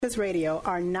Radio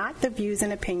are not the views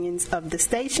and opinions of the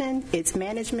station, its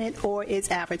management, or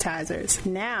its advertisers.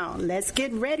 Now, let's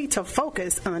get ready to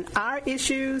focus on our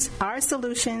issues, our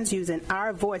solutions, using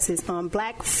our voices on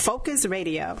Black Focus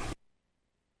Radio.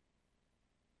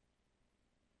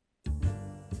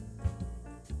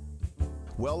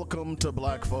 Welcome to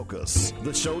Black Focus,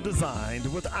 the show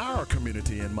designed with our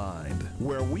community in mind,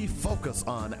 where we focus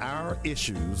on our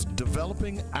issues,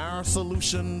 developing our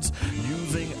solutions,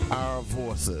 using our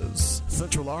voices.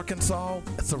 Central Arkansas,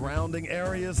 surrounding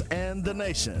areas, and the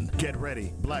nation. Get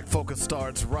ready. Black Focus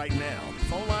starts right now.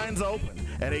 Phone lines open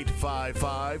at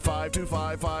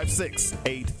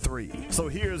 855-525-5683. So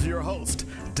here's your host,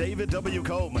 David W.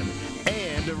 Coleman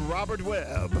and Robert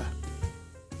Webb.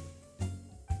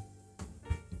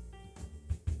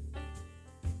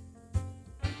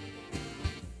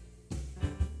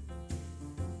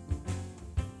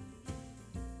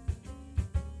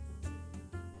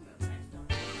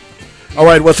 All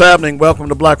right, what's happening? Welcome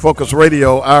to Black Focus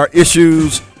Radio. Our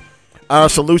issues, our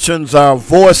solutions, our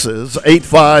voices.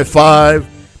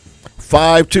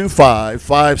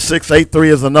 855-525-5683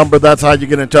 is the number. That's how you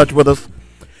get in touch with us.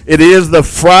 It is the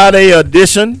Friday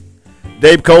edition.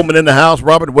 Dave Coleman in the house.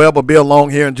 Robert Webb will be along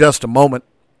here in just a moment.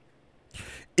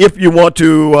 If you want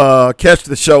to catch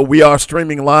the show, we are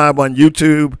streaming live on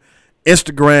YouTube,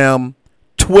 Instagram,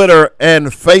 Twitter, and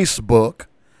Facebook.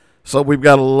 So we've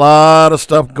got a lot of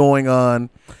stuff going on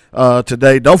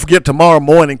today. Don't forget tomorrow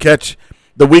morning, catch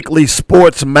the weekly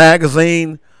sports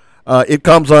magazine. It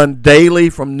comes on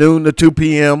daily from noon to 2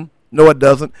 p.m. No, it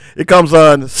doesn't. It comes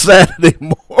on Saturday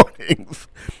mornings,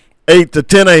 8 to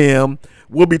 10 a.m.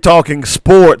 We'll be talking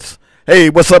sports. Hey,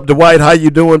 what's up, Dwight? How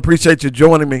you doing? Appreciate you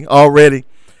joining me already.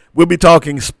 We'll be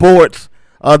talking sports.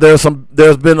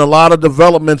 There's been a lot of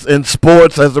developments in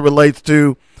sports as it relates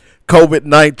to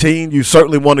COVID-19. You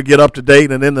certainly want to get up to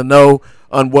date and in the know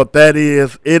on what that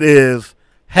is. It is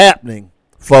happening,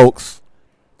 folks.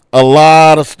 A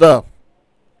lot of stuff.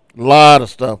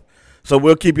 So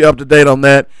we'll keep you up to date on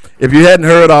that. If you hadn't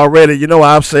heard already, you know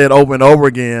I've said over and over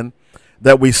again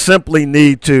that we simply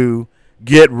need to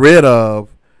get rid of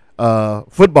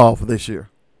football for this year.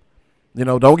 You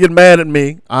know, don't get mad at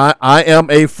me. I am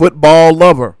a football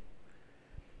lover.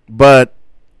 But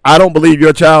I don't believe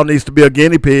your child needs to be a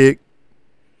guinea pig.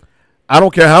 I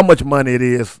don't care how much money it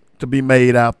is to be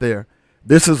made out there.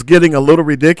 This is getting a little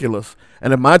ridiculous.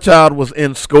 And if my child was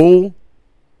in school,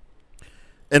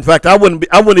 in fact, I wouldn't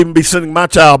even be sending my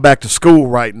child back to school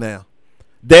right now.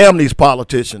 Damn these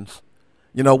politicians.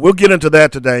 You know, we'll get into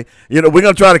that today. You know, we're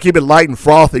going to try to keep it light and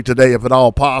frothy today if at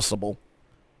all possible.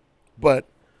 But,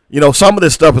 you know, some of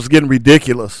this stuff is getting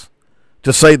ridiculous,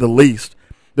 to say the least.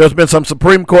 There's been some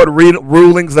Supreme Court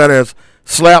rulings that has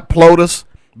slapped PLOTUS.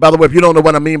 By the way, if you don't know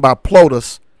what I mean by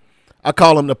PLOTUS, I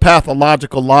call him the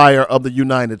pathological liar of the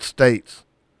United States.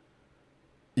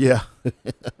 Yeah,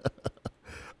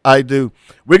 I do.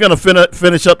 We're going to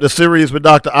finish up the series with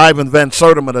Dr. Ivan Van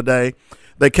Sertima today.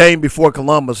 They came before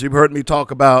Columbus. You've heard me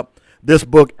talk about this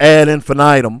book, Ad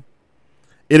Infinitum.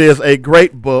 It is a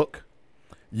great book.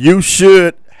 You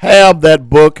should have that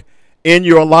book in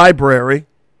your library.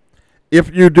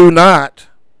 If you do not,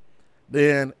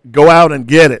 then go out and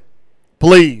get it,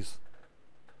 please.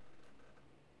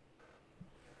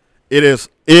 It is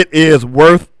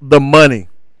worth the money.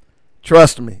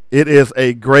 Trust me, it is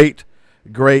a great,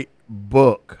 great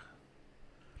book.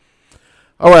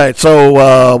 All right,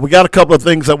 so we got a couple of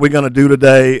things that we're going to do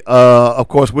today. Of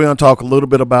course, we're going to talk a little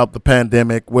bit about the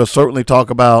pandemic. We'll certainly talk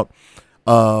about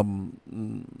Attorney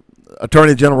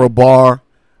General Barr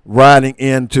riding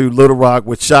into Little Rock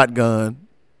with shotgun,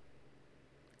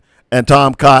 and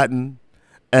Tom Cotton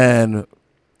and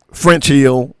French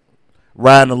Hill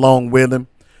riding along with him.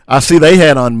 I see they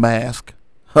had unmasked.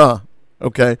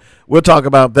 Okay. We'll talk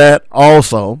about that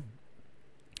also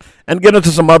and get into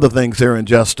some other things here in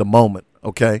just a moment.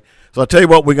 Okay. So I'll tell you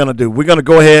what we're going to do. We're going to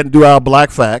go ahead and do our Black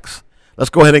Facts.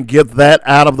 Let's go ahead and get that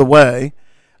out of the way.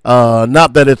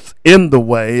 Not that it's in the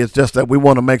way. It's just that we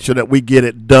want to make sure that we get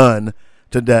it done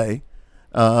today.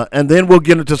 And then we'll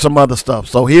get into some other stuff.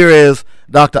 So here is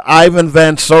Dr. Ivan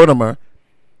Van Sertima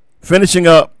finishing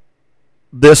up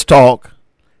this talk.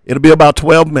 It'll be about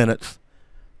 12 minutes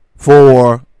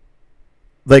for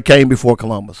They Came Before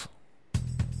Columbus.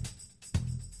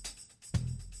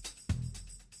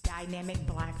 Dynamic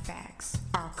Black Facts.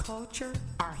 Our culture,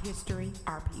 our history,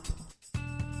 our people.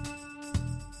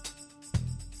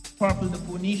 Purple, the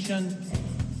Phoenician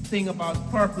thing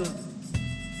about purple,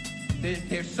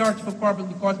 their search for purple,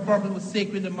 because purple was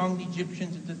sacred among the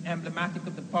Egyptians, it was emblematic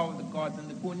of the power of the gods. And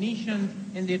the Phoenicians,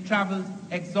 in their travels,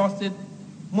 exhausted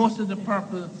most of the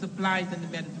purple supplies in the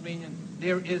Mediterranean.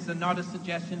 there is another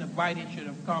suggestion of why they should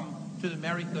have come to the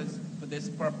Americas for this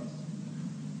purpose.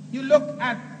 You look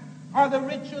at other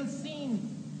ritual scenes.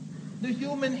 The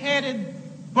human-headed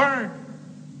bird,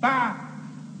 Ba,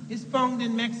 is found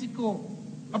in Mexico.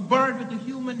 A bird with a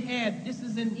human head. This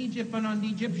is in Egypt, and on the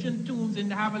Egyptian tombs, and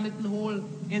they have a little hole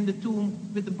in the tomb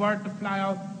with the bird to fly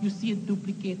out. You see it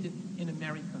duplicated in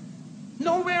America.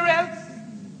 Nowhere else.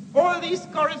 All these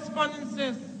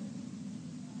correspondences.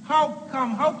 How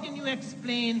come? How can you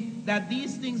explain that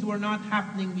these things were not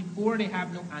happening before? They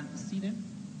have no antecedent.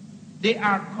 They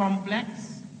are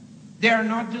complex. They are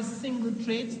not just single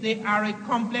traits. They are a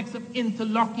complex of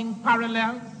interlocking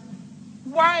parallels.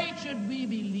 Why should we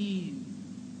believe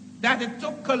that it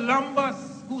took Columbus,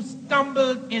 who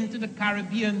stumbled into the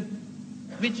Caribbean,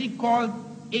 which he called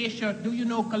Asia? Do you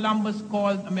know Columbus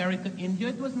called America India?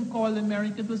 It wasn't called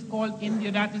America, it was called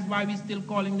India. That is why we're still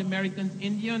calling the Americans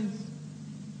Indians.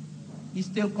 He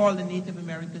still called the Native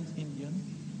Americans Indians.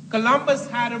 Columbus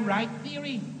had a right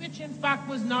theory, which in fact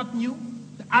was not new.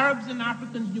 The Arabs and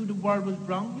Africans knew the world was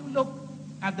wrong. You look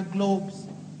at the globes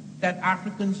that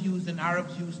Africans used and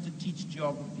Arabs used to teach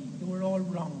geography. They were all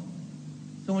wrong.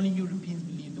 So only Europeans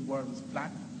believed the world was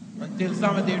flat, until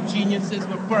some of their geniuses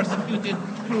were persecuted,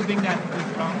 proving that it was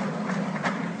wrong.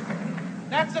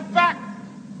 That's a fact.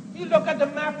 You look at the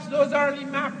maps, those early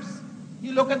maps.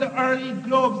 You look at the early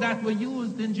globes that were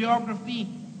used in geography.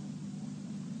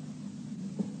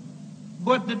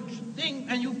 But the thing,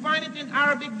 and you find it in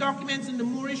Arabic documents in the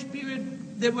Moorish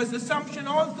period, there was assumption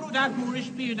all through that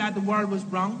Moorish period that the world was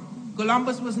wrong.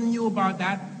 Columbus wasn't new about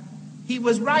that. He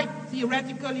was right,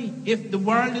 theoretically. If the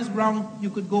world is wrong, you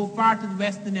could go far to the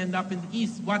west and end up in the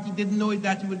east. What he didn't know is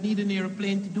that you would need an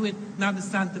airplane to do it, not the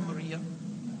Santa Maria.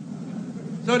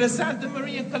 So the Santa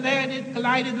Maria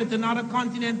collided with another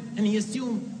continent, and he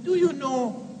assumed, do you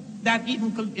know that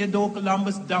even though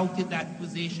Columbus doubted that it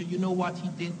was Asia, you know what he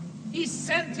did? He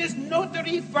sent his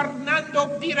notary,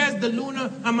 Fernando Perez de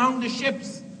Luna, among the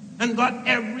ships and got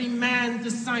every man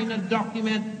to sign a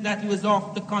document that he was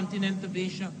off the continent of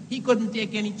Asia. He couldn't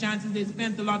take any chances. They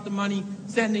spent a lot of money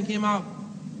sending him out.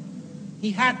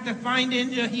 He had to find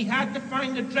India. He had to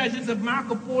find the treasures of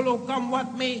Marco Polo, come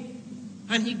what may.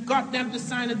 And he got them to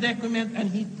sign a document, and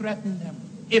he threatened them.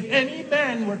 If any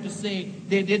man were to say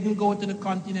they didn't go to the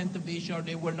continent of Asia, or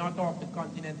they were not off the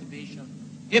continent of Asia,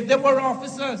 if there were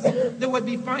officers, they would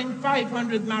be fined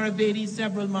 500 maravedis,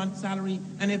 several months' salary.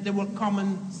 And if they were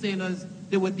common sailors,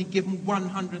 they would be given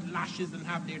 100 lashes and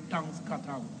have their tongues cut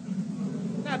out.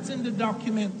 That's in the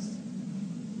documents.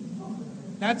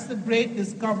 That's the great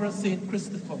discoverer, St.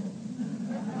 Christopher.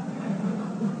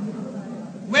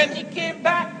 When he came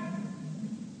back,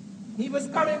 he was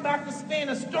coming back to Spain.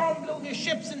 A storm blew his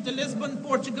ships into Lisbon,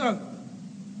 Portugal.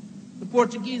 The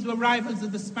Portuguese were rivals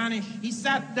of the Spanish. He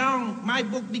sat down. My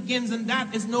book begins, and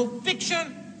that is no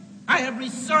fiction. I have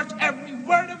researched every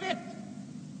word of it.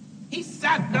 He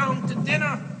sat down to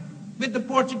dinner with the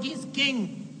Portuguese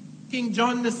king, King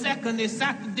John II. They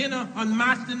sat to dinner on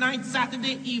March the 9th,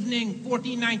 Saturday evening,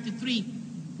 1493.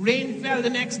 Rain fell the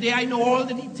next day. I know all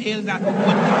the details that would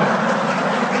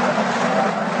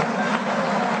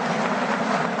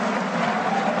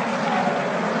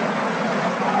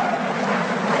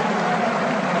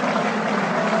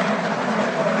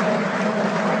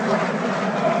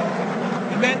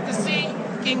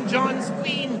King John's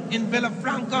queen in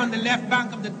Villafranca on the left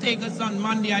bank of the Tagus on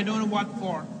Monday, I don't know what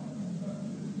for.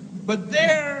 But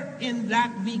there in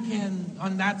that weekend,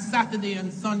 on that Saturday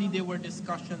and Sunday, there were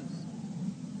discussions.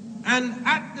 And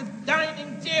at the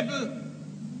dining table,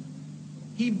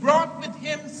 he brought with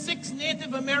him 6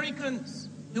 Native Americans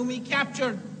whom he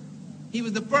captured. He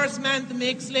was the first man to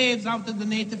make slaves out of the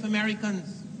Native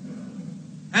Americans.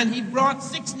 And he brought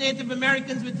 6 Native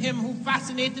Americans with him who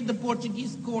fascinated the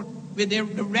Portuguese court with the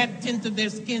red tint of their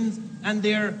skins and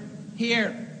their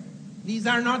hair. These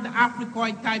are not the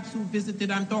Africoid types who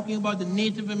visited. I'm talking about the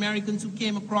Native Americans who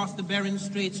came across the Bering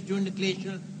Straits during the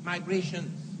glacial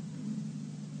migrations.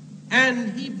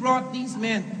 And he brought these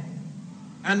men.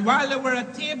 And while they were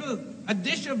at table, a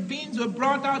dish of beans were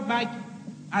brought out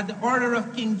at the order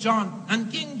of King John. And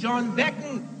King John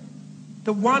beckoned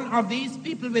to one of these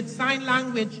people with sign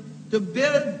language to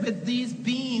build with these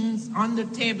beans on the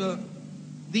table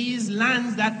these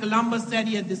lands that Columbus said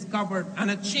he had discovered.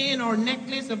 And a chain or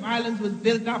necklace of islands was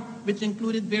built up, which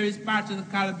included various parts of the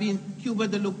Caribbean, Cuba,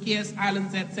 the Lucayes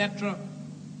Islands, etc.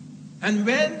 And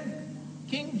when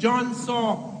King John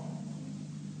saw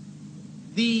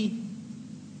the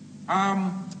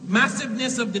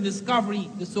massiveness of the discovery,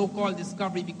 the so-called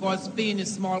discovery, because Spain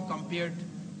is small compared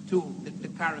to the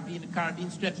Caribbean. The Caribbean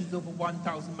stretches over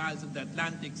 1,000 miles of the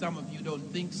Atlantic. Some of you don't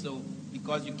think so.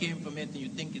 because you came from it and you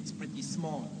think it's pretty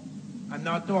small. I'm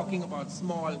not talking about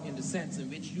small in the sense in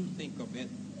which you think of it.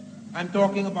 I'm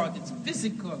talking about its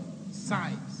physical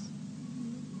size.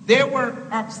 They were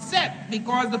upset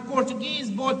because the Portuguese,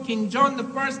 both King John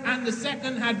I and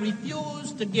II, had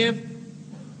refused to give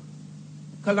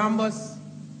Columbus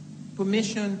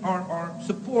permission or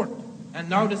support. And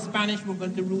now the Spanish were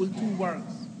going to rule 2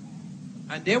 worlds.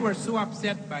 And they were so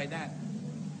upset by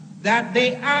that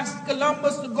they asked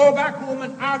Columbus to go back home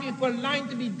and argue for a line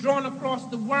to be drawn across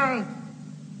the world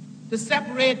to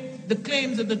separate the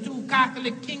claims of the 2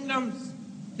 Catholic kingdoms.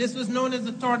 This was known as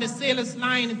the Tordesillas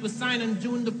Line. It was signed on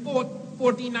June the 4th,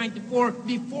 1494,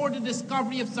 before the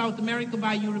discovery of South America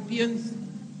by Europeans,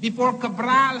 before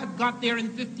Cabral had got there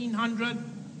in 1500.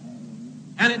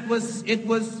 And it was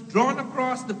drawn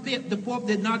across. The Pope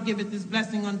did not give it his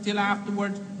blessing until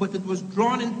afterwards, but it was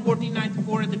drawn in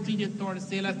 1494 at the Treaty of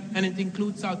Tordesillas, and it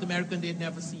includes South America, and they had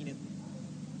never seen it.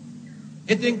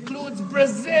 It includes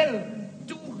Brazil,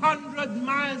 200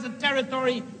 miles of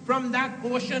territory from that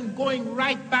ocean going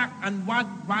right back. And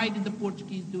why did the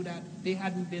Portuguese do that? They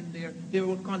hadn't been there. They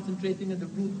were concentrating on the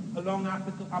route along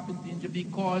Africa up into India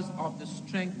because of the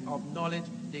strength of knowledge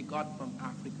they got from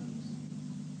Africans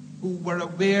who were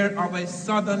aware of a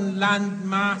southern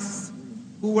landmass,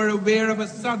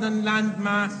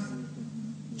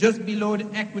 just below the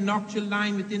equinoctial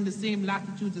line within the same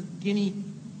latitude as Guinea.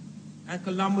 And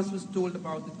Columbus was told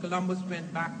about it. Columbus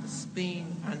went back to Spain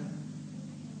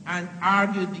and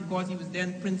argued because he was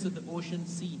then Prince of the Ocean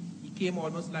Sea. He came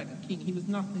almost like a king. He was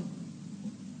nothing.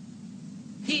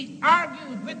 He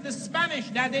argued with the Spanish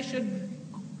that they should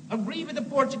agree with the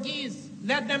Portuguese.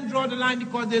 Let them draw the line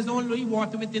because there's only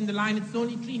water within the line. It's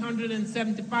only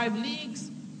 375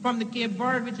 leagues from the Cape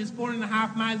Verde, which is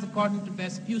 4.5 miles according to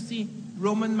Vespucci.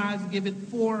 Roman miles give it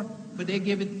 4, but they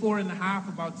give it 4.5,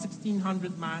 about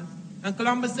 1,600 miles. And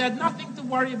Columbus said, nothing to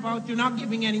worry about. You're not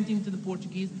giving anything to the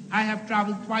Portuguese. I have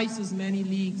traveled twice as many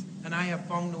leagues, and I have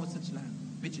found no such land,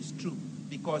 which is true,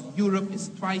 because Europe is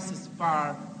twice as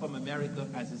far from America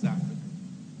as is Africa.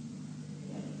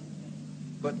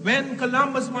 But when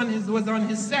Columbus was on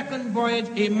his second voyage,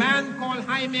 a man called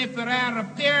Jaime Ferrer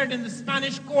appeared in the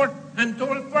Spanish court and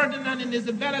told Ferdinand and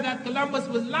Isabella that Columbus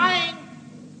was lying,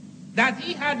 that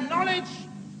he had knowledge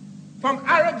from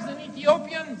Arabs and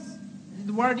Ethiopians.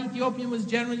 The word Ethiopian was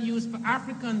generally used for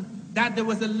African, that there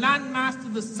was a landmass to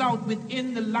the south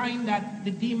within the line, that the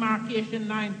demarcation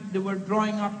line they were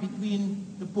drawing up between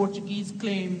the Portuguese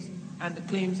claims and the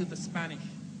claims of the Spanish.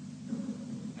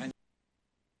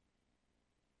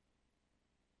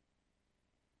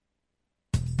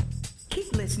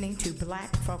 Keep listening to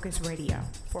Black Focus Radio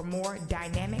for more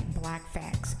dynamic Black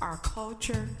facts, our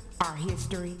culture, our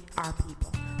history, our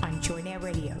people on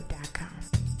joynetradio.com.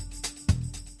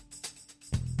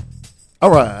 All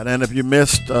right, and if you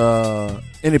missed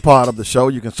any part of the show,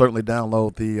 you can certainly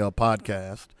download the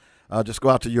podcast. Just go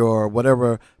out to your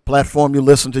whatever platform you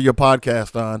listen to your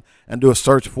podcast on and do a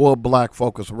search for Black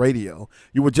Focus Radio.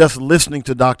 You were just listening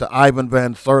to Dr. Ivan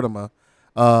Van Sertima.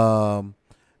 And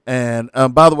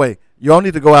by the way, you all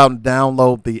need to go out and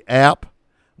download the app.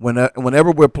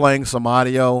 Whenever we're playing some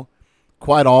audio,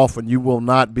 quite often you will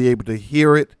not be able to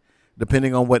hear it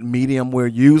depending on what medium we're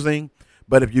using.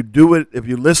 But if you do it, if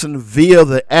you listen via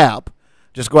the app,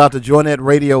 just go out to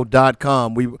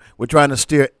joynetradio.com. We're trying to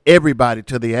steer everybody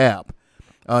to the app.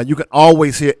 You can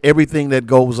always hear everything that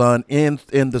goes on in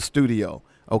the studio,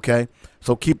 okay?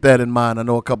 So keep that in mind. I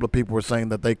know a couple of people were saying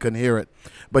that they couldn't hear it.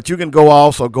 But you can go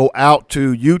out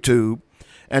to YouTube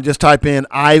and just type in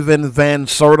Ivan Van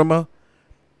Sertima,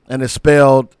 and it's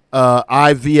spelled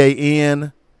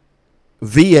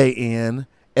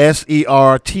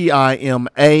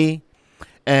IvanVanSertima.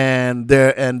 And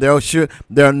there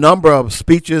are a number of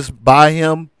speeches by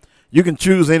him. You can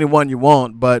choose any one you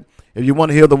want, but if you want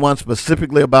to hear the one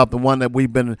specifically about the one that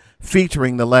we've been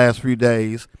featuring the last few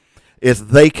days, it's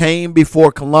They Came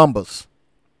Before Columbus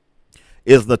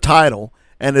is the title,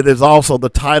 and it is also the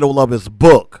title of his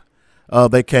book,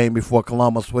 They Came Before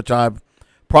Columbus, which I've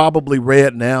probably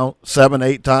read now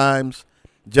 7-8 times.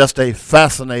 Just a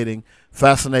fascinating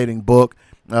book.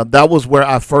 That was where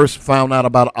I first found out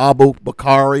about Abu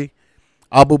Bakari.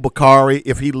 Abu Bakari,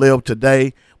 if he lived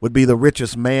today, would be the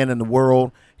richest man in the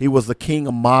world. He was the king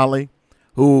of Mali,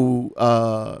 who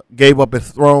gave up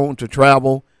his throne to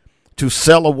travel, to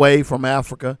sail away from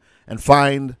Africa and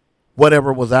find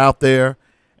whatever was out there.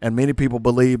 And many people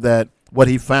believe that what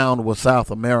he found was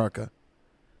South America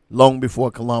long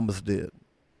before Columbus did.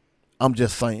 I'm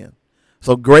just saying.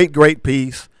 So great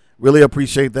piece. Really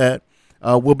appreciate that.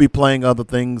 We'll be playing other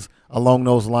things along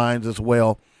those lines as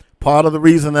well. Part of the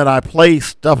reason that I play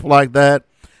stuff like that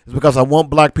is because I want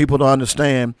black people to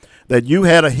understand that you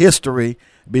had a history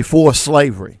before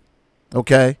slavery.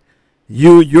 Okay?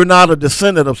 You're not a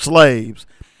descendant of slaves.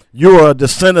 You're a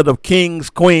descendant of kings,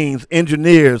 queens,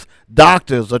 engineers,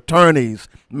 doctors, attorneys,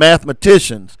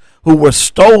 mathematicians who were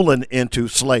stolen into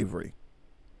slavery.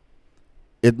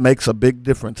 It makes a big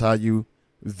difference how you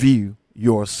view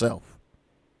yourself.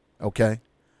 Okay?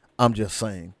 I'm just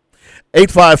saying.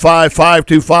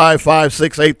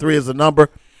 855-525-5683 is the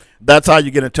number. That's how you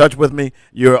get in touch with me.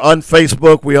 You're on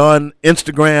Facebook. We're on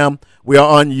Instagram. We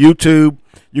are on YouTube.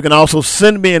 You can also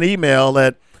send me an email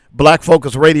at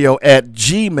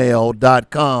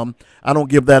blackfocusradio@gmail.com. I don't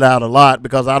give that out a lot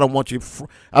because I don't want you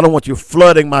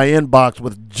flooding my inbox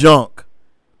with junk.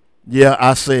 Yeah,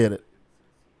 I said it.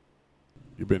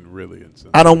 You've been really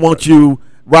insensitive. I don't want you,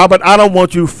 Robert, I don't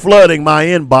want you flooding my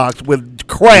inbox with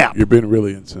crap. You're being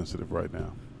really insensitive right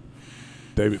now.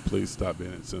 David, please stop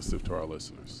being insensitive to our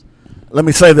listeners. Let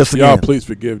me say this again. Y'all, please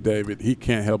forgive David. He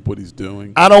can't help what he's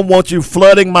doing. I don't want you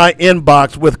flooding my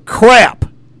inbox with crap.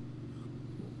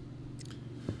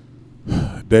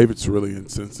 David's really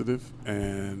insensitive,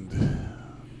 and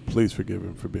please forgive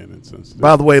him for being insensitive.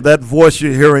 By the way, that voice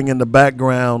you're hearing in the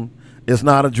background is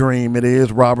not a dream. It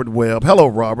is Robert Webb. Hello,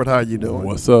 Robert. How you doing?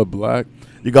 What's up, Black?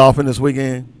 You golfing this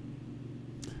weekend?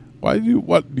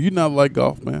 What do you not like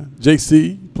golf, man?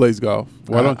 JC plays golf.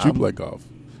 Why don't you play golf?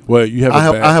 Well, you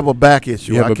have I have a back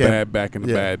issue. You have I a can't, bad back and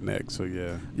a bad neck, so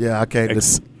yeah. Yeah, I can't.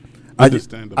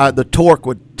 Understandable. The torque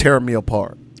would tear me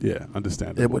apart. Yeah,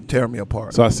 understandable. It would tear me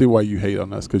apart. So I see why you hate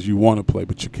on us, because you want to play,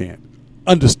 but you can't.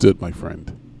 Understood, my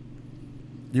friend.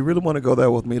 You really want to go there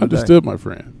with me today? Understood, my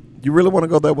friend. You really want to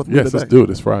go there with me yes, today? Let's do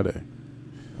it. It's Friday.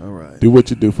 All right. Do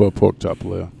what you do for a pork chop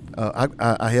player.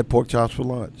 I had pork chops for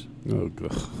lunch. Oh,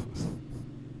 God.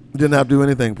 Didn't have to do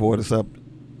anything for it except,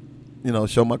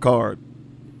 show my card.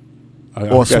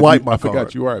 Or swipe my card. I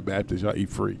forgot you are at Baptist. Y'all eat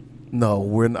free. No,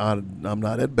 we're not. I'm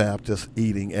not at Baptist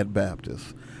eating at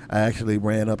Baptist. I actually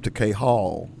ran up to K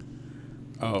Hall.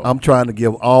 Oh. I'm trying to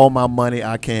give all my money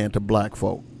I can to black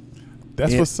folk.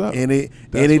 That's what's up. Any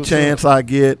chance I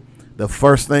get, the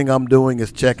first thing I'm doing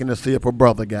is checking to see if a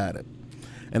brother got it.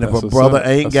 And if a brother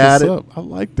ain't got it, I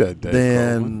like that, Dave.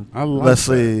 then let's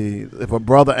see. If a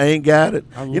brother ain't got it,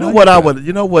 you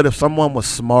know what? If someone was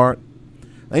smart,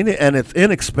 and it's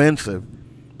inexpensive,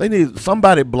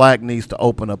 somebody black needs to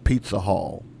open a pizza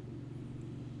hall.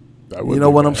 You know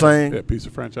what I'm saying? Yeah, pizza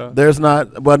franchise. There's not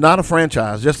a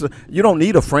franchise. You don't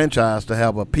need a franchise to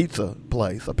have a pizza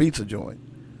place, a pizza joint.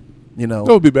 It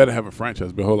would be better to have a franchise,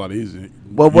 it'd be a whole lot easier.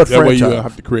 Well, what that franchise? Way you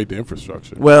have to create the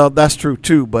infrastructure. Well, that's true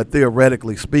too. But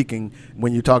theoretically speaking,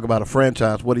 when you talk about a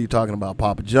franchise, what are you talking about?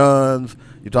 Papa John's?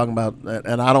 You're talking about,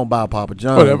 and I don't buy Papa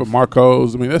John's. Whatever,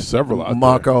 Marco's. I mean, there's several out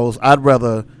Marco's. I'd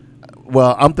rather.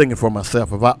 Well, I'm thinking for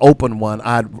myself. If I open one,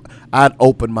 I'd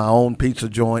open my own pizza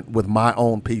joint with my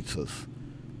own pizzas.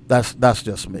 That's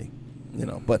just me,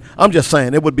 But I'm just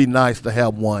saying it would be nice to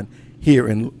have one here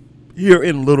in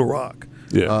Little Rock.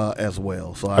 Yeah. As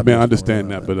well. So I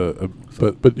understand that, but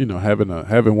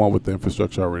having one with the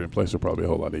infrastructure already in place would probably be a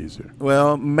whole lot easier.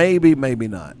 Well, maybe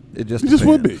not. It just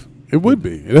would be. It would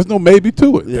be. There's no maybe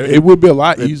to it. It would be a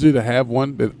lot easier to have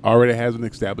one that already has an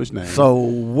established name. So,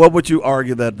 what would you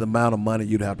argue that the amount of money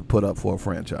you'd have to put up for a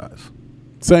franchise?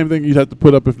 Same thing you'd have to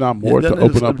put up, if not more, to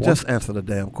open up one. Just answer the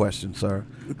damn question, sir.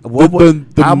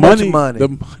 How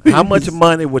much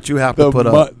money would you have to put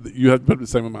up? You have to put up the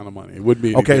same amount of money. It would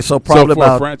be okay. So probably for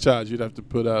a franchise, you'd have to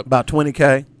put up about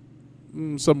 $20K.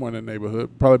 Somewhere in the neighborhood,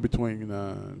 probably between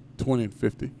 20 and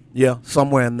 50. Yeah,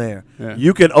 somewhere in there. Yeah.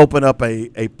 You can open up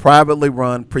a privately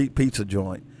run pizza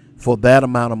joint for that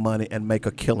amount of money and make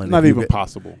a killing. Not even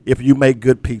possible. If you make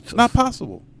good pizza. Not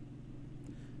possible.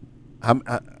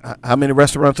 How many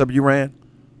restaurants have you ran?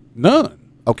 None.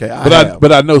 Okay,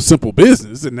 but I know simple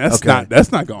business, and that's not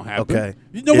going to happen. Okay,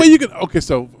 you know where you can. Okay,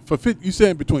 so for you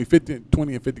saying between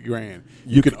 20 and 50 grand,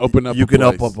 you can open up. You can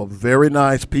open up a very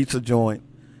nice pizza joint.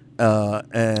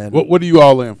 And what are you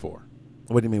all in for?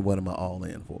 What do you mean? What am I all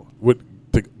in for?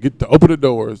 To open the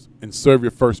doors and serve your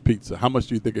first pizza. How much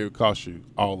do you think it would cost you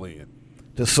all in?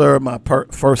 To serve my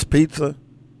first pizza?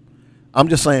 I'm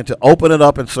just saying, to open it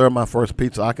up and serve my first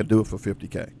pizza, I could do it for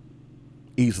 $50K.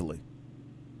 Easily.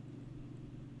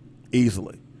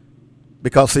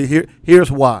 Because, see,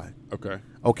 here's why.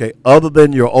 Okay, other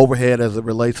than your overhead as it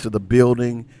relates to the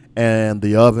building and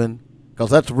the oven, because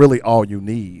that's really all you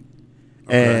need.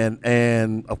 Okay.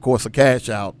 And, of course, a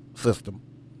cash-out system.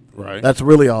 Right. That's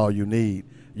really all you need.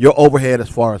 Your overhead as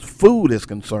far as food is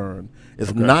concerned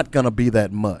is not going to be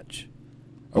that much.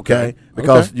 Okay?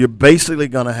 Because you're basically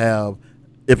going to have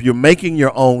if you're making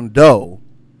your own dough,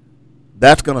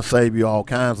 that's going to save you all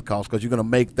kinds of costs because you're going to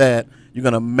make that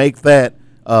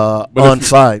on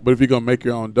site. But if you're going to make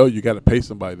your own dough, you got to pay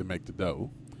somebody to make the dough.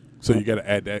 So you got to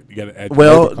add that. You got to add.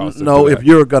 Well, no. If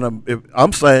you're gonna,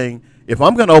 I'm saying, if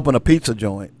I'm gonna open a pizza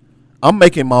joint, I'm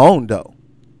making my own dough.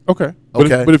 Okay.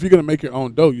 But if you're gonna make your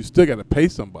own dough, you still got to pay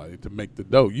somebody to make the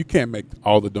dough. You can't make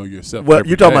all the dough yourself. Well,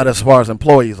 you're talking about as far as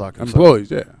employees are concerned.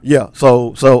 Employees, yeah. Yeah.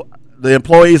 So the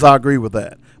employees, I agree with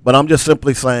that. But I'm just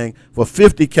simply saying, for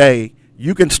 $50K,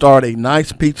 you can start a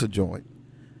nice pizza joint,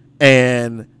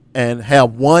 and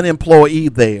have one employee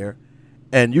there,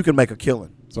 and you can make a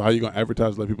killing. So how you gonna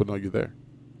advertise? Let people know you're there.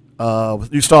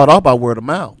 You start off by word of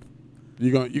mouth.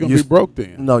 You're gonna be broke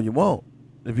then. No, you won't.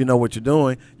 If you know what you're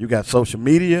doing, you got social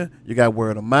media, you got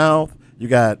word of mouth, you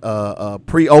got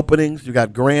pre-openings, you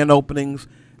got grand openings.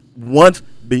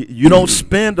 You don't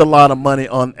spend a lot of money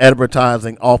on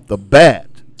advertising off the bat.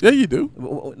 Yeah, you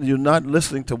do. You're not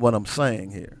listening to what I'm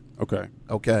saying here.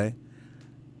 Okay.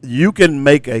 You can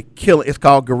make a killing. It's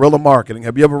called guerrilla marketing.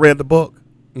 Have you ever read the book?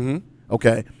 Mm-hmm.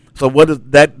 Okay. So what is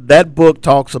that book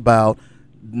talks about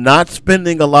not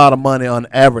spending a lot of money on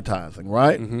advertising,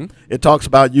 right? Mm-hmm. It talks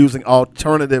about using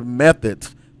alternative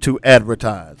methods to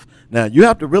advertise. Now, you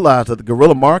have to realize that the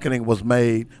guerrilla marketing was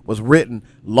written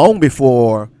long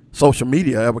before social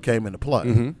media ever came into play.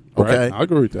 Mm-hmm. Okay? Right. I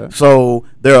agree with that. So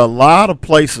there are a lot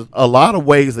of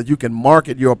ways that you can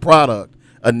market your product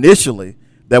initially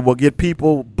that will get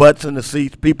people butts in the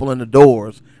seats, people in the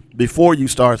doors, before you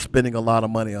start spending a lot of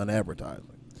money on advertising.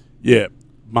 Yeah,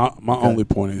 my only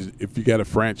point is, if you got a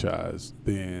franchise,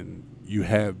 then you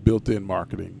have built-in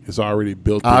marketing. It's already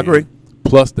built in. I agree.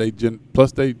 Plus they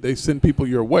send people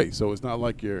your way, so it's not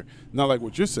like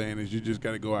what you're saying is you just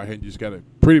got to go out here and you just got to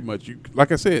pretty much,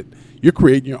 like I said, you're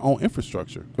creating your own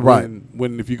infrastructure. Right.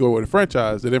 When if you go with a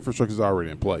franchise, that infrastructure is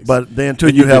already in place. But then too,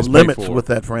 you have limits with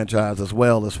that franchise as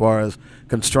well, as far as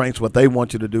constraints, what they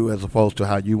want you to do as opposed to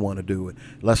how you want to do it.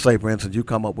 Let's say, for instance, you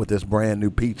come up with this brand new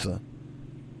pizza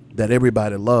that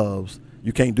everybody loves.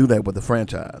 You can't do that with a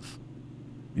franchise.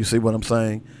 You see what I'm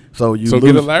saying? So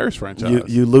get a Larry's franchise.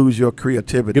 You lose your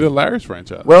creativity. Get a Larry's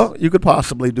franchise. Well, you could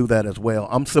possibly do that as well.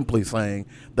 I'm simply saying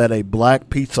that a black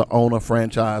pizza owner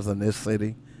franchise in this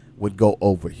city would go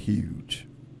over huge.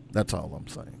 That's all I'm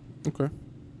saying. Okay.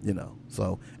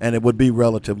 And it would be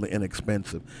relatively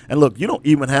inexpensive. And look, you don't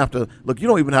even have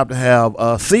to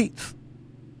have seats.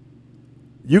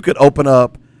 You could open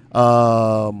up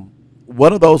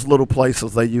what are those little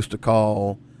places they used to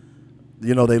call,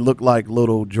 they look like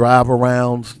little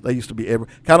drive-arounds. They used to be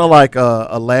kind of like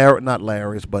not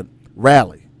Larry's, but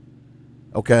Rally.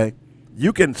 Okay?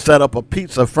 You can set up a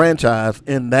pizza franchise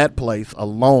in that place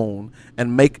alone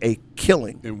and make a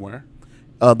killing. In where?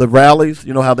 The Rallies,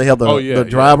 you know how they have the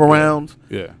drive-arounds?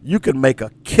 Yeah. You can make a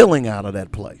killing out of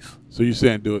that place. So you're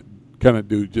saying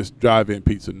do just drive-in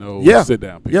pizza,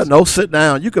 sit-down pizza. Yeah, no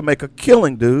sit-down. You can make a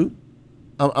killing, dude.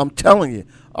 I'm telling you.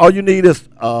 All you need is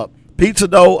pizza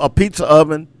dough, a pizza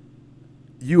oven.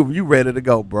 You ready to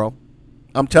go, bro.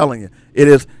 I'm telling you. It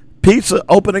is pizza.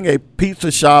 Opening a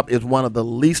pizza shop is one of the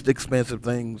least expensive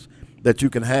things that you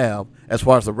can have as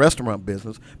far as the restaurant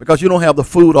business, because you don't have the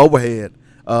food overhead,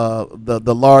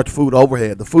 the large food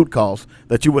overhead, the food costs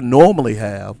that you would normally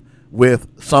have with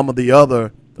some of the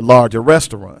other larger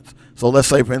restaurants. So let's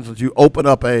say, for instance, you open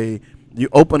up a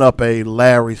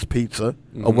Larry's Pizza,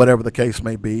 mm-hmm. or whatever the case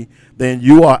may be, then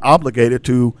you are obligated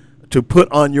to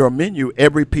put on your menu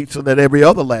every pizza that every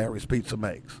other Larry's Pizza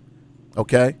makes,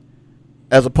 okay?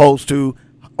 As opposed to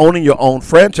owning your own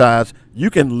franchise, you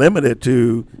can limit it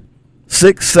to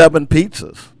 6-7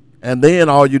 pizzas, and then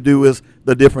all you do is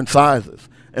the different sizes.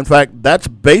 In fact, that's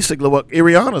basically what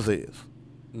Iriana's is,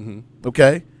 mm-hmm.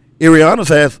 okay? Iriana's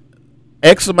has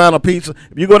X amount of pizza.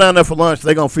 If you go down there for lunch,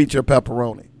 they're going to feature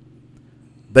pepperoni.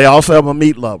 They also have a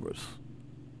meat lovers.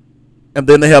 And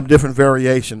then they have different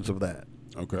variations of that.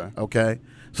 Okay?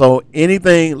 So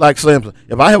anything like Simpson,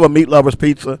 if I have a meat lovers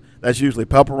pizza, that's usually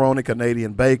pepperoni,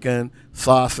 Canadian bacon,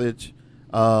 sausage,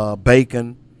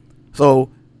 bacon.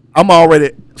 So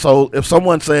if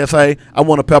someone says, hey, I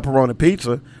want a pepperoni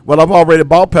pizza, well, I've already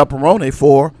bought pepperoni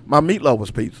for my meat lovers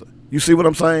pizza. You see what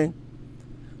I'm saying?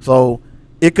 So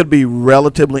it could be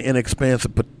relatively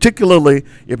inexpensive, particularly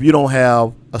if you don't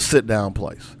have a sit-down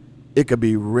place. It could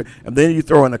be, and then you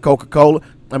throw in a Coca-Cola.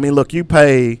 I mean, look, you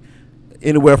pay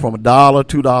anywhere from $1,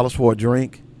 $2 for a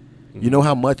drink. Mm-hmm. You know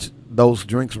how much those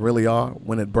drinks really are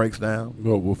when it breaks down?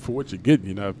 Well, for what you're getting,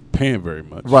 you're not paying very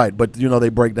much. Right, but, they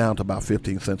break down to about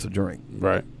 15 cents a drink.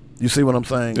 Right. You see what I'm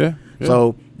saying? Yeah.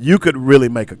 So you could really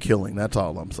make a killing. That's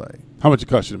all I'm saying. How much it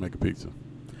cost you to make a pizza?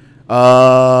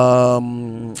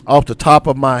 Off the top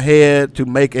of my head, to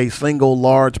make a single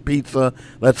large pizza,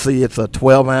 let's see, it's a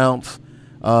 12 ounce.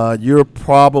 You're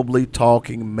probably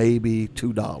talking maybe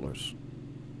 $2.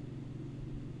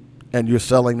 And you're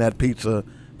selling that pizza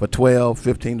for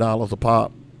 $12, $15 a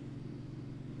pop.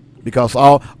 Because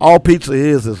all pizza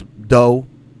is dough,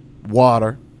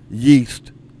 water,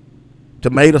 yeast,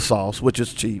 tomato sauce, which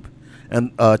is cheap,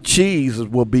 and cheese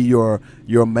will be your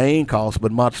main cost,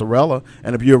 but mozzarella.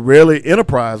 And if you're really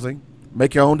enterprising,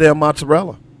 make your own damn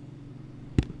mozzarella.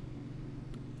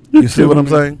 You see what I'm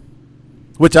saying?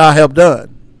 Which I have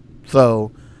done.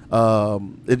 So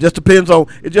it just depends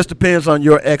on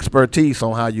your expertise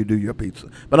on how you do your pizza.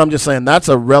 But I'm just saying that's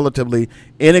a relatively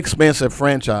inexpensive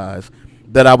franchise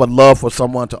that I would love for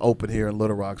someone to open here in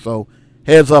Little Rock. So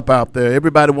heads up out there.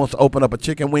 Everybody wants to open up a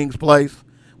chicken wings place.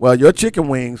 Well, your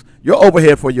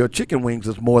overhead for your chicken wings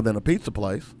is more than a pizza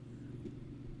place.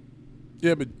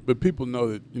 Yeah, but people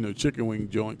know that, chicken wing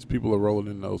joints, people are rolling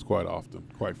in those quite often,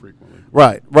 quite frequently.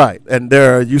 Right. And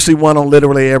you see one on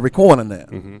literally every corner now.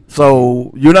 Mm-hmm.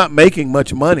 So you're not making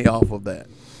much money off of that,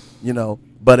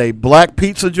 But a black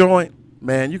pizza joint,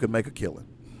 man, you can make a killing.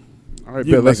 All right,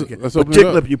 let's open it up.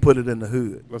 Particularly if you put it in the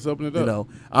hood. Let's open it up.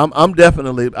 I'm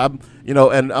definitely, and I'm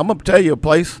going to tell you a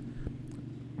place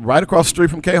right across the street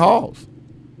from K Halls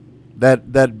that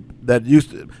used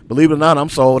to, believe it or not, I'm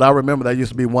so old, I remember that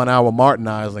used to be 1 hour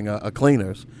Martinizing a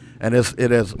Cleaners, and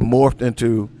it has morphed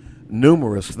into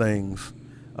numerous things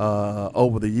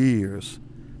over the years.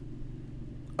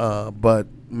 But,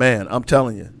 man, I'm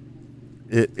telling you,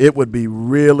 it would be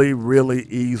really, really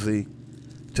easy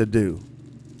to do.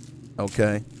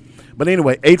 Okay, but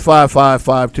anyway,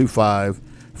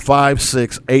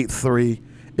 855-525-5683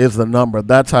 is the number.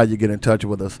 That's how you get in touch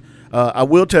with us. I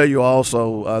will tell you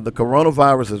also, the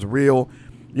coronavirus is real.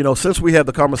 Since we had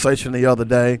the conversation the other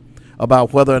day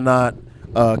about whether or not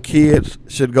kids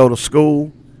should go to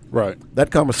school, right?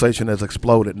 That conversation has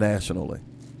exploded nationally,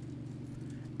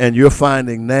 and you're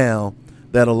finding now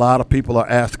that a lot of people are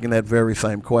asking that very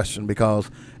same question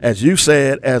because, as you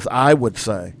said, as I would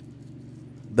say,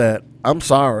 that I'm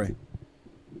sorry,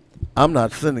 I'm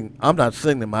not sending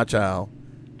my child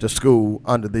to school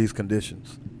under these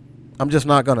conditions. I'm just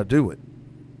not going to do it.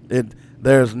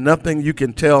 There's nothing you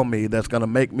can tell me that's going to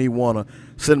make me want to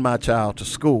send my child to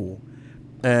school.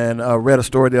 And I read a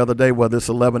story the other day where this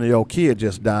 11-year-old kid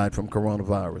just died from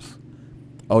coronavirus.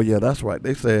 Oh yeah, that's right.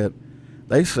 They said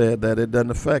that it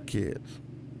doesn't affect kids.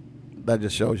 That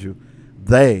just shows you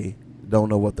they don't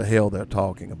know what the hell they're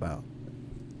talking about.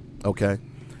 Okay?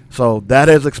 So that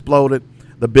has exploded.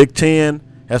 The Big Ten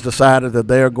has decided that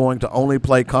they are going to only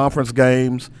play conference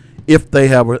games if they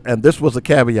have, and this was a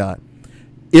caveat,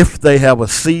 if they have a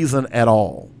season at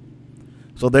all.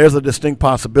 So there's a distinct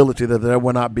possibility that there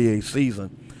will not be a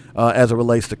season as it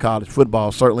relates to college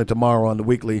football. Certainly tomorrow on the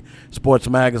Weekly Sports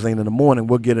Magazine in the morning,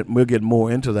 we'll get more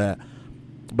into that.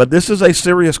 But this is a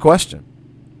serious question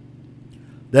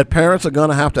that parents are going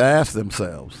to have to ask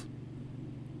themselves.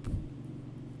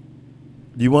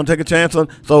 Do you want to take a chance on?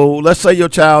 So let's say your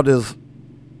child is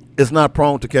not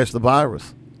prone to catch the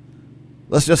virus.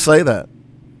 Let's just say that.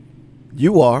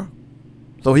 You are.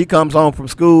 So he comes home from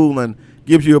school and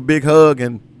gives you a big hug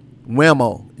and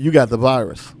whammo, you got the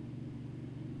virus.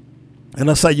 And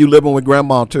let's say you living with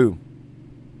grandma too.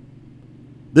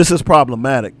 This is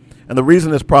problematic. And the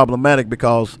reason it's problematic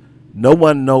because no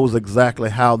one knows exactly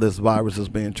how this virus is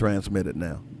being transmitted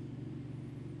now.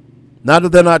 Not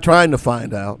that they're not trying to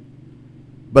find out.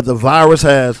 But the virus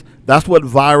that's what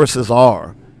viruses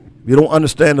are. If you don't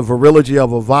understand the virility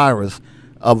of a virus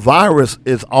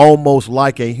is almost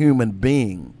like a human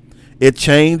being. It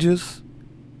changes,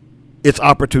 it's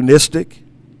opportunistic,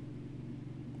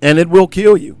 and it will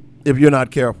kill you if you're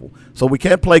not careful. So we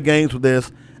can't play games with this.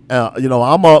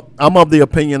 I'm of the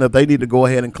opinion that they need to go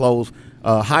ahead and close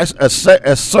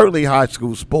certainly high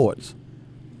school sports.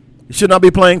 You should not be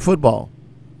playing football.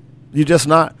 You just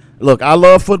not. Look, I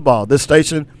love football. This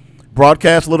station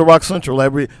broadcasts Little Rock Central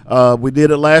we did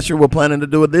it last year. We're planning to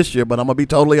do it this year, but I'm going to be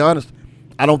totally honest.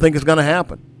 I don't think it's going to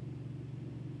happen.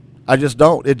 I just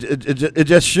don't. It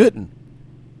just shouldn't.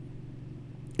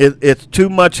 It's too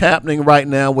much happening right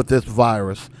now with this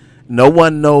virus. No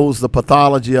one knows the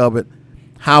pathology of it,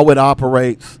 how it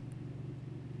operates.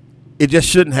 It just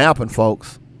shouldn't happen,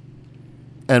 folks.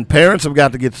 And parents have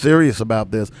got to get serious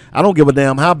about this. I don't give a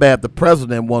damn how bad the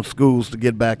president wants schools to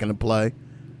get back into play.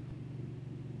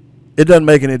 It doesn't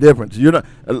make any difference.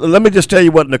 Let me just tell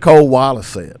you what Nicole Wallace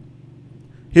said.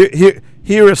 Here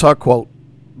is her quote,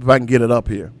 if I can get it up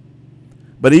here.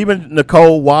 But even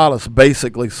Nicole Wallace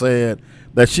basically said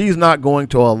that she's not going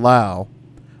to allow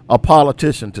a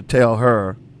politician to tell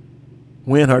her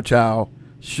when her child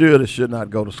should or should not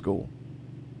go to school.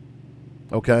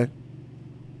 Okay?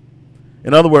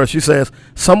 In other words, she says,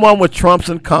 someone with Trump's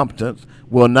incompetence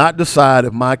will not decide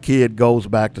if my kid goes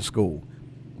back to school.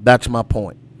 That's my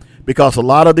point. Because a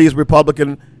lot of these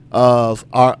Republicans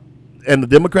are, and the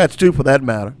Democrats too for that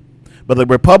matter, but the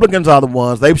Republicans are the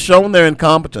ones, they've shown their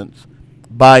incompetence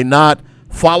by not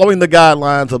following the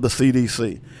guidelines of the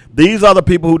CDC. These are the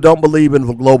people who don't believe in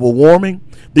global warming.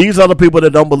 These are the people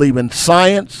that don't believe in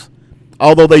science,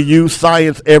 although they use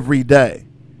science every day.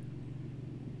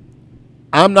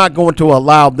 I'm not going to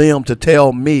allow them to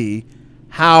tell me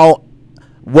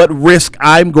what risk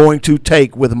I'm going to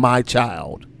take with my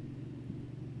child.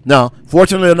 Now,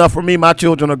 fortunately enough for me, my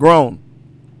children are grown.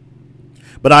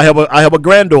 But I have a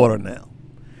granddaughter now.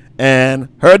 And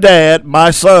her dad,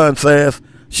 my son, says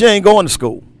she ain't going to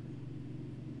school.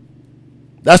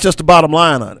 That's just the bottom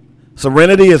line on it.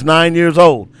 Serenity is 9 years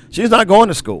old. She's not going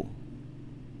to school.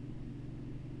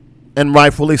 And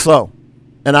rightfully so.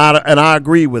 And I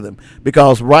agree with him.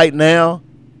 Because right now,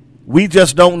 we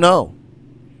just don't know.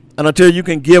 And until you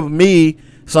can give me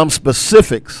some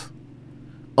specifics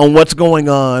on what's going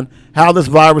on, how this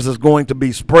virus is going to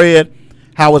be spread,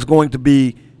 how it's going to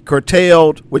be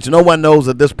curtailed, which no one knows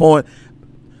at this point.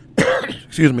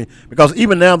 Excuse me. Because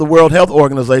even now the World Health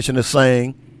Organization is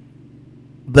saying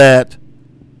that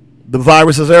the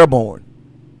virus is airborne.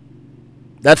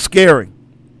 That's scary.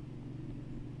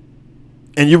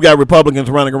 And you've got Republicans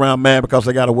running around mad because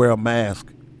they got to wear a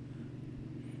mask,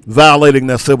 violating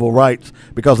their civil rights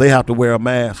because they have to wear a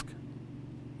mask.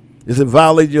 Is it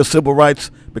violating your civil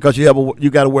rights because you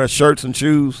got to wear shirts and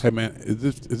shoes? Hey man, is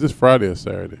this Friday or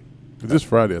Saturday? Is this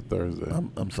Friday or Thursday?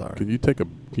 I'm sorry. Can you take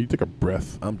a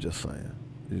breath? I'm just saying,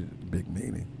 big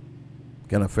meaning.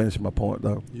 Can I finish my point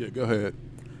though? Yeah, go ahead.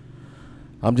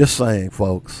 I'm just saying,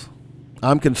 folks.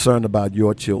 I'm concerned about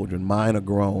your children. Mine are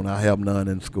grown. I have none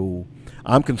in school.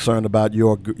 I'm concerned about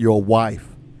your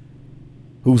wife,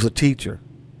 who's a teacher,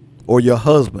 or your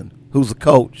husband, who's a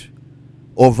coach,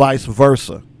 or vice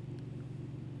versa.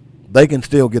 They can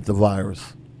still get the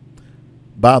virus.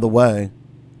 By the way,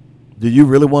 do you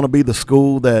really want to be the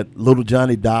school that little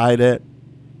Johnny died at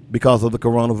because of the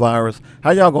coronavirus?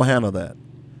 How y'all going to handle that?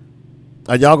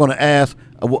 Are y'all going to ask,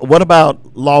 what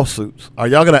about lawsuits? Are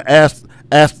y'all going to ask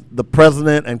the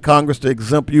president and Congress to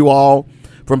exempt you all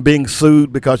from being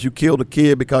sued because you killed a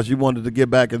kid because you wanted to get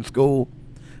back in school?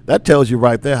 That tells you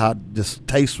right there how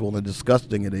distasteful and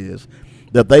disgusting it is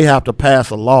that they have to pass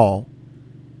a law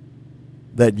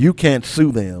that you can't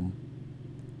sue them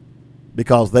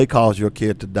because they caused your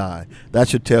kid to die. That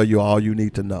should tell you all you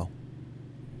need to know.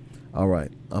 All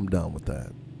right, I'm done with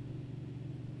that.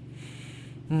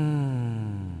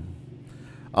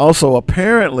 Also,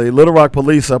 apparently, Little Rock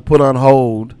police have put on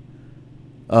hold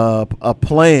a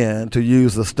plan to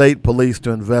use the state police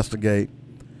to investigate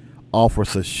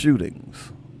officer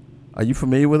shootings. Are you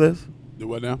familiar with this? Do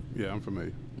what now? Yeah, I'm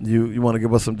familiar. You want to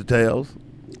give us some details?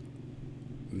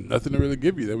 Nothing to really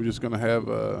give you. They were just going to have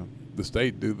the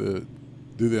state do the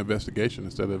investigation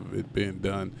instead of it being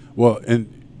done. Well,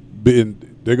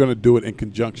 they're going to do it in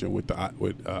conjunction with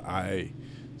IA.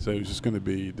 So it's just going to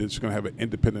be, they're just going to have an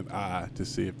independent eye to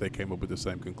see if they came up with the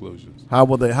same conclusions. How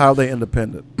are they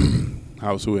independent?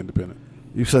 How's who independent?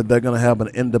 You said they're going to have an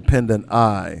independent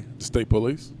eye. The state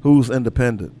police. Who's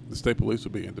independent? The state police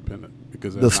will be independent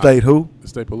because the state who? The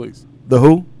state police. The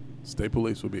who? State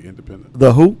police will be independent.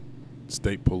 The who?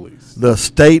 State police. The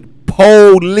state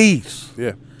police.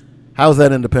 Yeah. How's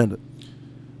that independent?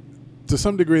 To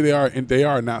some degree, they are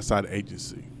an outside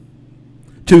agency.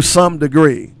 To some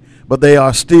degree, but they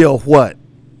are still what?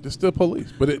 They're still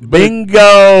police.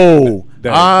 Bingo!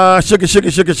 Shooky.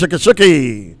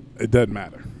 It doesn't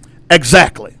matter.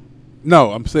 Exactly.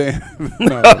 No, I'm saying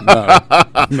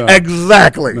no.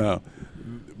 Exactly. No.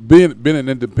 Being an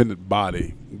independent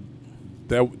body,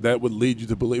 that would lead you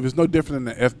to believe it's no different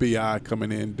than the FBI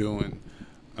coming in doing.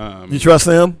 You trust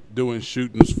them? Doing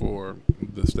shootings for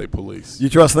the state police. You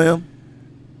trust them?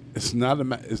 It's not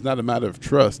a matter of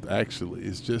trust. Actually,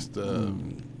 it's just I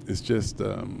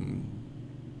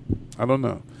don't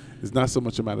know. It's not so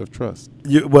much a matter of trust.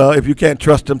 Well, if you can't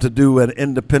trust them to do an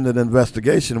independent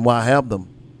investigation, why have them?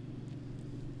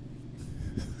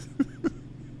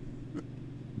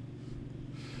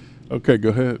 Okay, go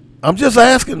ahead. I'm just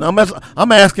asking.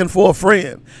 I'm asking for a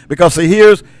friend because see,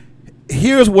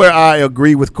 here's where I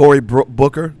agree with Cory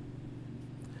Booker,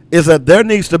 is that there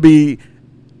needs to be,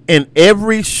 in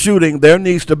every shooting, there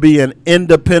needs to be an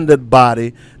independent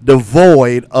body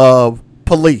devoid of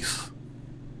police.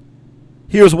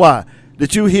 Here's why.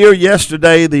 Did you hear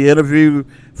yesterday the interview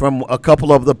from a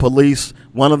couple of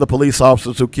one of the police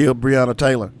officers who killed Breonna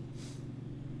Taylor?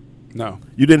 No.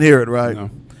 You didn't hear it, right? No.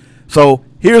 So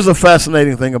here's a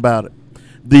fascinating thing about it.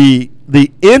 The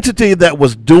entity that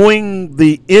was doing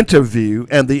the interview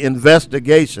and the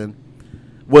investigation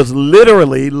was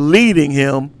literally leading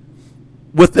him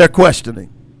with their questioning.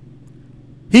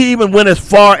 He even went as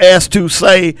far as to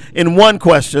say in one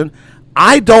question,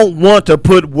 I don't want to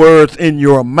put words in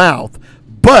your mouth,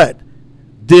 but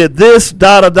did this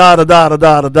da da da da da da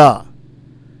da da da.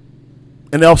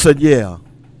 And Elf said, yeah.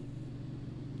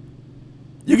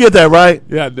 You get that, right?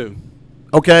 Yeah, I do.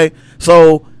 Okay?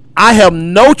 So I have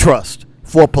no trust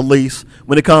for police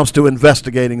when it comes to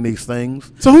investigating these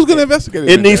things. So who's going to investigate it?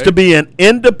 It needs to be an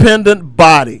independent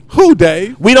body. Who,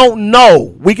 Dave? We don't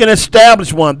know. We can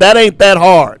establish one. That ain't that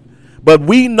hard. But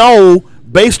we know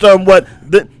based on what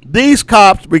these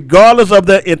cops, regardless of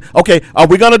their okay, are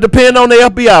we going to depend on the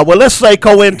FBI? Well, let's say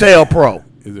COINTELPRO.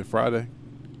 Is it Friday?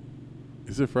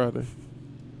 Is it Friday?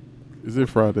 Is it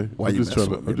Friday? Why you messing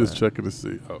with me, I'm just man? checking to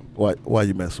see. Oh, Why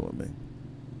you messing with me?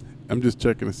 I'm just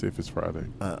checking to see if it's Friday.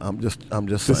 I'm just saying.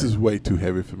 This is way too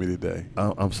heavy for me today.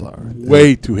 I'm sorry.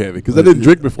 Way too heavy because I didn't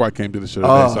drink before I came to the show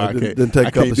today, so I didn't take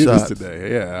a couple can't do shots this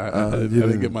today. Yeah, I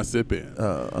didn't get my sip in.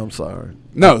 I'm sorry.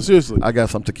 No, seriously. I got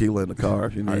some tequila in the car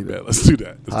if you All right, need it. man, let's do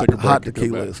that. Let's take a break. Hot and come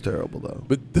tequila back. is terrible though.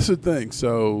 But this is the thing.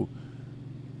 So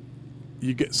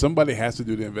somebody has to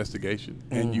do the investigation,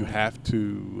 and you have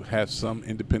to have some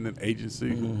independent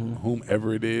agency,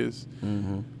 whomever it is.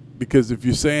 Because if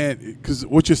you're saying, because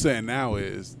what you're saying now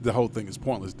is the whole thing is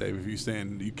pointless, Dave. If you're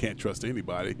saying you can't trust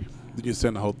anybody, then you're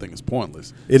saying the whole thing is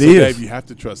pointless. It so, is. Dave, you have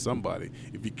to trust somebody.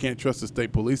 If you can't trust the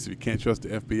state police, if you can't trust the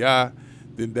FBI,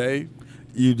 then Dave,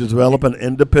 You develop an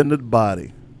independent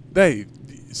body. Dave,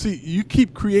 see, you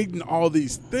keep creating all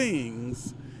these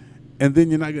things, and then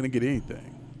you're not going to get anything.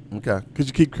 Okay. Because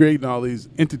you keep creating all these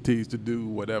entities to do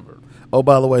whatever. Oh,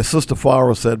 by the way, Sister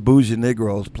Farrell said bougie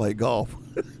Negroes play golf.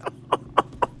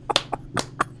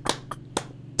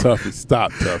 Tuffy,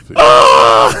 stop, Tuffy.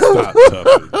 Stop,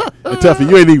 Tuffy. Hey, Tuffy,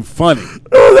 you ain't even funny.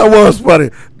 Oh, that was funny.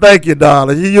 Thank you,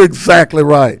 darling. You're exactly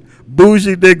right.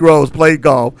 Bougie Negroes play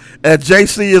golf, and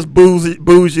JC is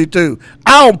bougie too.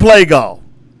 I don't play golf.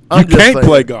 You can't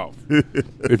play golf.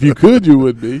 If you could, you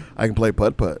would be. I can play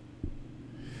putt-putt.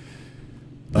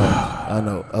 I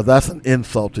know. That's an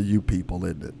insult to you people,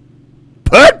 isn't it?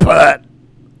 Putt-putt.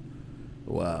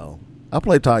 Wow. I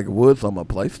play Tiger Woods on my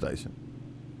PlayStation.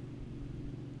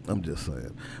 I'm just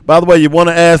saying. By the way, you want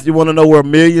to know where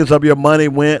millions of your money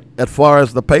went as far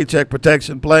as the Paycheck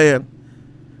Protection Plan?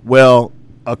 Well,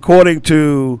 according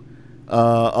to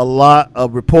a lot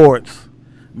of reports,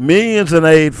 millions in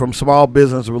aid from Small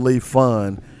Business Relief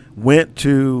Fund went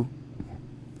to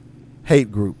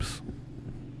hate groups.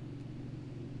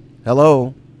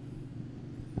 Hello?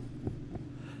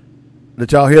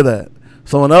 Did y'all hear that?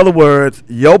 So in other words,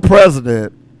 your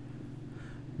president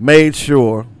made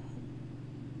sure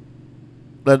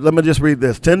let me just read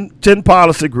this. 10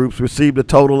 policy groups received a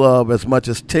total of as much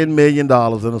as $10 million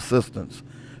in assistance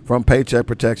from Paycheck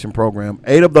Protection Program.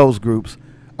 8 of those groups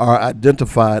are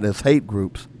identified as hate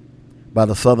groups by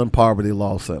the Southern Poverty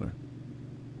Law Center.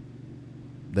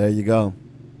 There you go.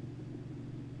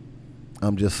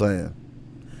 I'm just saying.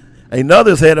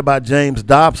 Another is headed by James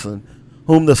Dobson,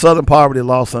 whom the Southern Poverty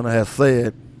Law Center has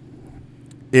said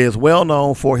is well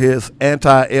known for his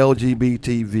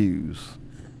anti-LGBT views.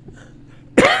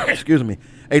 Excuse me.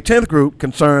 A 10th group,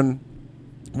 Concerned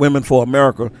Women for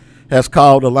America, has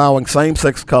called allowing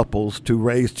same-sex couples to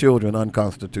raise children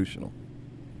unconstitutional.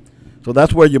 So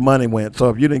that's where your money went. So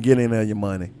if you didn't get any of your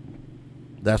money,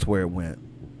 that's where it went.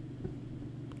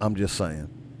 I'm just saying.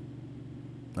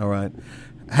 All right.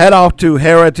 Head off to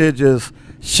Heritage's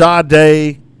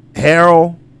Sade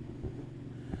Harrell,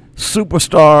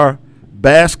 superstar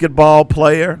basketball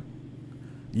player,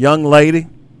 young lady.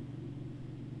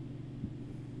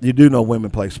 You do know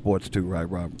women play sports too, right,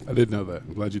 Robert? I didn't know that.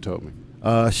 I'm glad you told me.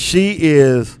 She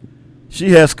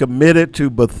has committed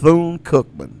to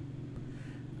Bethune-Cookman.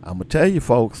 I'm going to tell you,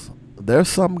 folks, there's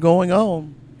something going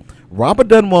on. Robert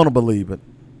doesn't want to believe it.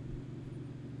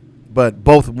 But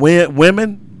both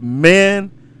women, men,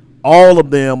 all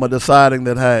of them are deciding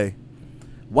that, hey,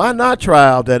 why not try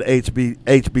out that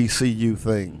HBCU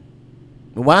thing?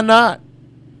 Why not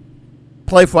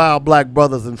play for our black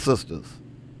brothers and sisters?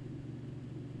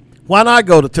 Why not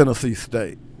go to Tennessee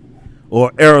State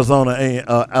or Alabama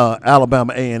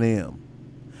A&M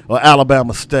or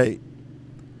Alabama State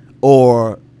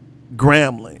or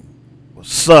Grambling or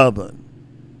Southern,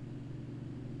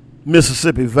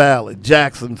 Mississippi Valley,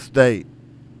 Jackson State,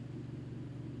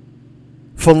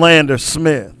 Philander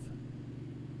Smith,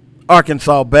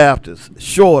 Arkansas Baptist,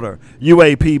 Shorter,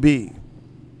 UAPB.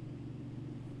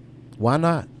 Why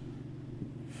not?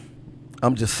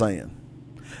 I'm just saying.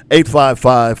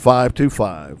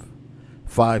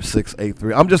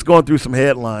 855-525-5683. I'm just going through some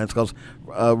headlines because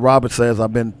Robert says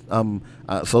I've been.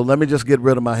 So let me just get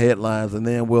rid of my headlines, and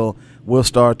then we'll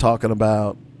start talking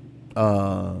about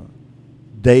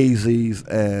daisies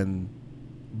and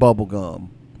bubble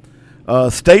gum.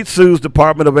 State sues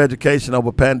Department of Education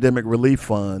over pandemic relief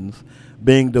funds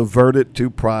being diverted to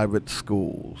private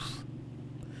schools.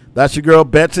 That's your girl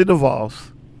Betsy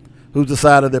DeVos, who's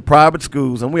decided that private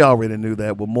schools, and we already knew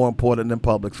that, were more important than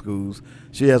public schools.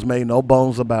 She has made no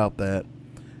bones about that.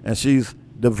 And she's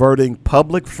diverting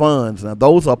public funds. Now,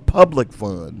 those are public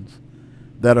funds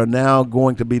that are now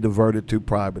going to be diverted to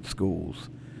private schools.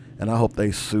 And I hope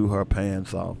they sue her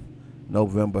pants off.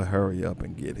 November, hurry up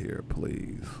and get here,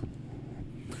 please.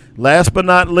 Last but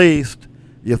not least,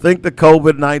 you think the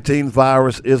COVID-19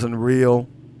 virus isn't real?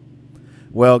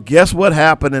 Well, guess what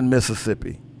happened in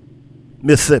Mississippi?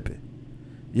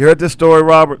 You heard this story,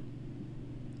 Robert?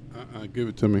 Give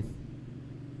it to me.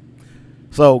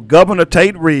 So Governor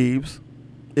Tate Reeves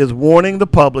is warning the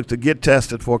public to get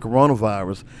tested for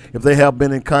coronavirus if they have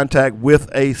been in contact with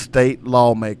a state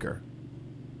lawmaker.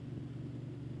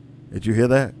 Did you hear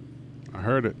that? I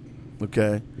heard it.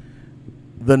 Okay.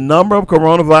 The number of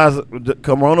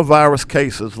coronavirus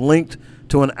cases linked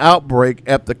to an outbreak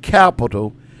at the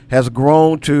Capitol has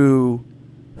grown to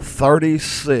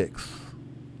 36,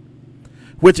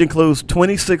 which includes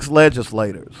 26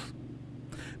 legislators.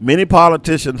 Many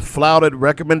politicians flouted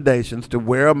recommendations to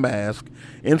wear a mask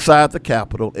inside the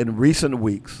Capitol in recent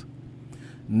weeks.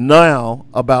 Now,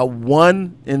 about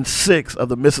 1 in 6 of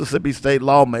the Mississippi state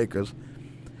lawmakers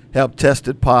have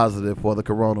tested positive for the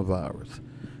coronavirus.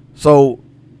 So,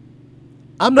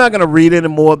 I'm not going to read any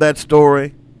more of that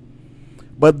story,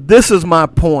 but this is my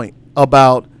point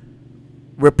about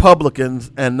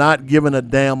Republicans and not giving a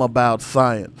damn about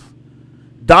science.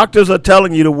 Doctors are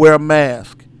telling you to wear a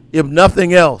mask. If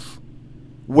nothing else,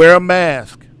 wear a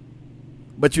mask.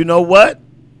 But you know what?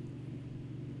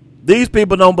 These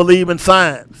people don't believe in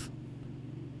science.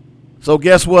 So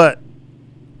guess what?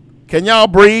 Can y'all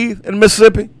breathe in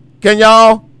Mississippi? Can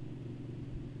y'all?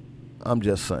 I'm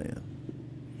just saying.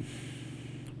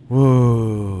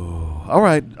 Whoa. All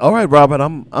right, Robert,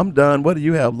 I'm done. What do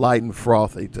you have light and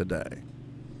frothy today?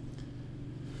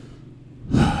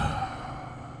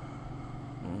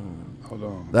 Hold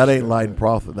on. That ain't light and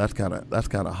frothy. That's kind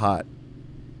of hot.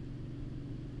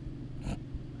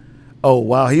 Oh,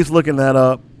 wow, he's looking that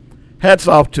up. Hats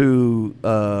off to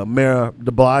Mayor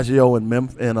de Blasio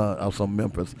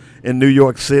in New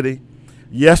York City.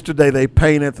 Yesterday, they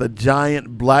painted the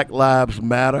giant Black Lives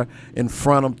Matter in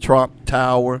front of Trump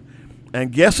Tower.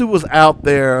 And guess who was out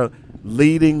there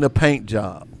leading the paint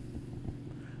job?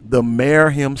 The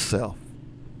mayor himself.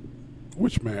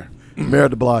 Which mayor? Mayor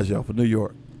de Blasio for New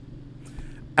York.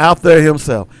 Out there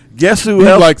himself. Guess who You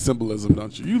else? like symbolism,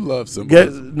 don't you? You love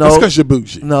symbolism. No. That's because you're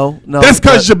bougie. No. That's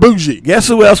because you're bougie. Guess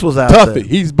who else was out Tuffy. there?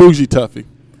 He's bougie Tuffy.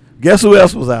 Guess who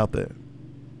else was out there?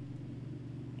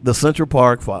 The Central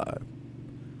Park Five.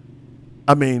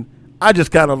 I mean, I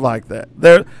just kind of like that.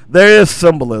 There is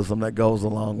symbolism that goes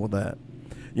along with that.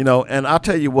 You know, and I'll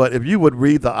tell you what, if you would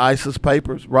read the ISIS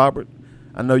papers, Robert,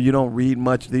 I know you don't read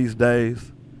much these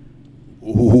days.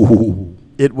 Ooh.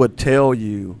 It would tell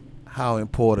you how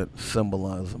important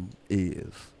symbolism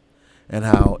is and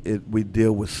how we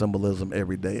deal with symbolism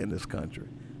every day in this country.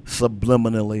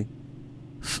 Subliminal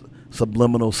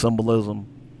symbolism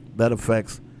that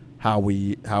affects how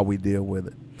we deal with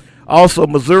it. Also,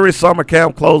 Missouri summer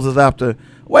camp closes after,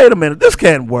 wait a minute, this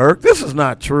can't work. This is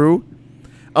not true.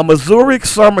 A Missouri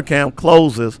summer camp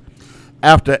closes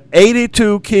after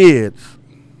 82 kids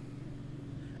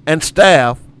and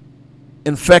staff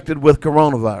infected with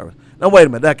coronavirus. Now, wait a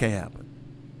minute, that can't happen.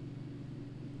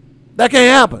 That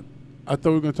can't happen. I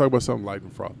thought we were going to talk about something light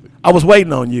and frothy. I was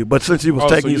waiting on you, but since you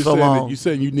was taking you so long. You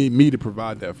said you need me to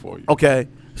provide that for you. Okay,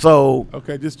 so.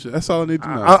 Okay, that's all I need to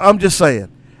know. I'm just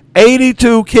saying.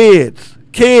 82 kids.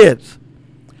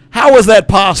 How is that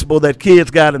possible that kids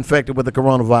got infected with the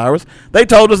coronavirus? They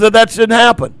told us that shouldn't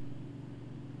happen.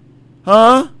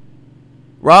 Huh?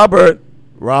 Robert.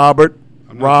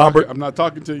 I'm not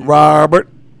talking to you. Robert.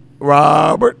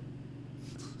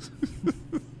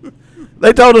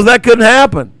 They told us that couldn't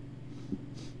happen.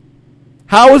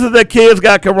 How is it that kids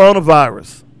got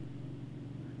coronavirus?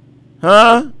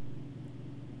 Huh?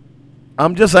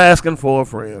 I'm just asking for a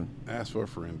friend. Ask for a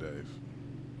friend, Dave.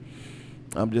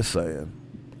 I'm just saying.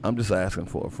 I'm just asking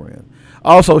for a friend.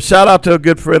 Also, shout out to a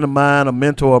good friend of mine, a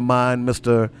mentor of mine,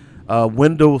 Mr.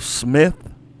 Wendell Smith.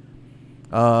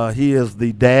 He is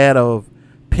the dad of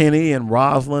Penny and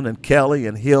Rosalind and Kelly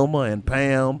and Hilma and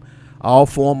Pam, all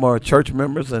former church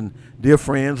members and dear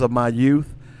friends of my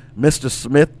youth. Mr.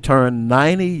 Smith turned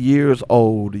 90 years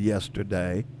old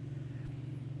yesterday,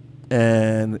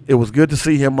 and it was good to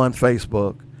see him on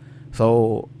Facebook.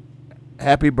 So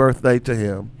happy birthday to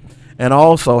him. And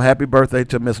also happy birthday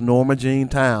to Miss Norma Jean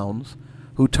Towns,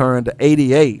 who turned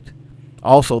 88,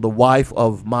 also the wife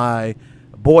of my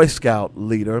Boy Scout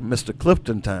leader, Mr.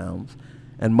 Clifton Towns,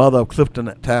 and mother of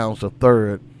Clifton Towns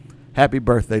III. Happy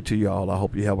birthday to y'all. I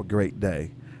hope you have a great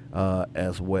day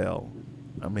as well.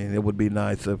 I mean, it would be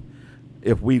nice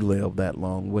if we lived that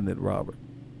long, wouldn't it, Robert?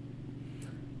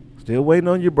 Still waiting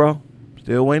on you, bro.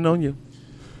 Still waiting on you.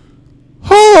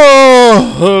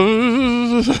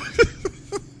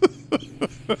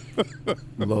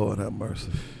 Lord have mercy.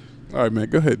 All right, man.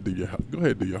 Go ahead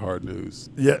and do your hard news.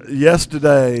 Yeah,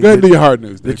 yesterday. Go ahead and do your hard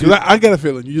news. Because I got a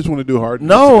feeling you just want to do hard news.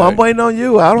 No, today. I'm waiting on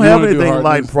you. I don't You have wanna do anything hard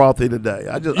light news? and frothy today.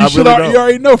 You You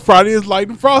already know Friday is light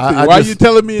and frothy. I Why are just- you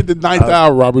telling me at the ninth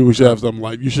hour, Robbie, we should have something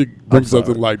light? You should bring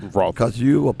something light and frothy. Because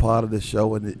you are part of this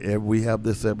show, and we have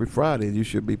this every Friday, and you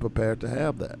should be prepared to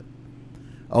have that.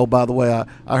 Oh, by the way,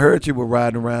 I heard you were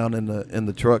riding around in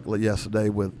the truck yesterday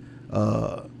with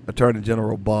Attorney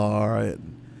General Barr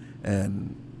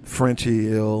and French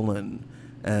Hill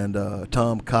and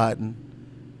Tom Cotton.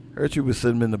 Heard you were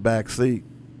sitting in the back seat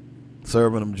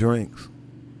serving them drinks.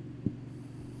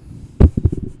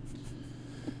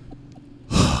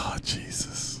 Oh,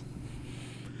 Jesus.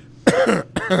 They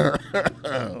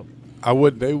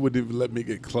wouldn't even let me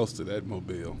get close to that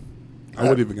mobile. I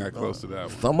wouldn't even got close to that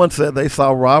one. Someone said they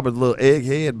saw Robert's little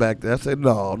egghead back there. I said,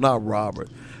 no, not Robert.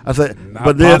 I said, Not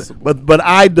but possible. but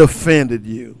I defended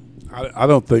you. I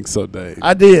don't think so, Dave.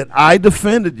 I did. I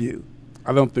defended you.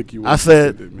 I don't think you would. I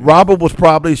said Robert was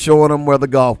probably showing him where the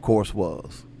golf course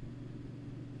was.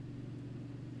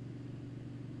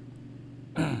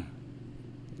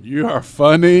 You are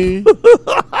funny.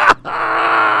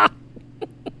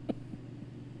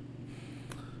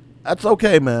 That's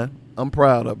okay, man. I'm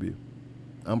proud of you.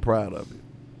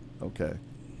 Okay.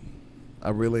 I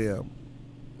really am.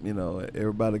 You know,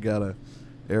 everybody gotta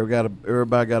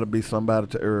be somebody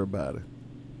to everybody.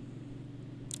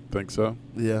 Think so?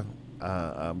 Yeah.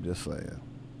 I'm just saying.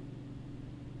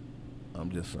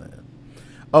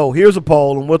 Oh, here's a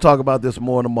poll, and we'll talk about this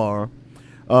more tomorrow.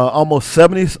 Almost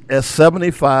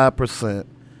 75%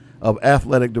 of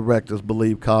athletic directors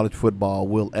believe college football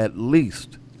will at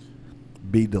least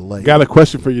be delayed. Got a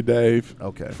question for you, Dave.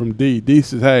 Okay. From D. D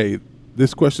says, hey,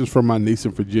 this question's from my niece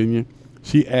in Virginia.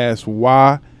 She asked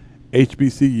why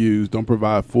HBCUs don't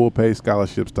provide full-pay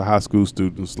scholarships to high school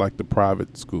students like the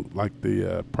private schools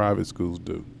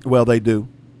do. Well, they do.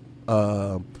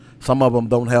 Some of them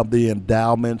don't have the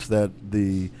endowments that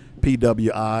the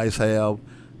PWIs have,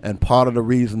 and part of the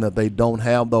reason that they don't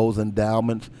have those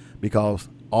endowments because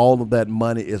all of that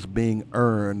money is being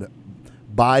earned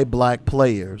by black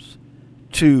players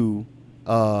to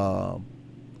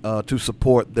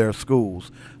support their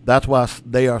schools. That's why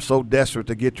they are so desperate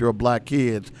to get your black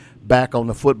kids back on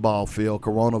the football field,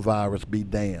 coronavirus be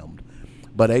damned.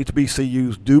 But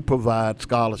HBCUs do provide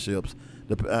scholarships.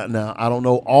 Now, I don't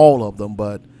know all of them,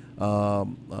 but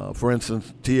for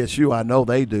instance, TSU, I know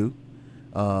they do,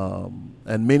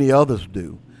 and many others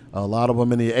do. A lot of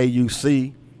them in the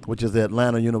AUC, which is the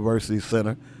Atlanta University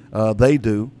Center, they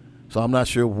do. So I'm not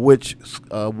sure which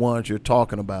ones you're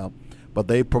talking about, but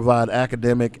they provide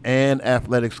academic and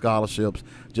athletic scholarships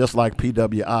just like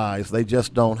PWIs. They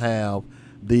just don't have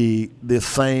the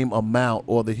same amount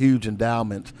or the huge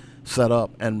endowments set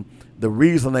up. And the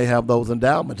reason they have those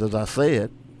endowments, as I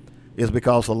said, is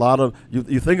because a lot of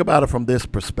you think about it from this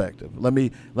perspective. Let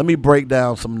me break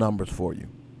down some numbers for you.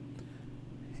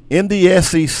 In the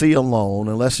SEC alone,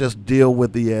 and let's just deal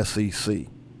with the SEC,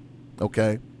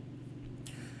 okay?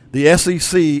 The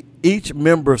SEC, each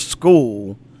member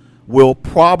school will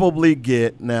probably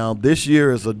get, now this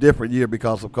year is a different year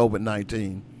because of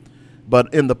COVID-19,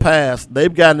 but in the past,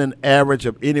 they've gotten an average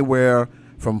of anywhere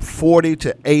from $40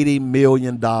 to $80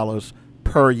 million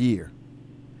per year.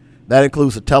 That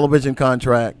includes a television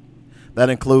contract. That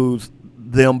includes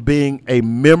them being a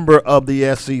member of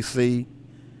the SEC.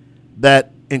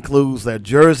 That includes their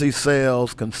jersey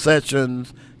sales,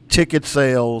 concessions, ticket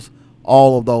sales,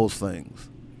 all of those things.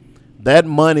 That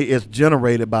money is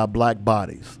generated by black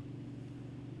bodies.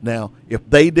 Now, if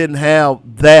they didn't have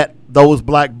those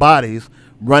black bodies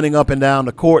running up and down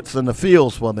the courts and the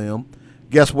fields for them,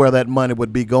 guess where that money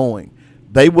would be going?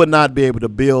 They would not be able to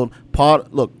build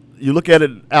look, you look at it,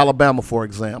 Alabama, for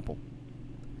example.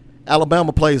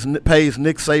 Alabama pays Nick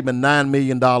Saban $9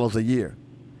 million a year.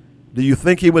 Do you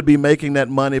think he would be making that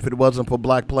money if it wasn't for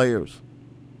black players?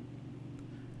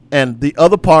 And the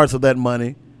other parts of that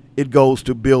money, it goes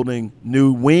to building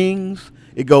new wings.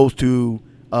 It goes to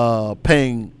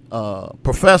paying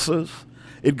professors.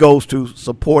 It goes to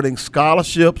supporting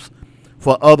scholarships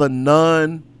for other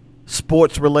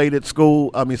non-sports related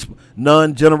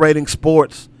non-generating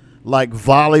sports like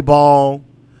volleyball,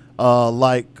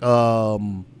 like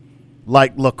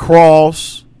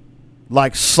lacrosse,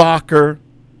 like soccer,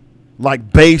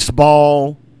 like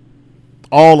baseball,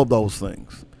 all of those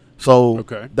things. So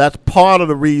that's part of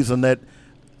the reason that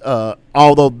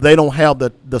although they don't have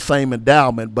the same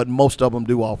endowment, but most of them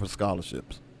do offer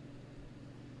scholarships.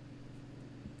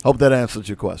 Hope that answers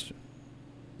your question.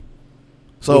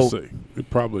 So we'll see. It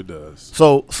probably does.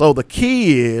 So the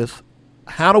key is,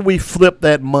 how do we flip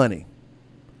that money?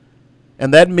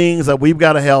 And that means that we've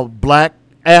got to have black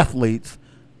athletes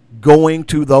going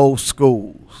to those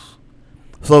schools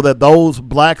so that those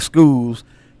black schools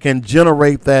can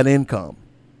generate that income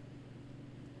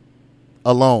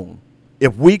alone.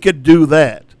 If we could do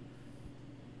that,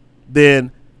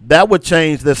 then that would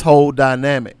change this whole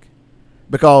dynamic.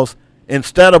 Because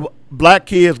instead of black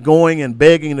kids going and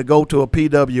begging to go to a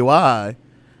PWI,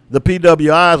 the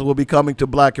PWIs will be coming to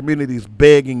black communities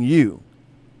begging you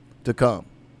to come.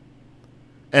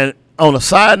 And on a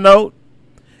side note,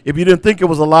 if you didn't think it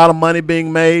was a lot of money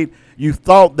being made, you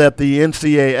thought that the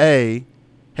NCAA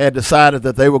had decided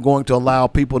that they were going to allow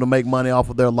people to make money off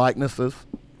of their likenesses.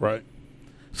 Right.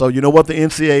 So you know what the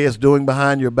NCAA is doing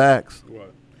behind your backs?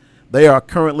 What? They are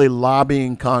currently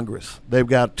lobbying Congress. They've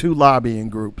got 2 lobbying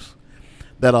groups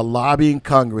that are lobbying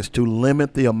Congress to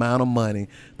limit the amount of money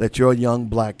that your young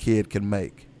black kid can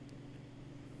make.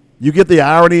 You get the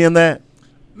irony in that?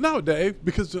 No, Dave,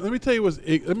 because let me tell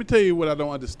you what I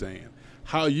don't understand.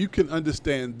 How you can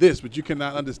understand this, but you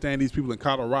cannot understand these people in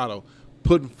Colorado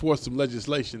putting forth some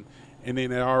legislation and then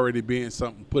there already being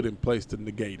something put in place to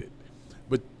negate it.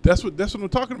 But that's what I'm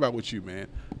talking about with you, man.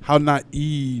 How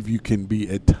naive you can be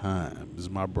at times,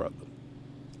 my brother.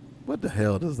 What the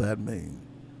hell does that mean?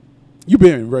 You're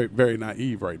being very, very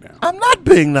naive right now. I'm not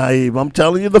being naive. I'm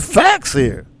telling you the facts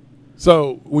here.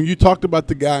 So when you talked about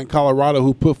the guy in Colorado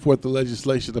who put forth the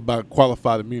legislation about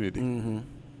qualified immunity,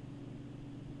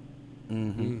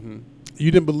 you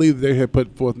didn't believe they had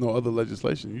put forth no other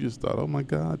legislation. You just thought, oh, my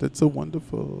God, that's so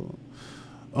wonderful.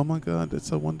 Oh, my God, that's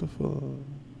so wonderful.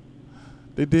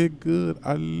 They did good.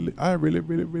 I really,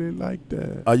 really, really like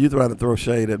that. Are you trying to throw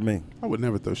shade at me? I would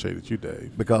never throw shade at you,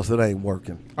 Dave. Because it ain't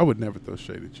working. I would never throw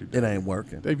shade at you, Dave. It ain't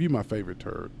working. Dave, you my favorite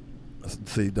turd.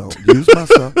 See, don't use my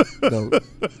stuff.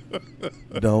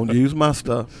 Don't use my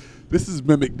stuff. This is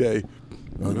Mimic Day.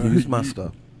 Don't use my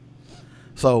stuff.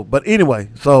 So, but anyway,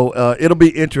 it'll be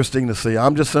interesting to see.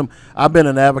 I've been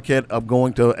an advocate of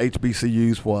going to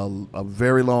HBCUs for a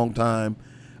very long time,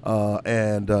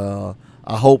 and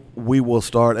I hope we will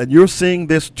start. And you're seeing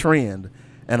this trend,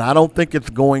 and I don't think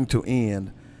it's going to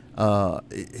end.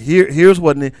 Here's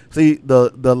what. See,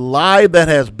 the lie that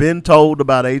has been told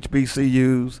about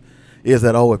HBCUs is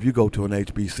that, if you go to an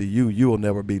HBCU, you will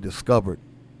never be discovered.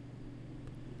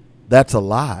 That's a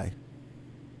lie.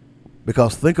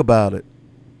 Because think about it.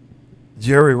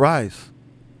 Jerry Rice,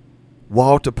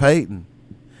 Walter Payton,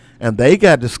 and they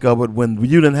got discovered when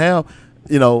you didn't have,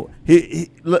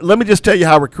 let me just tell you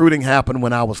how recruiting happened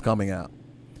when I was coming out.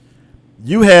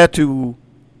 You had to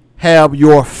have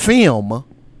your film,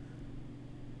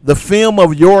 the film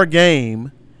of your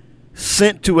game,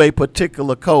 sent to a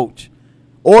particular coach,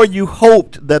 or you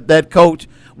hoped that coach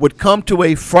would come to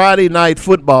a Friday night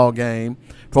football game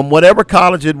from whatever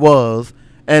college it was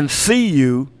and see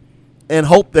you and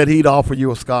hope that he'd offer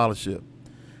you a scholarship.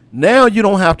 Now you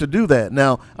don't have to do that.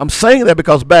 Now, I'm saying that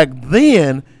because back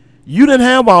then, you didn't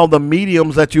have all the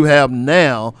mediums that you have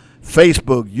now,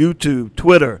 Facebook, YouTube,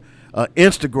 Twitter,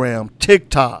 Instagram,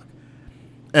 TikTok.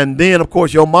 And then, of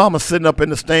course, your mama sitting up in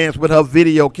the stands with her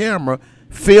video camera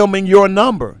filming your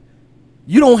number.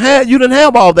 You didn't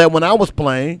have all that when I was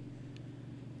playing.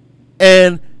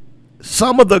 And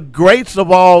some of the greats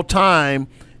of all time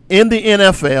in the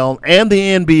NFL and the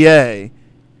NBA,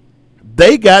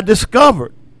 they got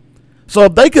discovered. So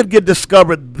if they could get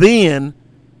discovered then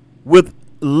with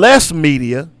less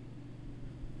media,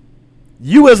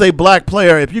 you as a black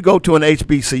player, if you go to an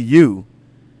HBCU,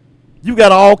 you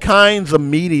got all kinds of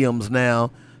mediums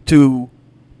now to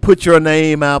put your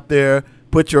name out there,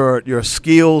 put your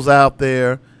skills out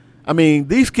there. I mean,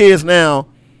 these kids now,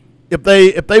 if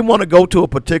they want to go to a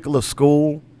particular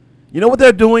school, you know what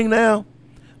they're doing now?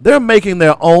 They're making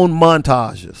their own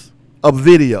montages of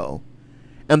video,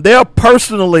 and they're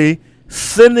personally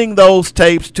sending those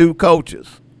tapes to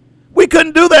coaches. We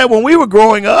couldn't do that when we were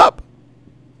growing up.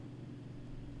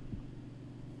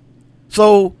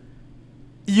 So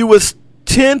you would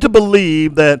tend to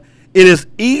believe that it is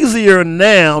easier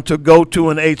now to go to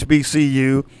an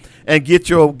HBCU and get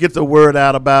the word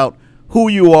out about who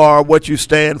you are, what you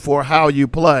stand for, how you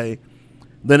play,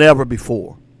 than ever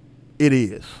before. It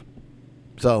is.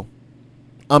 So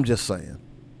I'm just saying.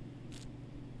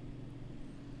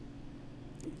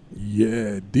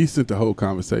 Yeah, Dee sent the whole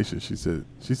conversation. She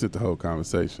sent the whole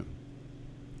conversation.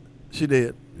 She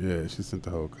did. Yeah, she sent the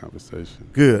whole conversation.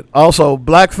 Good. Also,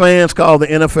 black fans call the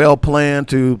NFL plan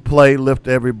to play Lift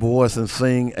Every Voice and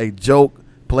sing a joke,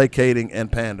 placating,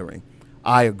 and pandering.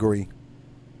 I agree.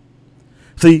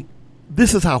 See,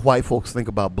 this is how white folks think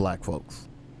about black folks.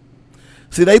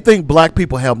 See, they think black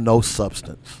people have no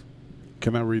substance.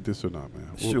 Can I read this or not,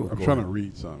 man? Sure. I'm trying to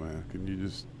read something, man. Can you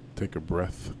just take a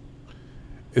breath?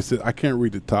 It says, I can't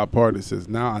read the top part. It says,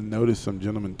 now I noticed some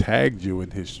gentleman tagged you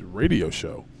in his radio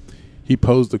show. He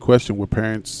posed the question, will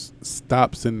parents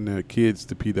stop sending their kids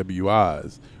to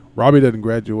PWIs? Robbie doesn't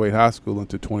graduate high school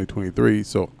until 2023,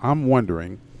 so I'm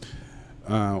wondering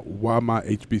why my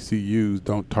HBCUs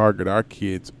don't target our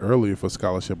kids earlier for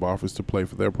scholarship offers to play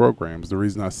for their programs. The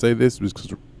reason I say this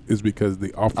is because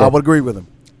the offer... I would agree with him.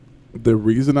 The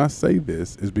reason I say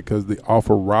this is because the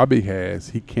offer Robbie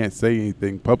has, he can't say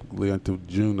anything publicly until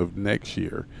June of next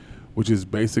year, which is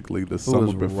basically the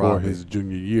summer before Robbie? his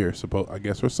junior year, I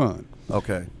guess her son.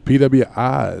 Okay.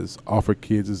 PWIs offer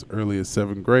kids as early as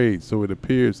 7th grade, so it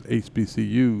appears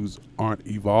HBCUs aren't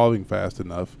evolving fast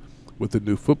enough with the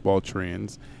new football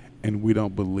trends, and we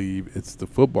don't believe it's the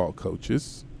football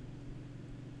coaches.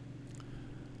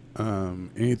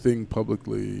 Anything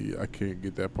publicly, I can't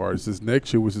get that part. It says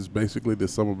next year, which is basically the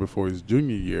summer before his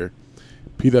junior year,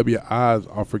 PWIs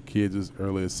offer kids as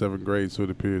early as 7th grade, so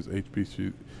it appears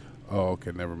HBCU. Oh,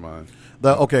 okay, never mind.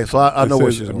 Okay, so I know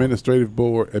what she's administration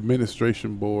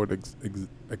board,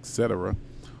 etc.,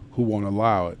 who won't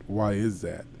allow it. Why is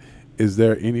that? Is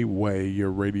there any way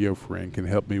your radio friend can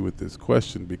help me with this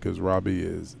question? Because Robbie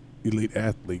is elite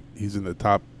athlete. He's in the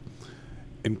top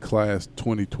in class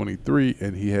 2023,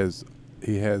 and he has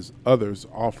others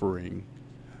offering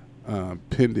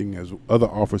pending as other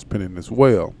offers pending as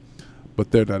well, but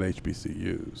they're not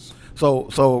HBCUs.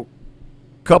 So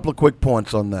couple of quick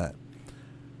points on that.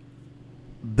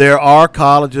 There are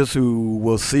colleges who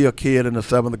will see a kid in the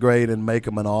 7th grade and make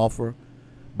him an offer,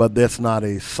 but that's not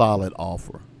a solid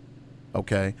offer.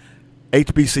 Okay?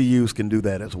 HBCUs can do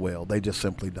that as well. They just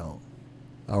simply don't.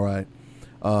 All right?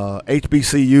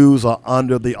 HBCUs are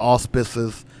under the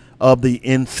auspices of the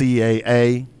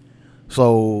NCAA,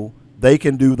 so they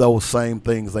can do those same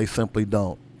things. They simply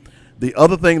don't. The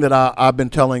other thing that I've been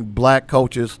telling black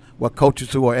coaches,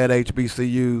 coaches who are at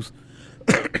HBCUs,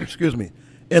 excuse me,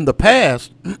 in the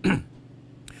past,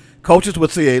 coaches would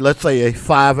see let's say a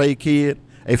 5A kid,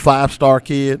 a 5-star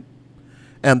kid,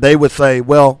 and they would say,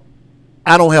 well,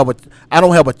 I don't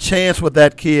have a chance with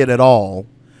that kid at all,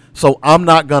 so I'm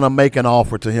not going to make an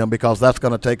offer to him because that's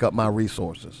going to take up my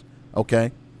resources.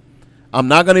 Okay? I'm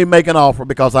not going to make an offer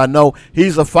because I know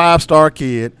he's a 5-star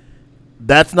kid.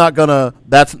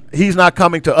 He's not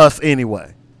coming to us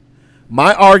anyway.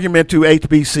 My argument to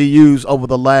HBCUs over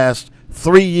the last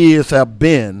 3 years have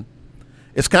been,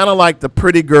 it's kind of like the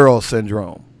pretty girl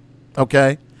syndrome.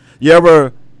 Okay?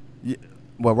 Well,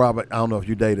 Robert, I don't know if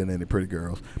you dated any pretty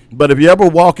girls, but if you ever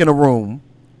walk in a room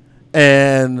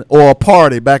or a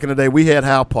party, back in the day we had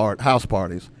house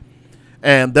parties,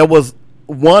 and there was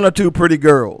 1 or 2 pretty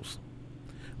girls.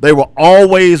 They were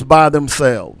always by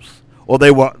themselves, or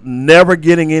they were never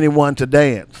getting anyone to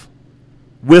dance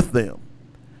with them,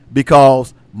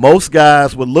 because most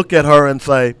guys would look at her and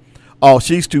say, oh,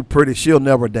 she's too pretty, she'll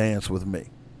never dance with me.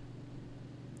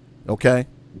 Okay?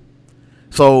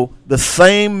 So the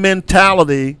same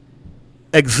mentality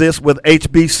exists with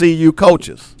HBCU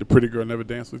coaches. The pretty girl never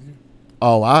danced with you?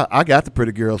 Oh, I got the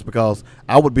pretty girls because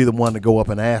I would be the one to go up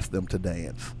and ask them to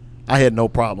dance. I had no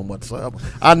problem whatsoever.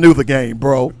 I knew the game,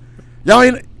 bro.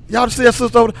 Y'all see that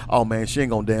sister over there? Oh man, she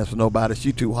ain't gonna dance with nobody.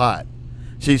 She too hot.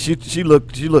 She look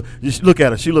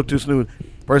at her. She look too smooth.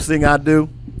 First thing I do,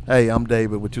 hey, I'm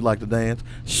David. Would you like to dance?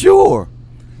 Sure.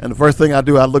 And the first thing I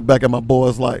do, I look back at my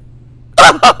boys like,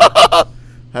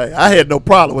 hey, I had no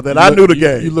problem with that. I knew the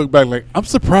game. You look back like, I'm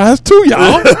surprised too,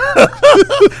 y'all.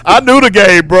 I knew the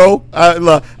game, bro.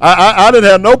 I didn't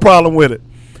have no problem with it.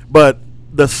 But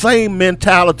the same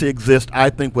mentality exists, I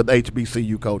think, with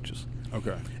HBCU coaches.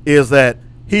 Okay. Is that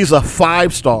he's a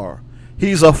 5-star.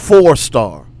 He's a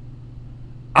 4-star.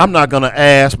 I'm not going to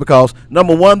ask because,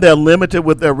 number one, they're limited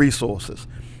with their resources.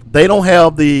 They don't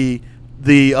have the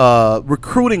the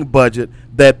recruiting budget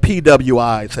that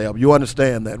PWIs have. You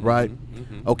understand that, right?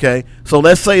 Mm-hmm. Okay. So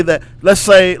let's say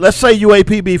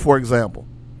UAPB, for example,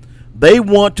 they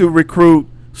want to recruit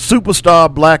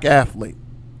superstar black athlete.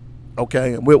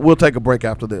 Okay, and we'll take a break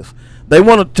after this. They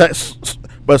want to,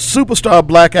 but superstar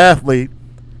black athlete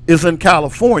is in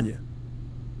California.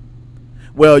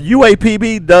 Well,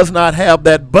 UAPB does not have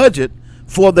that budget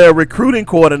for their recruiting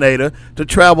coordinator to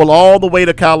travel all the way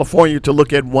to California to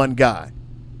look at one guy.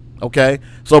 Okay,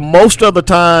 so most of the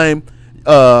time,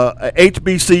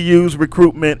 HBCU's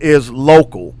recruitment is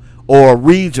local or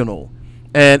regional,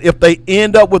 and if they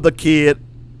end up with a kid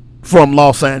from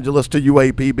Los Angeles to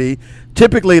UAPB,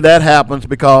 typically that happens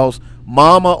because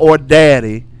mama or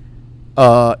daddy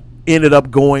ended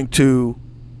up going to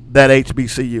that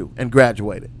HBCU and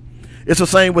graduated. It's the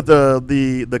same with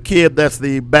the kid that's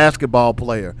the basketball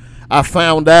player. I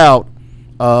found out,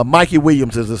 Mikey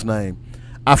Williams is his name.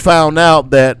 I found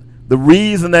out that the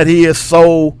reason that he is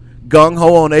so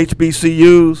gung-ho on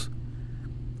HBCUs,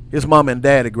 his mom and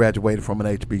daddy graduated from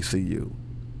an HBCU.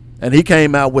 And he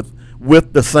came out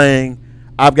with the saying,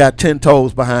 I've got 10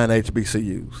 toes behind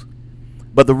HBCUs.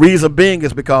 But the reason being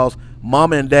is because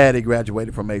mama and daddy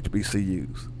graduated from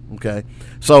HBCUs. Okay?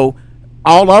 So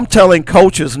all I'm telling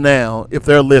coaches now, if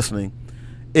they're listening,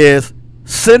 is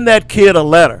send that kid a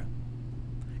letter.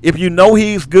 If you know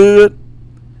he's good,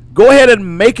 go ahead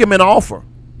and make him an offer.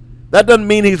 That doesn't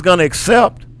mean he's going to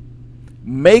accept.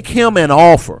 Make him an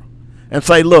offer and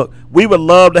say, look, we would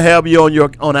love to have you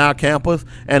on our campus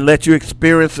and let you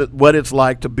experience what it's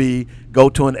like to go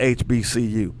to an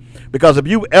HBCU. Because if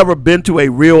you've ever been to a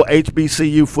real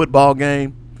HBCU football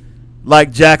game,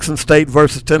 like Jackson State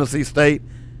versus Tennessee State,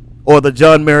 or the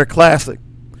John Merritt Classic,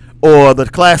 or the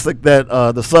Classic that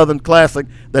the Southern Classic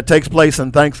that takes place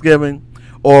in Thanksgiving,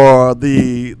 or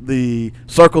the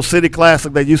Circle City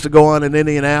Classic that used to go on in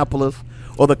Indianapolis,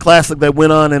 or the Classic that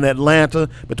went on in Atlanta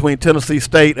between Tennessee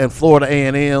State and Florida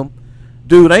A&M,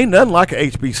 dude, ain't nothing like an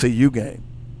HBCU game.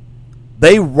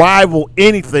 They rival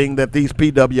anything that these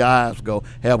PWIs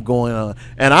have going on,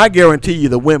 and I guarantee you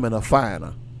the women are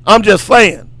finer. I'm just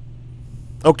saying,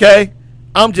 okay?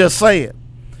 I'm just saying.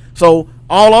 So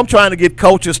all I'm trying to get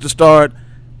coaches to start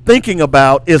thinking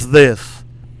about is this.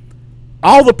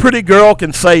 All the pretty girl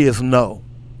can say is no.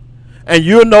 And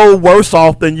you're no worse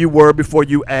off than you were before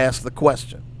you asked the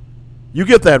question. You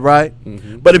get that, right?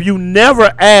 Mm-hmm. But if you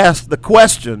never ask the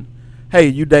question, hey,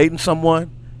 you dating someone?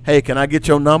 Hey, can I get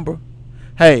your number?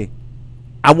 Hey,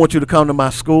 I want you to come to my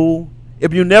school.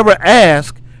 If you never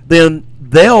ask, then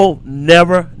they'll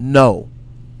never know.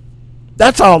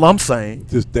 That's all I'm saying.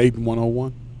 Just dating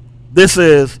 101? This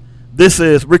is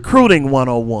recruiting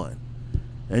 101.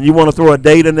 And you want to throw a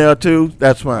date in there too?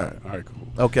 That's fine. All right, cool.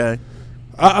 Okay.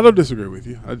 I don't disagree with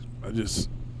you. I just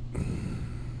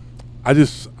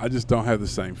don't have the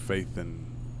same faith in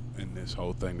this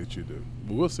whole thing that you do.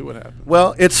 But we'll see what happens.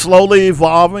 Well, it's slowly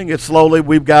evolving.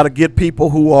 We've got to get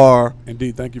people who are. And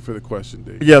D, thank you for the question,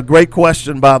 D. Yeah, great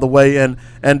question, by the way. And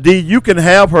D, you can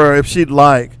have her if she'd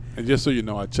like. And just so you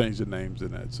know, I changed the names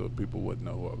in that so people wouldn't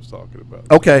know who I was talking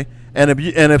about. Okay. And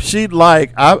if she'd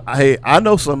like, I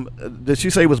know some. Did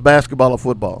she say it was basketball or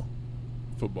football?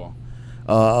 Football.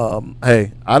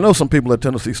 Hey, I know some people at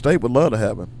Tennessee State would love to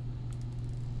have him.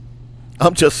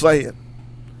 I'm just saying.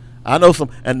 I know some,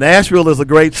 and Nashville is a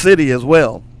great city as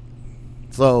well.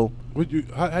 So,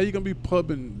 how you gonna be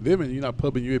pubbing them and you're not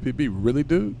pubbing UAPB? Really,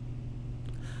 dude?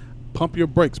 Pump your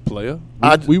brakes, player.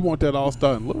 We want that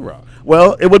all-star in Little Rock.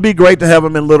 Well, it would be great to have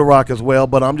him in Little Rock as well,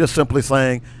 but I'm just simply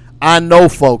saying I know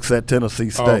folks at Tennessee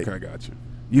State. Oh, okay, got you.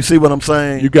 You see what I'm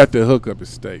saying? You got the hook up at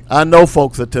State. I know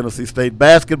folks at Tennessee State,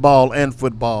 basketball and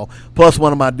football. Plus,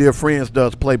 one of my dear friends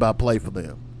does play-by-play for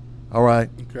them. All right?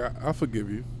 Okay, I forgive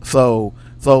you. So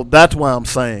that's why I'm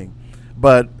saying.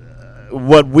 But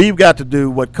what we've got to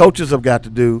do, what coaches have got to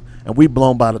do, and we've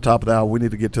blown by the top of the hour. We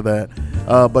need to get to that.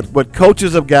 But what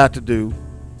coaches have got to do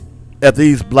at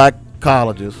these black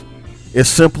colleges is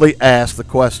simply ask the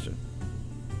question.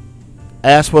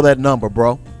 Ask for that number,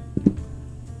 bro.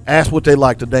 Ask what they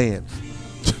like to dance.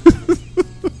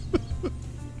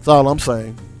 That's all I'm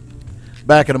saying.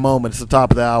 Back in a moment. It's the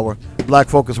top of the hour. Black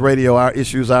Focus Radio, our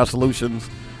issues, our solutions,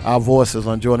 our voices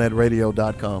on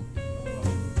JoyNetRadio.com.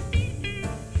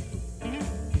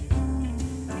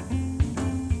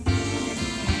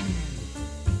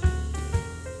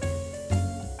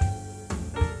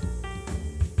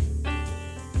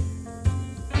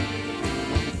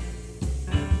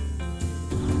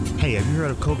 Hey, have you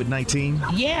heard of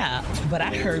COVID-19? Yeah, but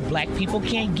I heard black people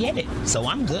can't get it. so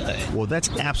I'm good. Well, that's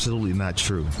absolutely not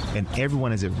true, and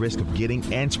everyone is at risk of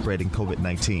getting and spreading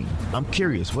COVID-19. I'm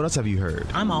curious, what else have you heard?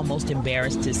 I'm almost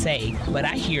embarrassed to say, but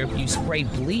I hear if you spray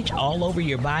bleach all over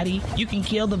your body, you can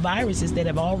kill the viruses that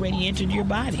have already entered your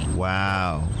body.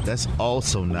 Wow, that's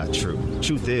also not true.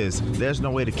 Truth is, there's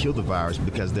no way to kill the virus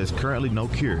because there's currently no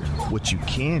cure. What you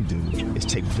can do is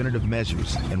take preventative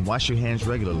measures and wash your hands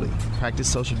regularly, practice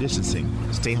social distancing,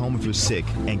 stay home if you're sick,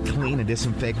 and clean and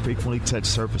disinfect frequently touched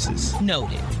surfaces.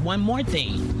 Noted. One more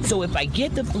thing. So if I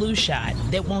get the flu shot,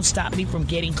 that won't stop me from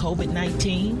getting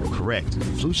COVID-19? Correct.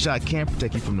 Flu shot can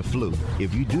protect you from the flu.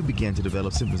 If you do begin to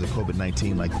develop symptoms of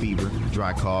COVID-19 like fever,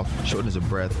 dry cough, shortness of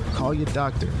breath, call your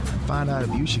doctor and find out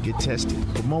if you should get tested.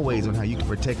 For more ways on how you can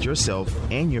protect yourself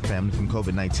and your family from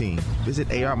COVID-19, visit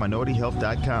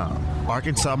arminorityhealth.com.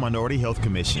 Arkansas Minority Health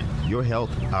Commission. Your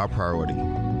health, our priority.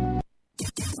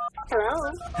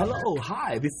 Hello. Hello.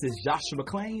 Hi. This is Joshua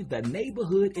McClain, the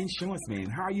neighborhood insurance man.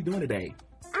 How are you doing today?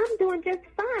 I'm doing just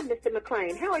fine, Mr.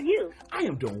 McClain. How are you? I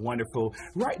am doing wonderful.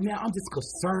 Right now, I'm just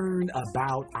concerned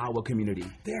about our community.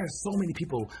 There are so many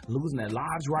people losing their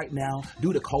lives right now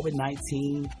due to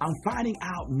COVID-19. I'm finding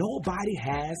out nobody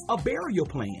has a burial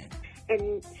plan.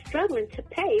 And struggling to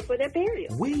pay for their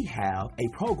burial. We have a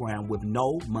program with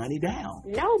no money down.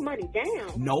 No money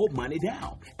down? No money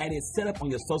down. And it's set up on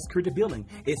your Social Security billing.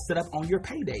 It's set up on your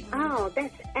payday. Oh,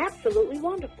 that's absolutely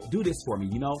wonderful. Do this for me,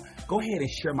 Go ahead and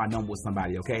share my number with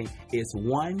somebody, okay? It's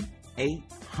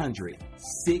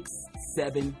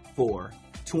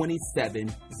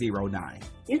 1-800-674-2709.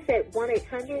 You said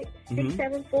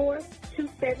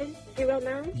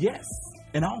 1-800-674-2709? Yes.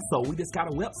 And also, we just got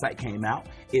a website came out.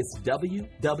 It's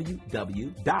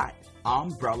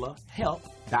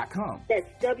www.umbrellahelp.com.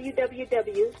 That's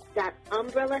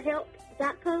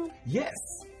www.umbrellahelp.com? Yes.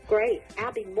 Great.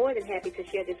 I'll be more than happy to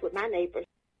share this with my neighbors.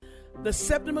 The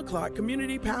Septima Clark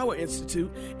Community Power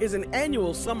Institute is an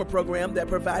annual summer program that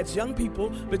provides young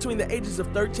people between the ages of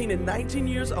 13 and 19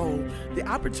 years old the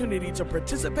opportunity to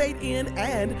participate in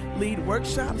and lead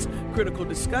workshops, critical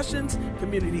discussions,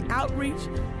 community outreach,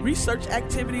 research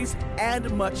activities,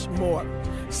 and much more.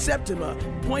 Septima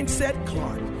Poinsett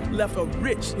Clark left a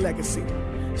rich legacy.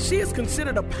 She is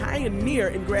considered a pioneer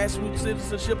in grassroots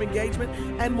citizenship engagement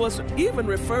and was even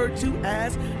referred to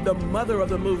as the mother of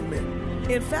the movement.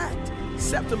 In fact,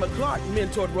 Septima Clark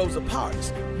mentored Rosa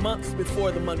Parks months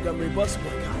before the Montgomery bus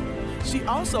boycott. She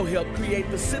also helped create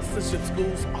the citizenship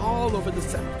schools all over the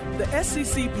South. The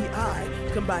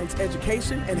SCCPI combines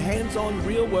education and hands-on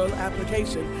real-world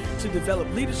application to develop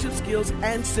leadership skills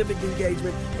and civic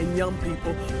engagement in young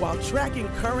people while tracking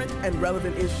current and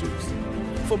relevant issues.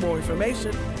 For more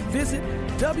information, visit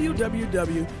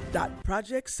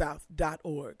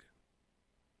www.projectsouth.org.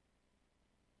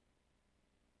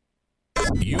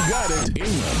 You got it.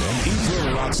 England and East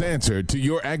Little Rock's answer to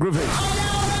your aggravation. The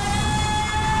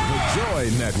Joy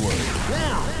Network.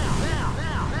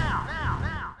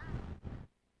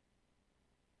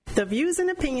 The views and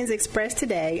opinions expressed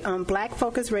today on Black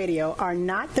Focus Radio are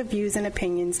not the views and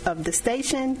opinions of the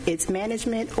station, its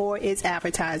management, or its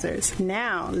advertisers.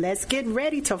 Now, let's get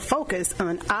ready to focus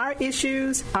on our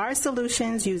issues, our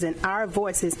solutions, using our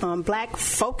voices on Black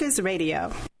Focus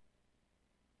Radio.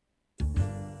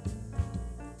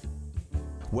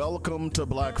 Welcome to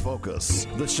Black Focus,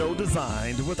 the show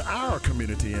designed with our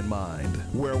community in mind,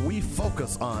 where we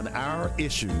focus on our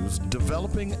issues,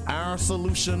 developing our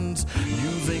solutions,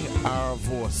 using our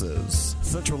voices.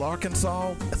 Central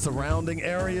Arkansas, surrounding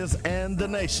areas, and the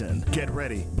nation. Get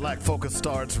ready. Black Focus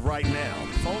starts right now.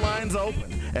 Phone lines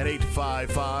open at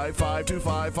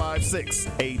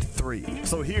 855-525-5683.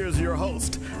 So here's your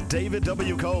host, David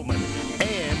W. Coleman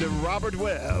and Robert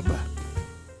Webb.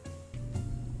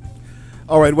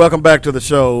 All right, welcome back to the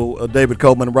show. David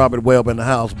Coleman and Robert Webb in the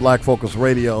house, Black Focus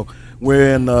Radio.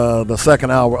 We're in the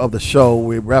second hour of the show.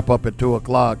 We wrap up at 2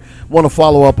 o'clock. Want to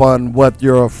follow up on what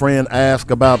your friend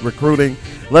asked about recruiting.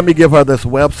 Let me give her this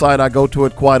website. I go to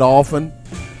it quite often.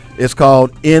 It's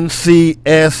called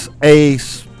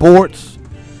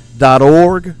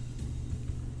ncsasports.org.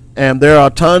 And there are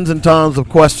tons and tons of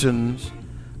questions.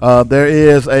 There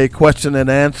is a question and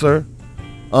answer.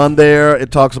 On there,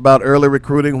 it talks about early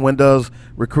recruiting. When does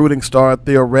recruiting start?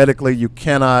 Theoretically, you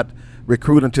cannot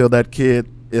recruit until that kid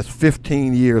is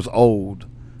 15 years old,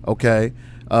 okay?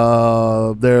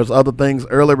 There's other things,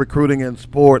 early recruiting in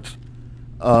sports,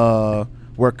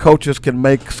 where coaches can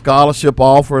make scholarship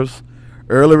offers.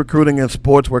 Early recruiting in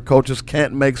sports where coaches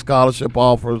can't make scholarship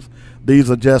offers. These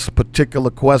are just particular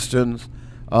questions.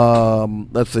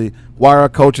 Let's see. Why are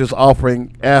coaches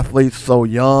offering athletes so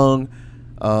young?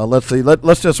 Let's see.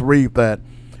 Let's just read that.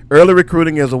 Early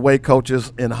recruiting is a way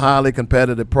coaches in highly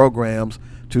competitive programs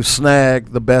to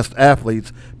snag the best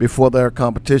athletes before their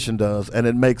competition does, and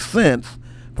it makes sense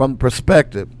from the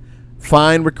perspective.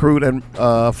 Find, recruit, and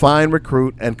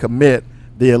commit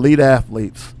the elite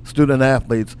athletes, student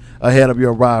athletes, ahead of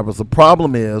your rivals. The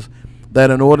problem is that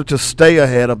in order to stay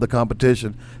ahead of the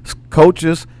competition,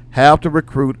 coaches have to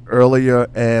recruit earlier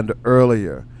and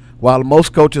earlier. While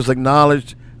most coaches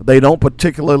acknowledge they don't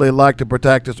particularly like to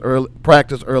practice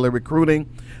early recruiting,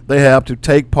 they have to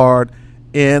take part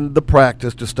in the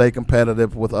practice to stay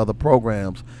competitive with other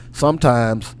programs.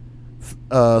 Sometimes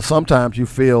you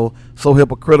feel so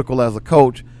hypocritical as a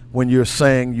coach when you're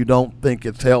saying you don't think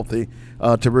it's healthy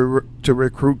to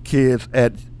recruit kids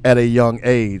at a young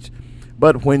age.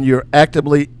 But when you're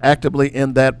actively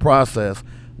in that process,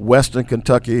 Western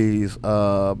Kentucky's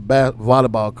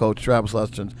volleyball coach Travis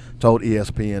Hutchins told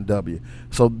ESPNW.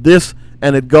 So this,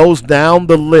 and it goes down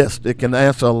the list. It can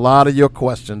answer a lot of your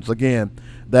questions. Again,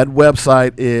 that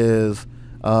website is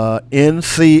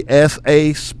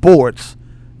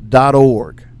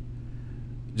ncsasports.org.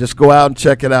 Just go out and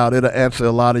check it out. It'll answer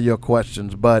a lot of your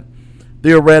questions. But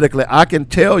theoretically, I can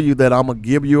tell you that I'm going to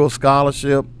give you a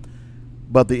scholarship,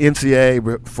 but the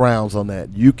NCAA frowns on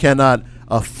that. You cannot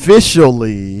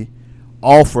officially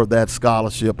offer that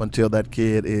scholarship until that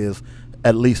kid is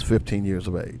at least 15 years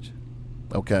of age.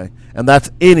 Okay? And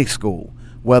that's any school,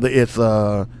 whether it's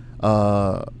a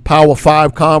Power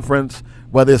 5 conference,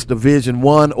 whether it's Division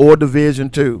I or Division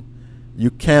II.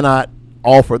 You cannot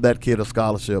offer that kid a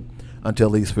scholarship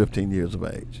until he's 15 years of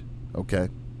age. Okay?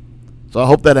 So I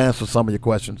hope that answers some of your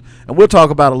questions. And we'll talk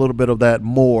about a little bit of that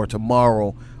more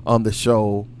tomorrow on the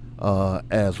show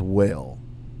as well.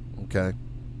 Okay.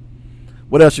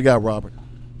 What else you got, Robert?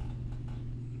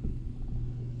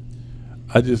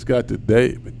 I just got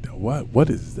today, but what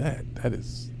is that? That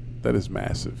is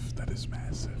massive. That is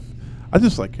massive. I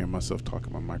just like hearing myself talk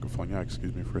on my microphone. Y'all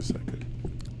excuse me for a second.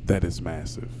 That is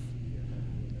massive.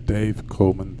 Dave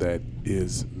Coleman, that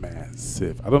is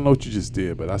massive. I don't know what you just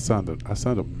did, but I sound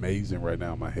amazing right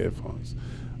now in my headphones.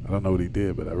 I don't know what he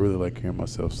did, but I really like hearing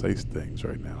myself say things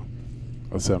right now.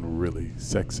 I sound really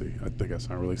sexy. I think I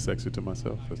sound really sexy to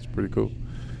myself. That's pretty cool.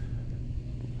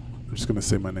 I'm just going to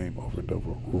say my name over and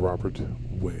over. Robert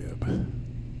Webb.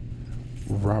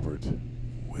 Robert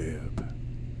Webb.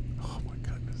 Oh, my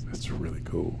goodness. That's really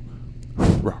cool.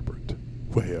 Robert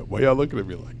Webb. Why y'all looking at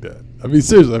me like that? I mean,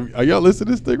 seriously, are y'all listening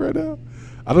to this thing right now?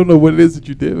 I don't know what it is that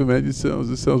you did, but man, it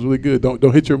sounds really good. Don't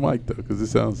hit your mic, though,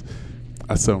 because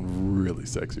I sound really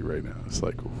sexy right now. It's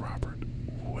like Robert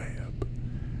Webb.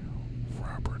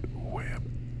 Robert Webb.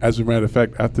 As a matter of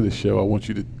fact, after the show, I want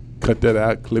you to cut that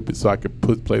out, clip it so I can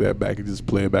play that back and just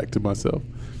play it back to myself.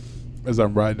 As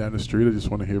I'm riding down the street, I just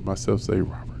want to hear myself say,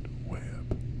 Robert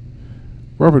Webb.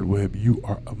 Robert Webb, you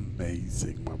are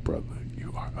amazing, my brother.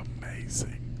 You are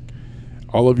amazing.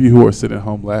 All of you who are sitting at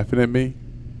home laughing at me,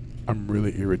 I'm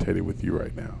really irritated with you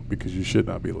right now because you should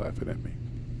not be laughing at me.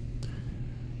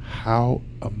 How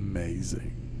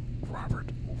amazing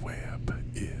Robert Webb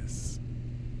is.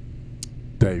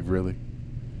 Dave, really?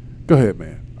 Go ahead,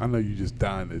 man. I know you just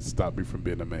dying to stop me from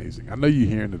being amazing. I know you're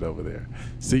hearing it over there.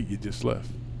 See, you just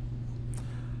left.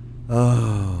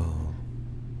 Oh.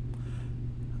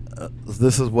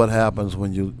 This is what happens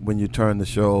when you turn the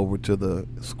show over to the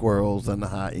squirrels and the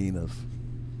hyenas.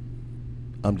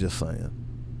 I'm just saying.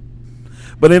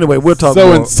 But anyway, we'll talk. So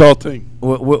more. Insulting.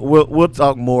 We'll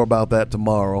talk more about that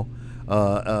tomorrow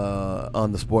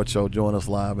on the sports show. Join us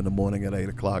live in the morning at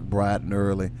 8:00, bright and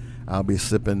early. I'll be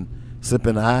sipping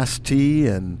iced tea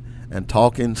and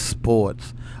talking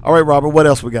sports. All right, Robert. What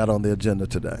else we got on the agenda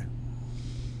today?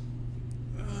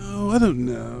 Oh, I don't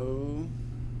know.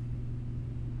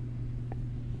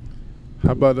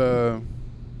 How about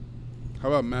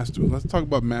Master? Let's talk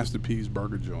about Master P's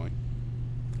Burger Joint.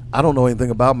 I don't know anything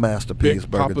about Master P's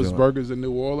Burger Papa's Joint. Burgers in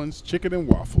New Orleans, chicken and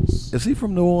waffles. Is he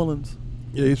from New Orleans?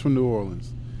 Yeah, he's from New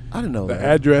Orleans. I didn't know that. The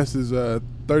address is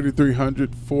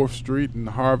 3300 4th Street in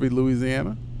Harvey,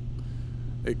 Louisiana.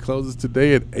 It closes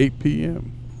today at 8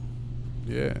 p.m.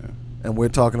 Yeah. And we're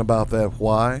talking about that.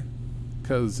 Why?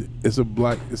 Because it's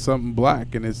something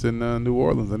black, and it's in New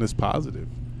Orleans, and it's positive.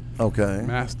 Okay.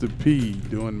 Master P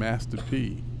doing Master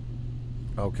P.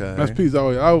 Okay. Master P's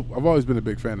I've always been a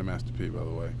big fan of Master P, by the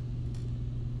way.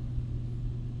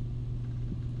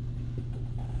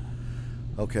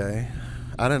 Okay.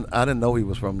 I didn't know he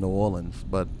was from New Orleans,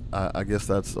 but I guess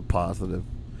that's a positive.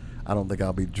 I don't think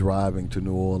I'll be driving to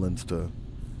New Orleans to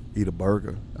eat a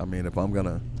burger. I mean, if I'm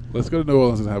gonna let's go to New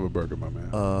Orleans and have a burger, my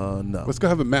man. No. Let's go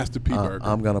have a Master P burger.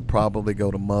 I'm gonna probably go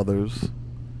to Mother's.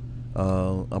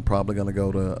 I'm probably gonna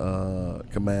go to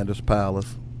Commander's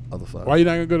Palace. other side. Why you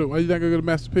not gonna go to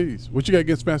Master P's? What you got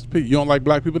against Master P? You don't like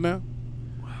black people now?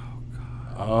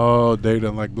 Oh, Dave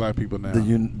doesn't like black people now.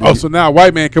 So now a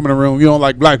white man come in the room, you don't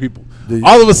like black people.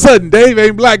 All of a sudden, Dave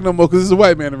ain't black no more because there's a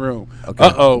white man in the room. Okay.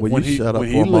 Uh-oh. Will When you he shut up when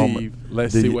for he a moment? leave,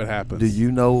 let's see what happens. Do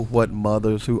you know what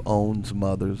mothers who owns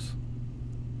mothers?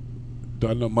 Do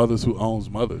I know mothers who owns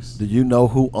mothers? Do you know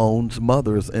who owns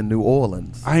mothers in New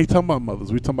Orleans? I ain't talking about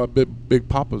mothers. We talking about big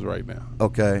papas right now.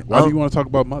 Okay. Why do you want to talk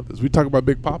about mothers? We talk about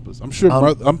big papas. I'm sure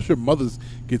mothers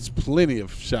gets plenty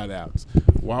of shout outs.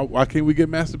 Why can't we get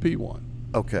Master P one?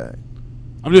 Okay.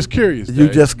 I'm just curious. You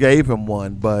Dave. just gave him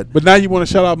one, but now you want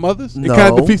to shout out mothers? No, it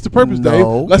kind of defeats the purpose, no.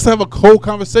 Dave. Let's have a whole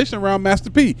conversation around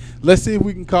Master P. Let's see if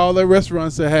we can call that restaurant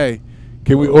and say, hey,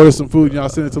 can we order some food and y'all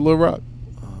send it to Little Rock?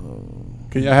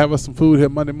 Can y'all have us some food here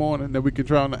Monday morning that we can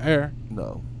try on the air?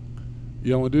 No.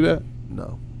 You don't want to do that?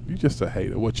 No. You just a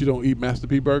hater. What, you don't eat Master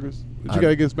P burgers? What you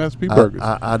got against Master P burgers?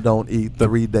 I don't eat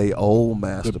 3-day-old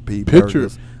Master P picture.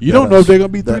 burgers. You don't know if they're going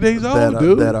to be 3 days old,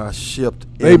 dude. That are shipped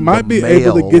They in might the be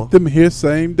mail. able to get them here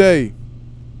same day.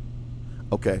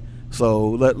 Okay, so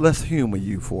let's humor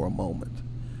you for a moment.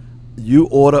 You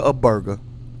order a burger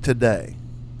today.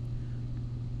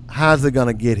 How's it going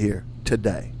to get here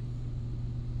today?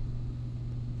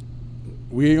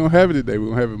 We ain't going to have it today. We're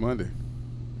going to have it Monday.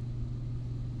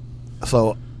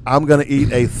 So I'm going to eat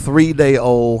a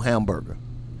 3-day-old hamburger.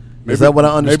 Is that what I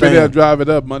understand? Maybe they'll drive it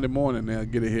up Monday morning and they'll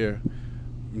get it here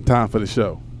in time for the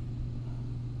show.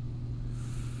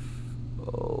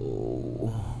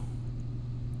 Oh,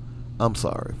 I'm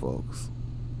sorry, folks.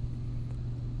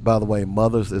 By the way,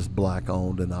 Mother's is black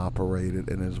owned and operated,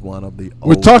 and is one of the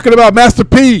We're talking about Master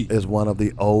P. Is one of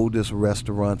the oldest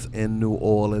restaurants in New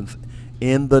Orleans,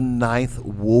 in the 9th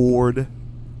Ward.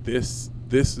 This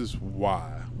is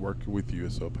why working with you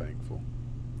is so painful.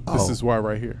 This is why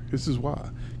right here. This is why.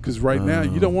 Because right now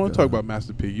you don't want to talk about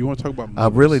Master P. You want to talk about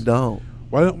mothers. I really don't.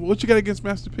 What you got against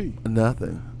Master P?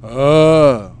 Nothing.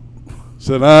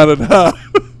 Da-da-da-da.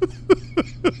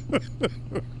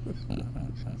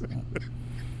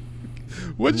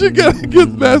 What you got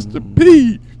against Master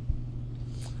P?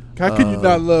 How can you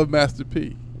not love Master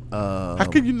P? How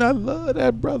can you not love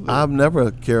that brother? I've never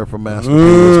cared for Master P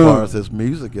as far as his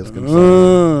music is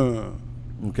concerned.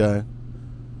 Okay.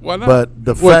 Why not? But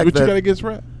the what fact you that got against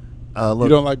rap? Look, you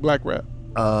don't like black rap?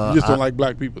 You just don't like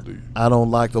black people, do you? I don't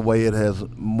like the way it has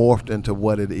morphed into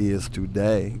what it is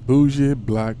today. Bougie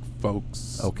black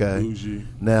folks. Okay. Bougie.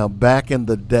 Now, back in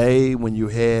the day when you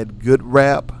had good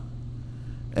rap,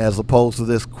 as opposed to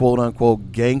this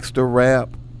quote-unquote gangster rap,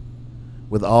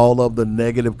 with all of the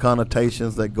negative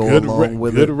connotations that go along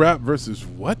with it. Good rap versus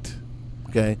what?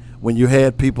 Okay. When you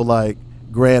had people like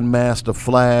Grandmaster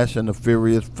Flash and the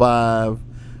Furious Five,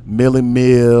 Millie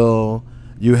Mill,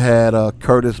 you had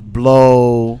Curtis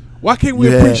Blow. Why can't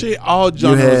we appreciate all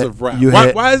genres of rap?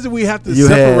 Why is it we have to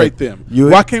separate them?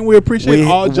 Why can't we appreciate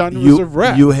all genres of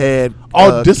rap? You had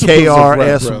all disciplines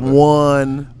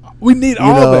KRS-One. We need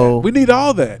all that. We need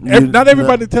all that. Not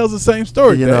everybody tells the same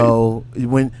story. You know,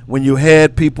 when you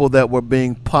had people that were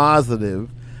being positive,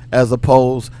 as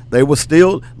opposed, they were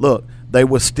still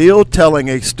telling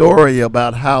a story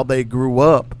about how they grew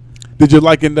up. Did you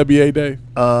like NWA, Dave?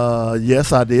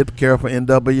 Yes, I did care for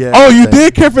NWA. Oh, you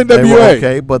did care for NWA? They were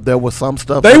okay, but there was some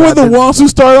stuff. They were the ones who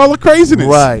started all the craziness.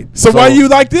 Right. So why you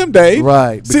like them, Dave?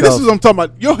 Right. See, this is what I'm talking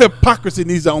about. Your hypocrisy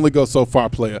needs to only go so far,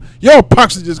 player. Your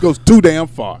hypocrisy just goes too damn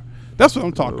far. That's what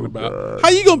I'm talking about. God. How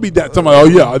you gonna be that? Talking about, oh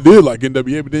yeah, I did like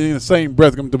NWA, but then in the same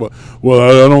breath, coming to, well,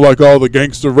 I don't like all the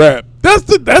gangster rap. That's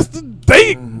the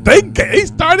they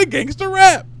started gangster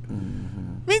rap. I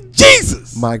mean,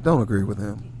 Jesus. Mike, don't agree with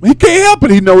him. He can't help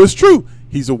it. He know it's true.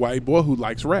 He's a white boy who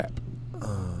likes rap.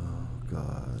 Oh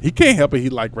God. He can't help it. He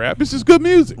like rap. It's just good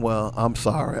music. Well, I'm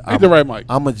sorry. Ain't the right, Mike?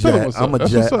 I'm a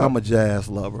jazz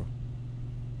lover.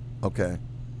 Okay.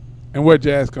 And where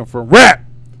jazz come from? Rap.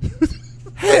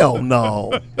 Hell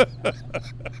no.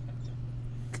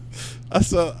 I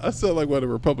sound like one of the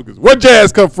Republicans. Where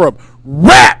jazz come from?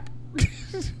 Rap.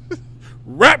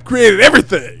 Rap created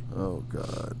everything. Oh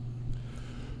God.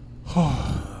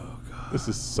 Oh God. This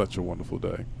is such a wonderful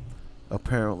day.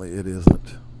 Apparently it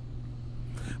isn't.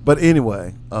 But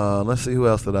anyway, let's see, who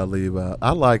else did I leave out?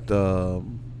 I liked what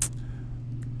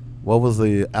was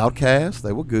the Outkast?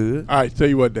 They were good. All right, tell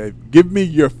you what, Dave. Give me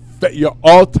your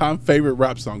all-time favorite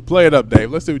rap song. Play it up, Dave.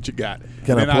 Let's see what you got.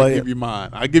 Can I play I'll it? give you mine.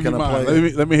 I'll give you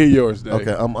mine. Let me hear yours, Dave.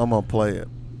 Okay, I'm gonna play it.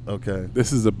 Okay.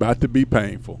 This is about to be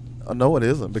painful. No, it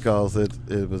isn't, because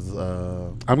it was.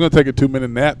 I'm gonna take a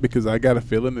 2-minute nap because I got a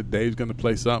feeling that Dave's gonna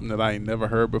play something that I ain't never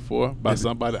heard before by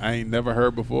somebody I ain't never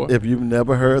heard before. If you've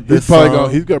never heard this song,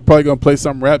 song, he's probably gonna play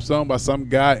some rap song by some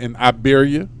guy in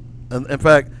Iberia. In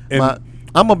fact, I'm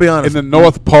gonna be honest. In the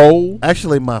North Pole.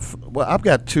 Actually, I've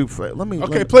got two.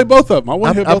 Play both of them. I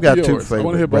want to hear both of yours. I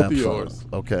want to hear both of yours.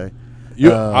 Songs. Okay.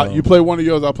 You play one of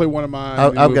yours. I'll play one of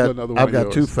mine. I've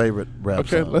got two favorite rap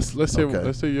songs. Okay,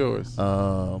 let's hear yours.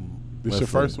 This your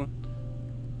first one?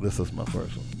 This is my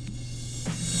first one.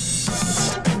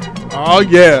 Oh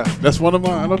yeah, that's one of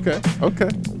mine. Okay.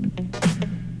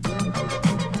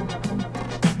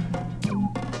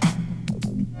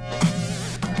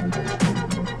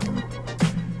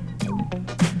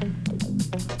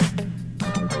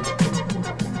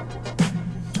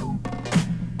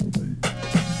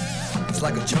 It's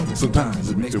like a jungle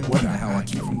sometimes. It makes me wonder how I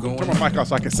keep from going. Turn my mic off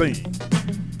so I can sing.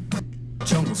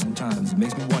 Jungle sometimes. It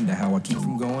makes me wonder how I keep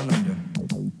from going under.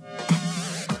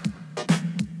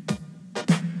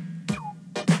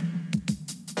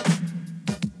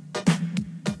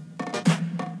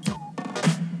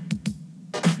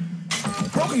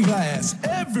 Broken glass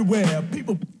everywhere.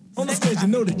 People on the stage, you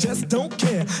know they just don't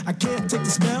care. I can't take the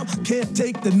smell, can't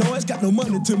take the noise. Got no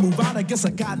money to move out, I guess I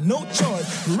got no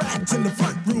choice. Rats in the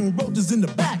front room, roaches in the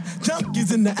back,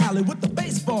 junkies in the alley with the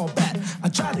baseball bat. I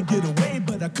tried to get away,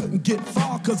 but I couldn't get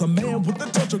far, cause a man with a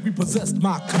tow truck repossessed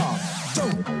my car.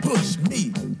 Don't push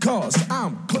me, cause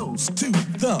I'm close to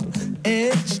the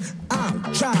edge. I'm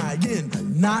trying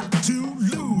not to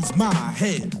lose my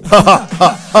head.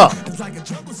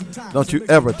 Don't you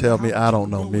ever tell me I don't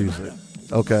know music.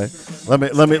 Okay,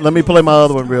 let me play my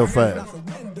other one real fast.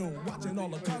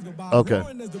 Okay,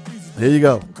 here you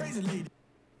go.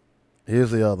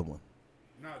 Here's the other one.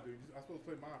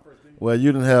 Well,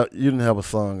 you didn't have a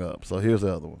song up, so here's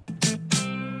the other one.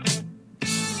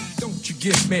 Don't you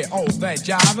give me all that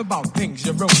jive about things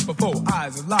you wrote before I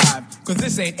was alive. Cause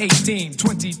this ain't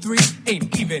 1823,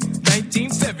 ain't even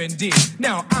 1970.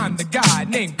 Now I'm the guy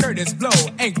named Curtis Blow,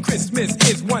 and Christmas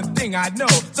is one thing I know.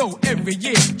 So every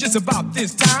year, just about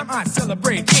this time, I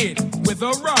celebrate it with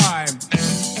a rhyme.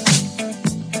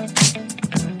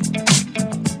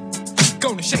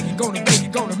 Gonna shake it, gonna bake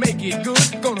it, gonna make it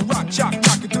good. Gonna rock it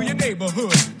through your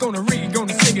neighborhood. Gonna read,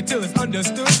 gonna sing it till it's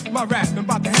understood. My rapping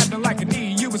about to happen like a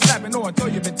knee you was slapping, or until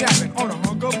you been tapping on a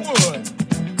hunk of wood.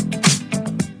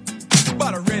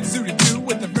 Bought a red suited dude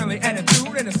with a friendly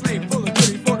attitude and a slave full of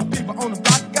goodies for the people on the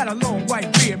block. Got a long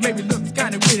white beard, maybe looks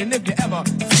kinda weird, and if you ever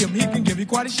see him, he can give you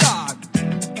quite a shock.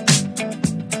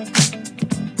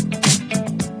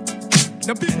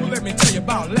 Now people, let me tell you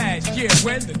about last year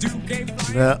when the dude came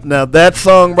flying. Now that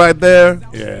song right there.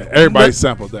 Yeah, everybody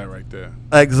sampled that right there.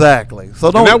 Exactly. So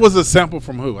that was a sample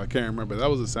from who? I can't remember. That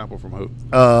was a sample from who?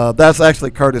 That's actually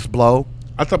Curtis Blow.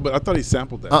 I thought he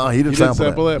sampled that. He didn't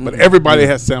sample that. But everybody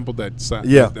has sampled that.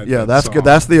 That's good.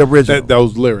 That's the original.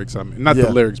 Those lyrics. I mean, not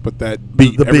the lyrics, but that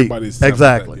beat. The beat. Everybody's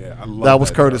exactly. That. Yeah, I love that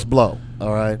was Curtis Blow.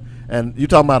 All right. And you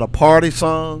talking about a party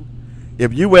song?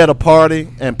 If you were at a party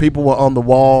and people were on the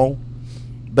wall,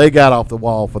 they got off the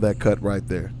wall for that cut right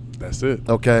there. That's it.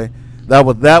 Okay. That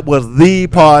was the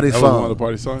party song. That was one of the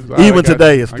party songs. Even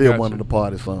today, it's still one of the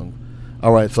party songs.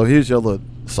 All right. So here's your little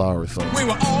sorry song. We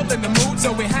were all in the mood,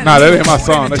 so we had that ain't my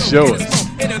song. That's yours.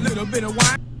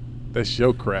 That's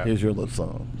your crap. Here's your little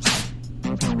song.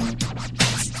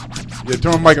 Yeah,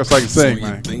 turn my mic up so I can sing,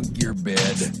 man. You think you're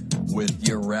bad with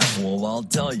your rap? Well, I'll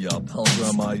tell you,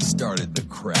 Pilgrim, I started the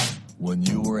crap. When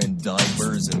you were in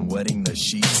diapers and wetting the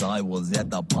sheets, I was at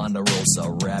the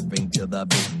Ponderosa rapping to the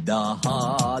beat. Da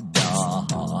ha da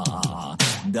ha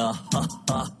da ha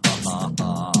ha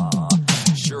ha.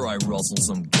 Sure, I rustled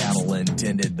some cattle and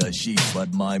tended the sheep,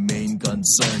 but my main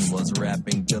concern was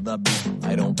rapping to the beat.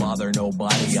 I don't bother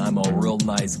nobody, I'm a real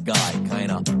nice guy,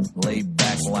 kinda laid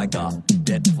back like a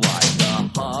dead fly. Da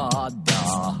ha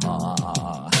da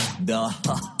ha da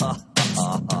ha ha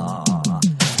ha ha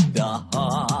da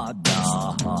ha da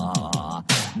ha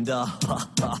da ha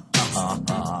ha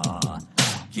ha.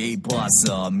 Que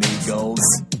pasa,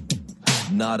 amigos?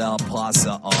 Not a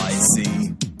pasa, I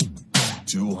see.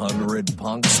 200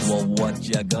 punks, well, what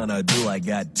you gonna do? I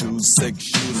got 2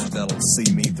 6-shooters that'll see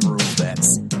me through.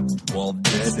 That's 12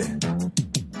 dead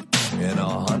and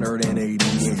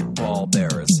 188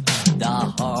 pallbearers.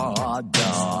 Da ha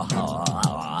da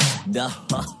ha da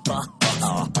ha.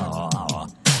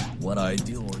 What I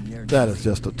do on your That is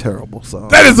just a terrible song.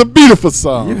 That is a beautiful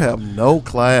song. You have no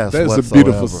class. That is whatsoever. a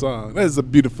beautiful song. That is a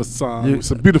beautiful song. With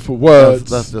some beautiful words.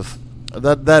 That's just.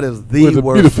 That is the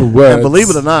worst. Beautiful words. And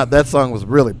believe it or not, that song was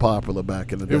really popular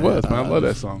back in the day. It was, man. I love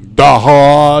that song. Da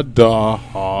ha da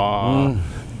ha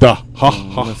da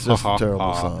ha. It's just a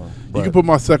terrible song. You can put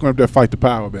my second one up there, "Fight the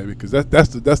Power," baby, because that's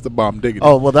the bomb diggity.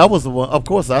 Oh well, that was the one. Of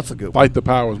course, that's a good one. "Fight the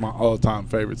Power" is my all-time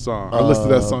favorite song. I listen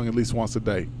to that song at least once a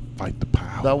day. Fight the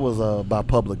Power. That was by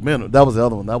Public Enemy. That was the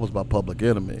other one. That was by Public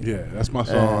Enemy. Yeah, that's my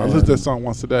song. I listen to that song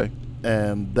once a day.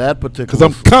 And that particular... Because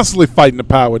I'm constantly fighting the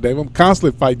power, Dave. I'm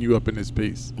constantly fighting you up in this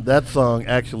piece. That song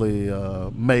actually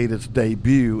made its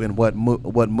debut in what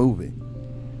movie?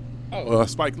 Oh,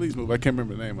 Spike Lee's movie. I can't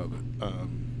remember the name of it. I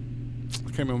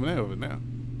can't remember the name of it now.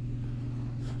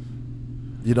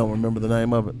 You don't remember the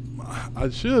name of it? I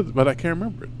should, but I can't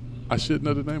remember it. I should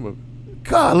know the name of it.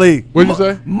 Golly. What did you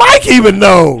say? Mike even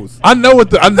knows. I know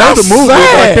the movie, but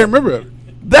I can't remember it.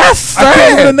 That's sad. I can't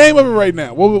remember the name of it right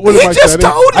now. What did Mike just say?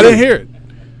 told you. I didn't hear it.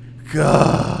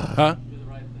 God. Huh?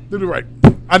 Do the right.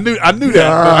 I knew that,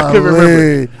 but I couldn't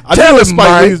remember it. I Tell knew him, Spike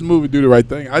Mike. Lee's movie Do the Right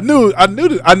Thing. I knew it. I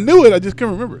just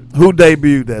couldn't remember it. Who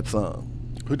debuted that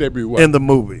song? Who debuted what? In the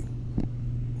movie.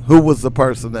 Who was the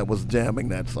person that was jamming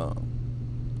that song?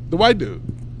 The white dude.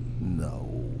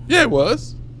 No. Yeah, it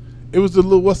was. It was the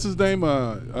little, what's his name?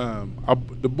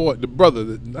 The boy, the brother,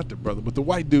 not the brother, but the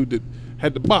white dude that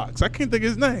had the box. I can't think of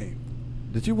his name.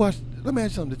 Did you watch? Let me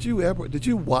ask you something. Did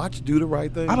you watch Do the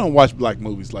Right Thing? I don't watch black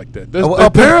movies like that.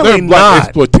 Apparently they're black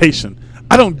exploitation.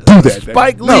 I don't do that.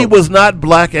 Spike Lee was not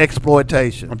black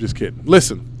exploitation. I'm just kidding.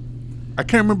 Listen, I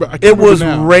can't remember. It was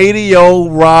Radio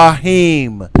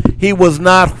Raheem. He was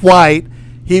not white.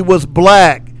 He was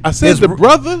black. I said the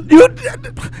brother. You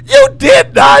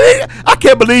did not. I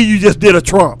can't believe you just did a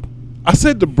Trump. I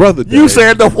said the brother. Dave. You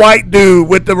said the white dude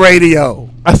with the radio.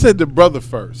 I said the brother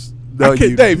first. No,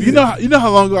 Dave, you know how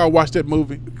long ago I watched that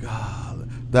movie? God,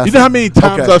 you know how many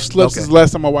times I've slept since the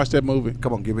last time I watched that movie?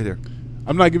 Come on, give it here.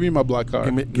 I'm not giving you my black card.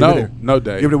 Give it here. No,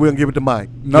 Dave. We're gonna give it to Mike.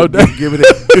 No, Dave. Give it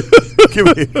here. Give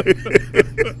it here.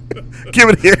 Give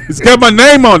it here. It's got my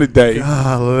name on it, Dave.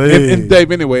 Golly. And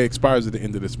Dave, anyway, it expires at the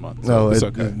end of this month. So No, it's it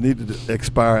okay. needed to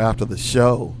expire after the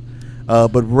show.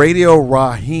 But Radio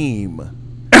Raheem.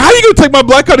 How you gonna take my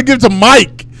black card and give it to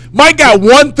Mike? Mike got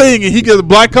one thing and he gets a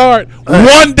black card.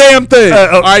 One damn thing.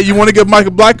 All right, you want to give Mike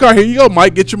a black card? Here you go,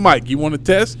 Mike. Get your mic. You want to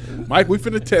test? Mike, we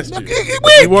finna test you.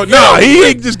 He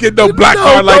ain't just get no black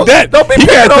card like that. Don't be He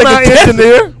picking gotta on take our a test.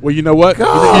 engineer. Well, you know what?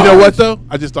 God. You know what though?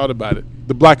 I just thought about it.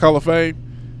 The Black Hall of Fame.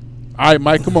 All right,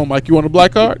 Mike. Come on, Mike. You want a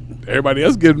black card? Everybody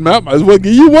else getting them out. Might as well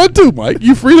give you one too, Mike.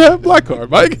 You free to have a black card,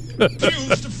 Mike. Matter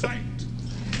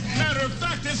of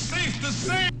fact, it's safe to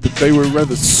say But they would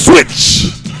rather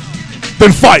switch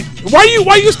than fight. Why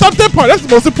you stop that part? That's the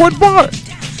most important part.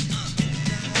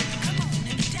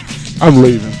 I'm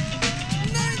leaving.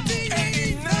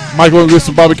 Mike, wanna get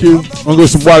some barbecue? Wanna get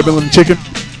some watermelon and chicken?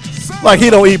 Like he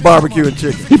don't eat barbecue and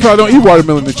chicken. He probably don't eat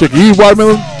watermelon and chicken. You eat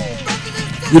watermelon?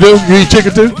 You do? You eat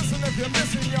chicken too?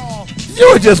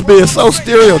 You were just being so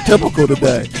stereotypical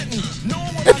today.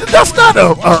 That's not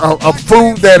a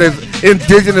food that is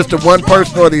indigenous to one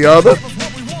person or the other.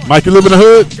 Mike, you live in the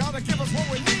hood?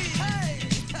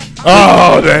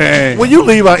 Oh, dang. Will you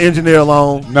leave our engineer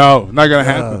alone? No, not going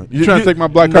to happen. You trying to take my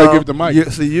black card and give it to Mike?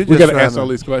 We got to answer all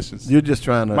these questions. You're just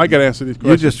trying to. Mike got to answer these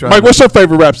questions. You're just trying Mike, what's your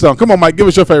favorite rap song? Come on, Mike. Give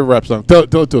us your favorite rap song. Tell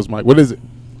it to us, Mike. What is it?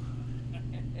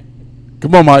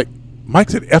 Come on, Mike.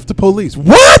 Mike said F the police.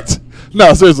 What?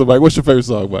 No, seriously, Mike. What's your favorite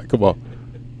song, Mike? Come on.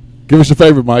 Give us your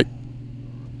favorite, Mike.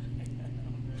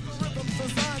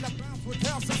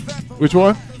 Which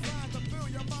one?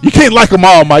 You can't like them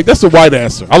all, Mike. That's the right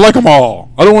answer. I like them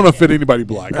all. I don't want to offend anybody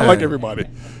black. I like everybody.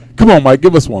 Come on, Mike.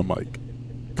 Give us one, Mike.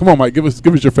 Come on, Mike. Give us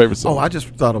your favorite song. Oh, I just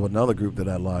thought of another group that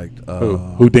I liked. Who?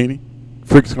 Houdini?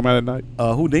 Freaks Come Out at Night?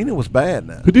 Houdini was bad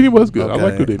now. Houdini was good. Okay. I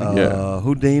like Houdini, yeah.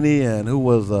 Houdini and who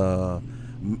was,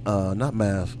 not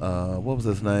Mass, what was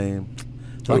his name?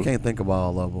 Who? I can't think of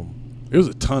all of them. There was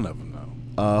a ton of them,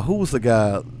 though. Who was the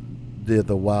guy that did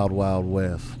the Wild Wild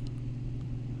West?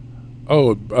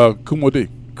 Oh, Kumo D.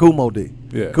 Kumo D.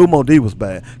 Yeah. Kumo D was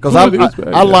bad. Because I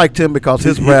I liked him because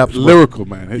his raps were lyrical,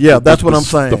 man. That's what I'm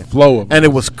saying. The flow of it. And it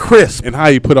was crisp. And how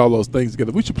you put all those things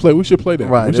together. We should play that.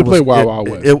 Right. We should play Wild Wild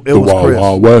West. It was Wild crisp.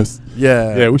 Wild West.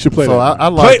 Yeah. Yeah, we should play so that. I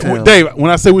liked him. Dave,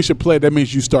 when I say we should play it, that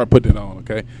means you start putting it on,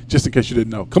 okay? Just in case you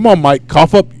didn't know. Come on, Mike.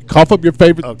 Cough up your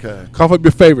favorite. Okay. Cough up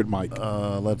your favorite, Mike.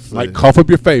 Let's see. Mike, cough up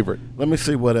your favorite. Let me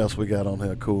see what else we got on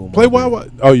here. Cool. Play Wild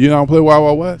Wild. Oh, you don't play Wild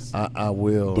Wild West? I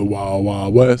will. The Wild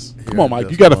Wild West. Come Here on, Mike.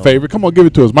 just You got a now. favorite. Come on, give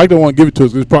it to us. Mike don't want to give it to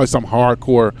us because it's probably some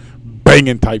hardcore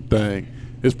banging type thing.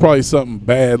 It's probably something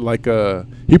bad like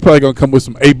he probably gonna come with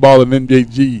some 8-ball and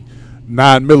MJG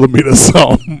 9mm or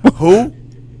something. Who?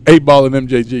 8-ball and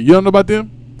MJG. You don't know about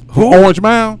them? Who? Orange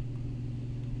Mound?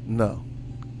 No.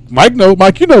 Mike know.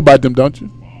 Mike, you know about them, don't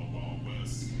you?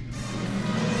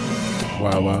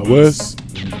 Wild Wild West.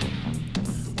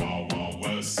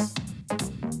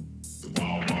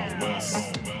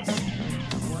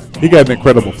 He got an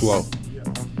incredible flow.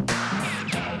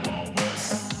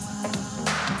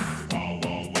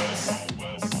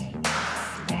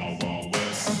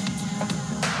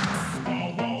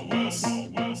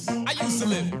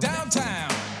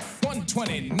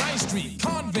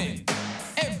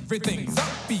 Everything's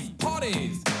upbeat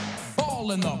parties,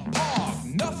 ball in the park,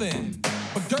 nothing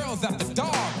but girls at the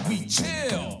dark. We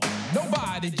chill,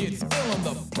 nobody gets ill in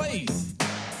the place.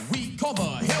 We call the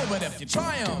hill, but if you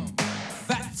try 'em,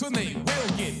 that's when they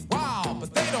will get wild.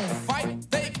 But they don't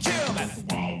fight, they kill. That's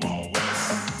Wild Wild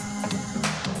West.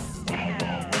 Wild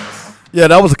Wild West. Yeah,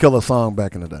 that was a killer song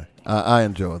back in the day. I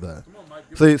enjoyed that.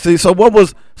 See.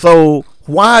 So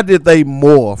why did they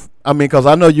morph? I mean, because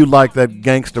I know you like that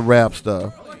gangster rap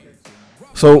stuff.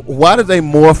 So why did they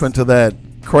morph into that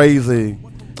crazy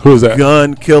Who's that?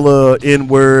 gun killer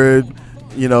N-word?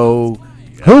 You know,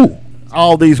 who?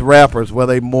 All these rappers, where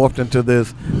they morphed into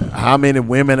this. How many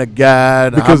women a guy?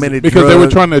 How many? Because they were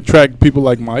trying to attract people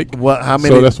like Mike. What? How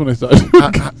many? So that's when they started.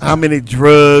 how many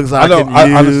drugs I can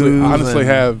use?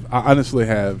 I honestly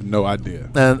have no idea.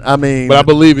 And I mean, but I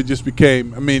believe it just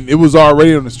became. I mean, it was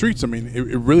already on the streets. I mean,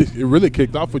 it really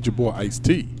kicked off with your boy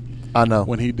Ice-T. I know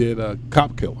when he did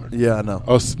Cop Killer. Yeah, I know.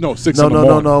 Oh no, 6 in the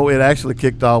morning. No. It actually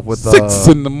kicked off with 6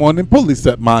 in the morning. Police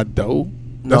at my door.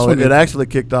 That's when it actually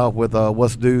kicked off with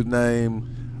what's the dude's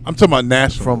name? I'm talking about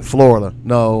National from Florida.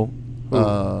 No,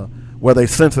 where they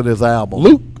censored his album.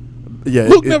 Luke. Yeah,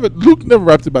 Luke never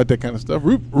rapped about that kind of stuff.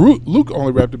 Luke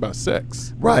only rapped about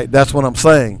sex. Right, that's what I'm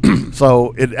saying.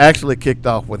 So it actually kicked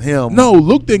off with him. No,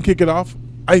 Luke didn't kick it off.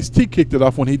 Ice-T kicked it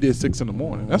off when he did 6 in the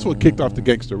morning. That's what kicked off the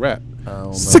gangster rap.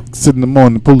 6 in the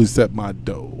morning, police at my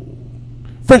door.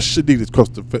 Fresh Adidas across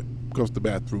the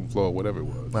bathroom floor, whatever it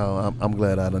was. Oh, I'm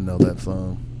glad I didn't know that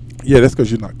song. Yeah, that's because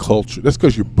you're not cultured. That's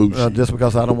because you're bougie. Just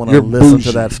because I don't want to listen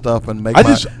to that stuff and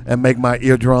make my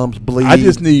eardrums bleed. I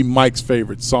just need Mike's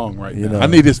favorite song right now. I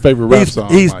need his favorite rap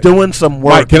song. He's doing some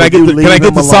work. Mike, can I get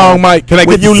the song, Mike? Can I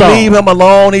get the song? Will you leave him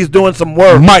alone? He's doing some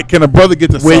work. Mike, can a brother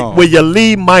get the song? Will you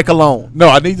leave Mike alone? No,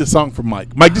 I need the song from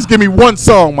Mike. Mike, just give me one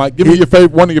song, Mike. Give me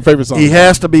one of your favorite songs. He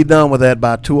has to be done with that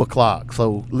by 2:00,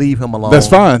 so leave him alone. That's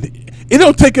fine. It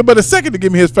don't take him but a second to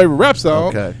give me his favorite rap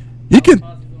song. Okay. He can.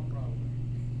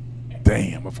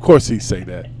 Damn, of course he say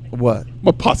that. What?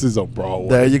 My posse's on Broadway.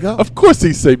 There you go. Of course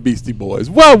he say Beastie Boys.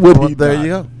 Why would he? There not? you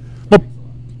go.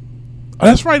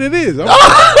 That's right, it is.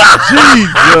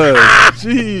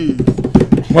 Jesus.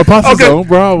 My posse's on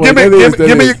Broadway.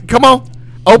 Give me, come on.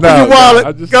 Open your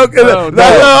wallet. Go get it.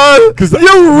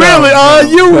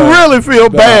 You really feel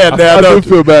bad now. I do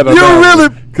feel bad. You really.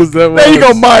 There you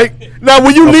go, Mike. Now,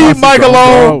 will you leave Mike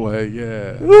alone? Broadway,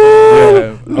 yeah.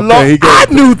 Okay, I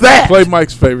knew that. Play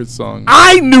Mike's favorite song.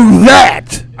 I knew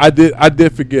that. I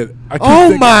did forget.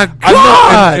 Oh my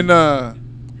God! I know,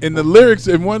 in the lyrics,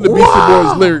 in one of the Beastie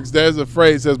Boys lyrics, there's a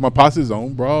phrase that says, "My posse's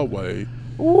on Broadway."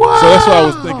 Wow. So that's what I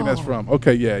was thinking that's from.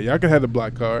 Okay, yeah, y'all can have the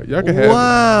black card. Y'all can have it.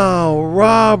 Wow,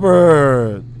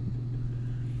 Robert.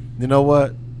 You know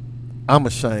what? I'm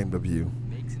ashamed of you.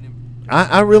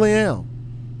 I really am.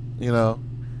 You know.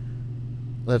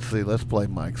 Let's see. Let's play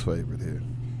Mike's favorite here.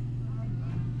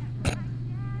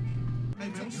 Hey,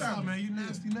 check this out, man. You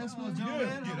nasty. That's what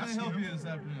that's help you this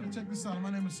afternoon. Check this out. My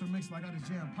name is Sir Mix-a-Lot. I got this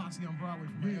jam Posse on Broadway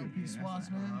from LP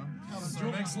Swats, man. Sir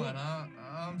Mix-a-Lot, huh?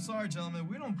 I'm sorry, gentlemen.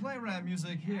 We don't play rap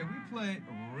music here. We play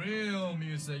real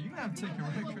music. You have to take your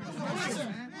record.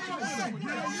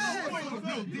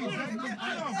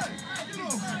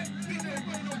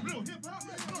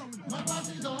 My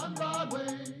Posse's on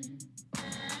Broadway.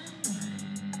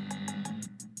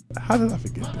 How did I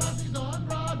forget that?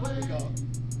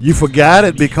 You forgot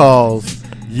it because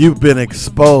you've been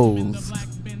exposed.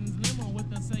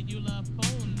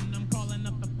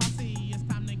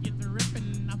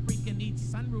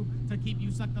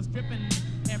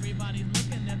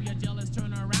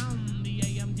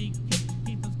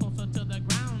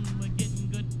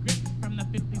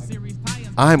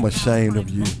 I'm ashamed of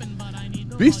you.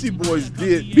 Beastie Boys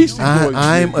did.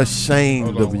 I'm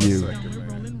ashamed of you.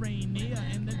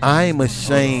 I'm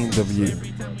ashamed of you.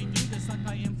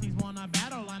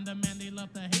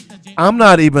 I'm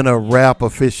not even a rap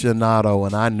aficionado,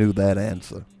 and I knew that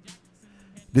answer.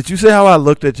 Did you see how I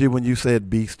looked at you when you said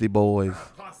Beastie Boys?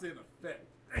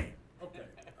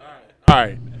 All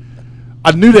right.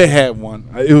 I knew they had one.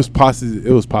 It was Posse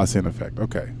in Effect.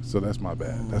 Okay, so that's my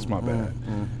bad. That's my bad.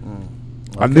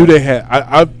 I knew they had.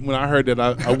 I when I heard that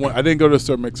I went. I didn't go to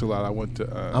Sir Mix-a-Lot. I went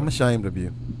to. I'm ashamed of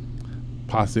you.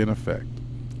 Posse in Effect.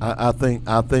 I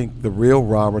think the real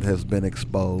Robert has been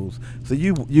exposed. So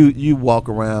you walk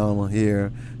around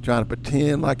here trying to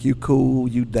pretend like you cool,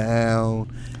 you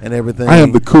down, and everything. I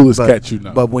am the coolest cat you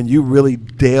know. But when you really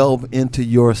delve into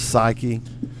your psyche,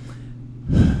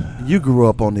 you grew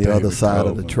up on the other side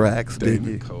of the tracks, didn't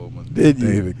you? Coleman. Didn't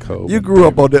you? David Coleman. You grew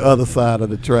up on the other side of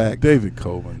the track. David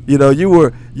Coleman. You know, you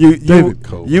were David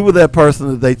Coleman. You were that person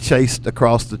that they chased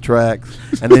across the tracks,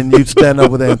 and then you'd stand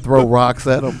over there and throw rocks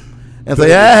at them and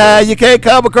say, you can't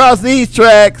come across these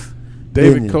tracks.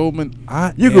 David Coleman.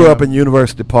 You grew up in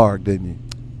University Park, didn't you?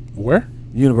 Where?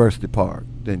 University Park,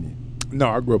 didn't you? No,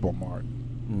 I grew up on Martin.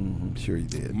 Mm-hmm, sure you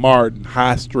did. Martin,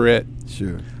 High Street.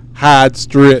 Sure. Hyde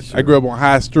Street. Sure. I grew up on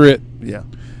High Street. Yeah.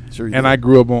 Sure you and did. I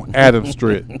grew up on Adams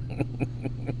Street.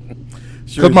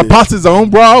 Sure Because my posse's on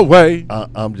Broadway.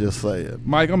 I'm just saying.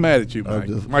 Mike, I'm mad at you, Mike.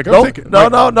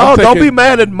 Don't be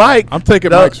mad at Mike. I'm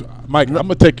taking Mike's. Mike, I'm going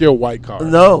to take your white card.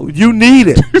 No, you need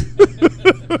it.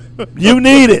 You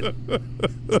need it.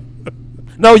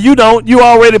 No, you don't. You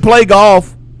already play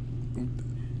golf.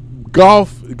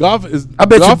 Golf does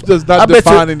not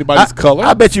define anybody's color.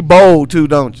 I bet you bowl too,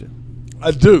 don't you? I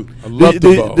do. I love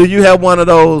to bowl. Do you have one of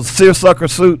those seersucker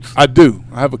suits? I do.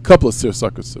 I have a couple of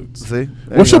seersucker suits. See?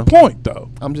 What's your point,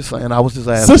 though? I'm just saying. I was just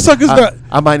asking. Seersucker's not.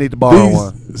 I might need to borrow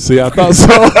one. See, I thought so.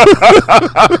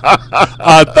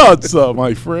 I thought so,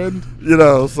 my friend. You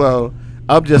know, so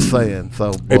I'm just saying.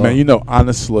 So, hey, man, you know,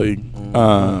 honestly, you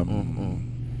ought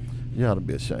to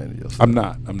be ashamed of yourself. I'm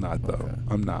not, though. Okay.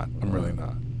 I'm not. I'm really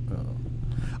not.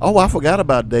 Oh, I forgot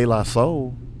about De La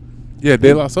Soul. Yeah,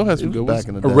 De La Soul has some good ones.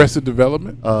 Arrested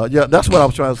Development. Yeah, that's what I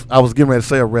was trying. I was getting ready to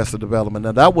say. Arrested Development.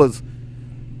 Now that was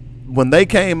when they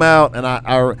came out, and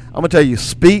I'm gonna tell you,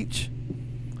 Speech.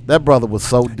 That brother was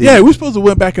so deep. Yeah, we supposed to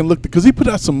went back and looked because he put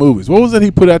out some movies. What was it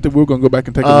he put out that we were gonna go back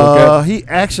and take a look at? He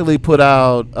actually put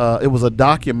out. It was a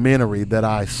documentary that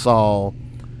I saw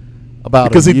about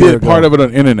because he did ago. part of it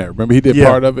on the internet. Remember, he did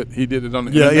part of it. He did it on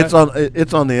the internet. Yeah,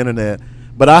 it's on the internet.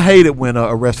 But I hated when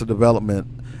Arrested Development,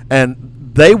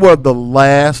 and they were the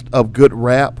last of good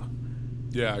rap.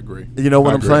 Yeah, I agree. You know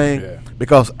what I'm saying? Yeah.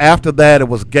 Because after that, it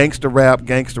was gangster rap,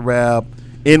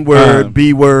 N-word,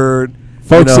 B-word.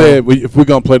 Folks said if we're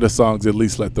gonna play the songs, at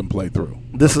least let them play through.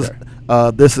 This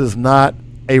is not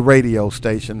a radio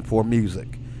station for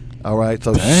music. All right,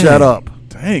 so shut up.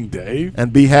 Dang, Dave.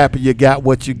 And be happy you got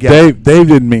what you got. Dave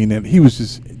didn't mean that. He was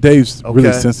just Dave's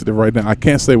really sensitive right now. I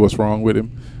can't say what's wrong with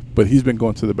him. But he's been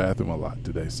going to the bathroom a lot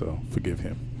today, so forgive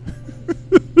him.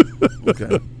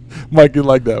 Okay. Mike, you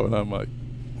like that one, huh, Mike?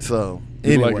 So,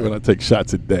 you anyway. like when I take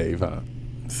shots at Dave, huh?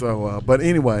 So, but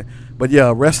yeah,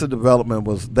 Arrested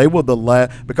Development they were the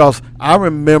last, because I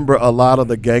remember a lot of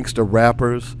the gangster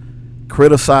rappers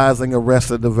criticizing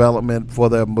Arrested Development for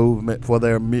their movement, for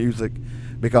their music,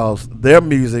 because their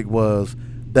music was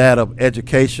that of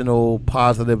educational,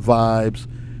 positive vibes,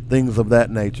 things of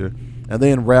that nature. And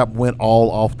then rap went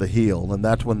all off the hill, and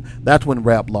that's when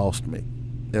rap lost me.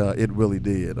 It really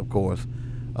did, of course.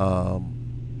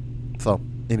 So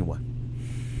anyway,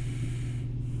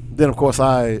 then of course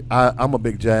I'm a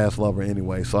big jazz lover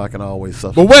anyway, so I can always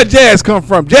substitute. But where jazz come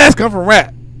from? Jazz come from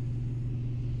rap.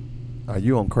 Are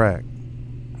you on crack?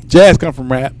 Jazz come from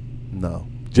rap. No.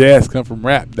 Jazz come from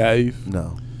rap, Dave.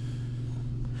 No.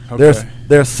 Okay.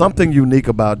 There's something unique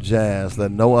about jazz that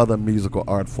no other musical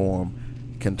art form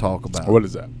can talk about. What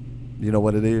is that? You know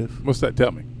what it is? What's that?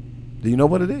 Tell me. Do you know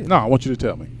what it is? No, I want you to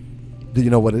tell me. Do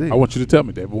you know what it is? I want you to tell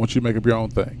me, Dave. I want you to make up your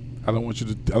own thing. I don't want you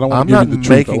to give you the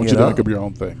truth. I want you to make up your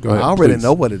own thing. Go ahead. I already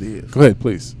know what it is. Go ahead,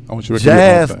 please. I want you to make up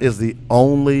your own thing. Jazz is the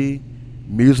only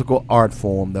musical art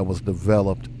form that was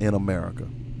developed in America.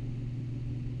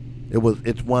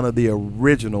 It's one of the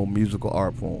original musical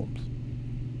art forms.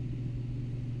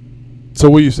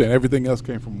 So what are you saying? Everything else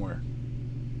came from where?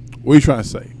 What are you trying to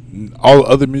say? All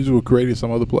other music were created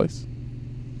some other place?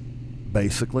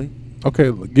 Basically. Okay,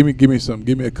 give me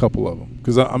a couple of them,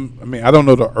 because I don't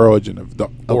know the origin of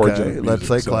music. Let's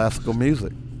say classical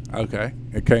music. Okay,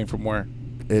 it came from where?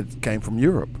 It came from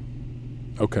Europe.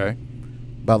 Okay.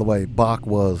 By the way, Mozart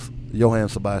was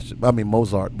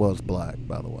black.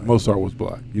 By the way, Mozart was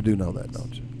black. You do know that,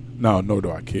 don't you? No, nor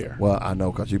do I care. Well, I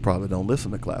know because you probably don't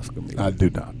listen to classical music. I do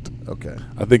not. Okay.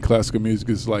 I think classical music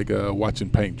is like watching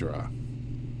paint dry.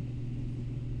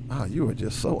 Ah, you are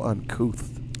just so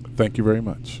uncouth. Thank you very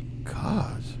much.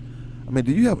 Gosh. I mean,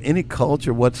 do you have any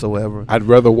culture whatsoever? I'd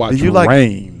rather watch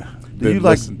rain than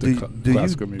listen to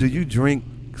classical music. Do you drink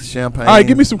champagne? All right,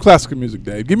 give me some classical music,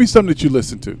 Dave. Give me something that you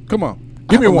listen to. Come on.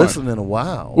 Give me one. I haven't listened in a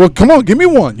while. Well, come on, give me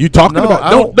one. You talking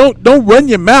about don't run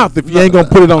your mouth if you ain't gonna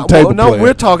put it on table. No,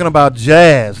 we're talking about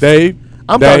jazz, Dave.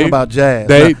 I'm talking about jazz.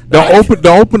 Dave, don't open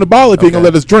the bottle if you ain't gonna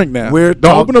let us drink now. Don't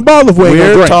open the bottle if we ain't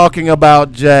gonna drink. We're talking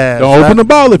about jazz. Don't open the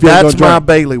bottle if you ain't gonna drink. That's my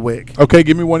bailiwick. Okay,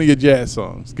 give me one of your jazz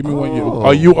songs. Give me one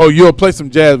of your. You'll play some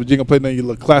jazz, but you ain't gonna play none of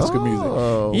your classical music.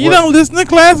 You don't listen to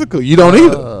classical. You don't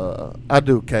either. I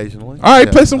do occasionally. All right,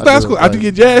 Yeah, play some I classical. do After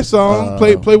your jazz song,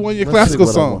 play one of your let's see classical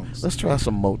what I want. songs. Let's try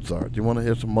some Mozart. Do you want to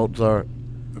hear some Mozart?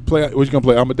 Play. What you gonna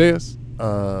play? Amadeus?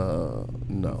 No.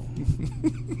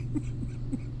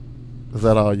 Is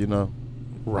that all you know?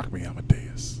 Rock me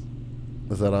Amadeus.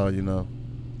 Is that all you know?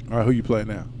 All right, who you playing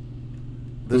now?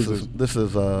 This is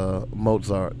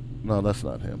Mozart. No, that's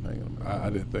not him. Hang on a minute. I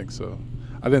didn't think so.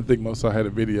 I didn't think Mozart had a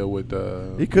video with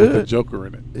He could. with the Joker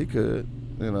in it. He could.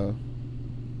 You know.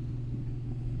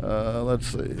 Let's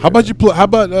see. How about you play? How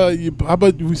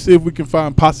about we see if we can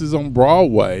find Posses on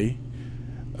Broadway,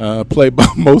 played by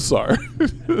Mozart?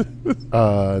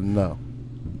 No.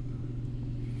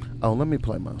 Oh, let me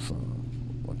play my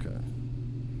song. Okay.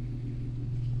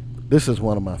 This is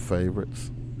one of my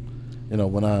favorites. You know,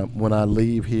 when I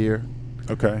leave here.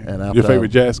 Okay. And after your favorite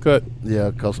jazz cut? Yeah,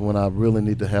 because when I really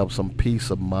need to have some peace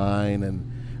of mind and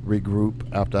regroup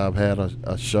after I've had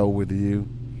a show with you.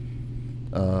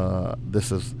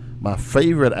 This is my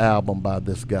favorite album by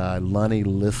this guy, Lonnie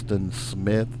Liston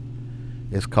Smith.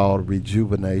 It's called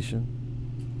Rejuvenation.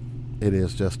 It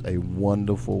is just a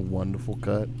wonderful, wonderful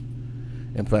cut.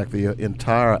 In fact, the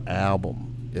entire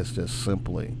album is just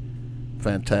simply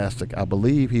fantastic. I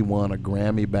believe he won a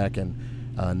Grammy back in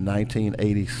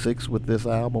 1986 with this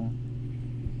album.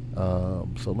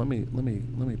 So let me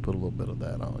put a little bit of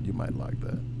that on. You might like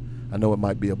that. I know it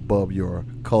might be above your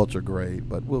culture grade,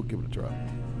 but we'll give it a try.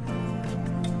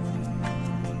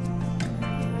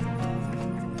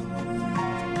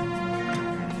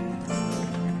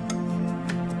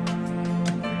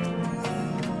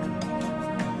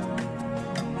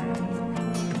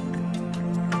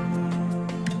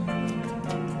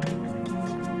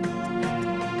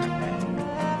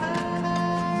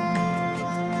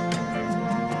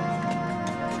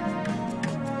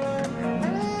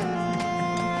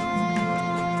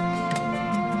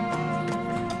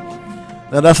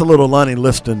 Now that's a little Lonnie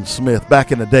Liston Smith.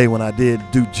 Back in the day when I did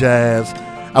do jazz,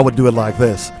 I would do it like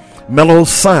this. Mellow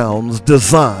sounds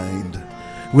designed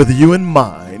with you in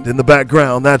mind. In the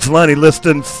background, that's Lonnie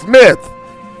Liston Smith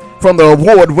from the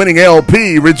award-winning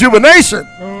LP, Rejuvenation.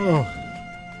 Oh.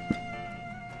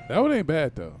 That one ain't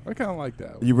bad, though. I kind of like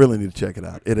that one. You really need to check it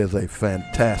out. It is a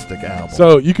fantastic album.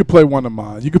 So you could play one of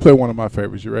mine. You could play one of my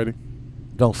favorites. You ready?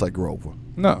 Don't say Grover.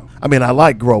 No. I mean, I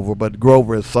like Grover, but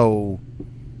Grover is so...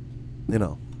 You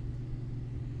know,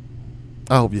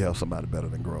 I hope you have somebody better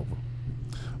than Grover.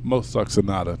 Mozart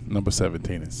Sonata, number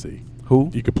 17 in C. Who?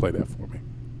 You could play that for me.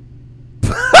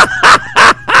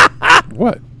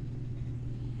 What?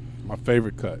 My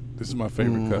favorite cut. This is my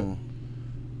favorite cut.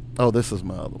 Oh, this is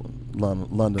my other one.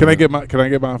 London. Can I get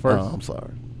mine first? Oh, I'm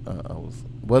sorry.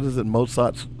 What is it?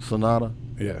 Mozart Sonata?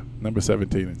 Yeah, number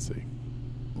 17 in C.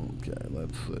 Okay,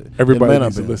 let's see. Everybody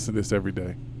needs to listen to this every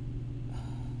day.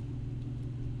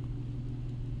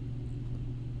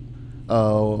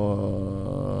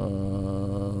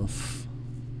 Oh,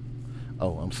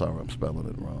 I'm sorry, I'm spelling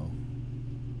it wrong.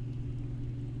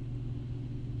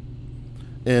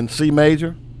 In C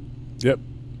major? Yep.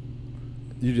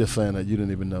 You just saying that you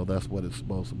didn't even know that's what it's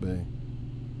supposed to be.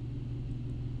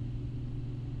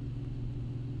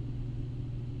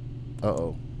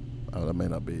 Oh, that may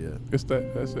not be it. It's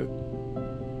that. That's it.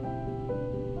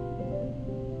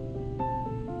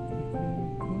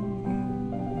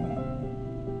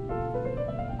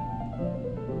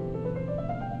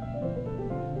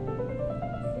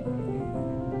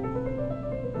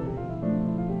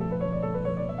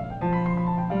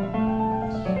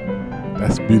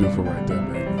 That's beautiful right there,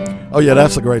 man. Oh, yeah,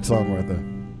 that's a great song right there.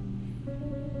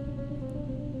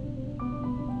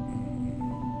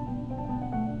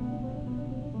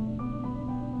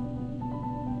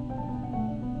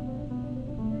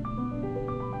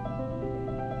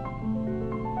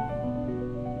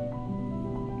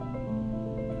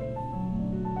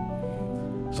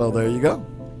 So there you go.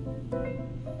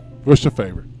 What's your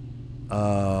favorite?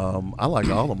 I like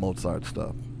all the Mozart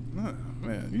stuff. Oh,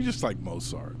 man, you just like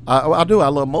Mozart. I do. I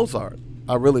love Mozart.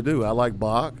 I really do. I like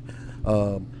Bach.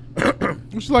 What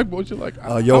you like?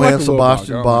 Johann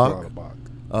Sebastian Bach.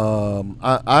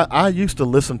 I used to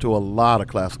listen to a lot of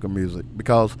classical music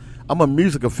because I'm a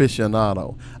music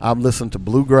aficionado. I've listened to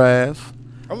bluegrass.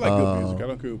 I like good music. I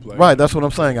don't care who plays. Right, that's what I'm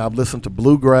saying. I've listened to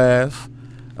bluegrass.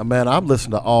 Man, I've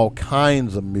listened to all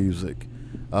kinds of music.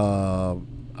 I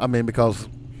mean, because,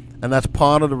 and that's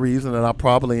part of the reason that I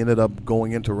probably ended up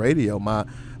going into radio.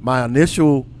 My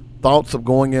initial thoughts of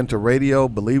going into radio,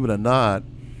 believe it or not,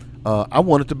 I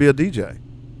wanted to be a DJ.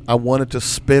 I wanted to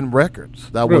spin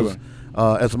records. That really?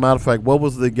 was, as a matter of fact, what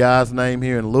was the guy's name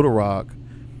here in Little Rock?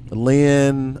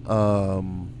 Lynn.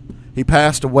 He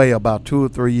passed away about 2 or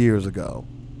 3 years ago.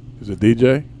 He's a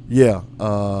DJ? Yeah.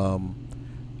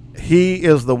 he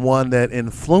is the one that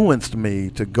influenced me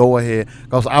to go ahead,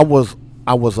 because I was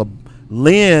a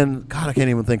Lynn. God, I can't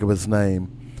even think of his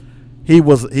name. He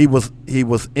was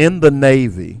in the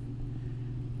Navy,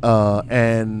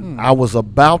 and I was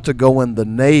about to go in the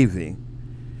Navy,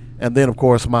 and then of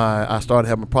course I started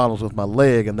having problems with my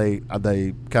leg, and they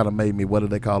kind of made me, what do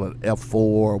they call it, F4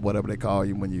 or whatever they call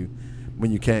you when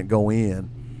you can't go in,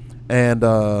 and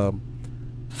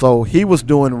so he was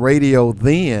doing radio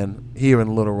then here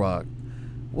in Little Rock.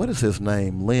 What is his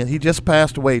name? Lynn. He just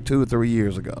passed away 2 or 3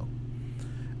 years ago,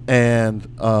 and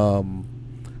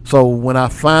so when I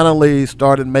finally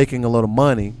started making a little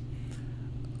money,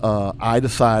 I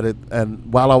decided,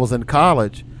 and while I was in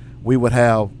college, we would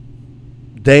have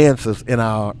dances in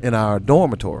our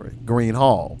dormitory, Green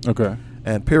Hall. Okay.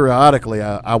 And periodically,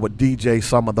 I would DJ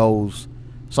some of those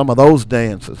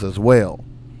dances as well.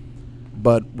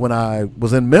 But when I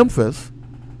was in Memphis,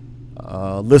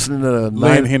 listening to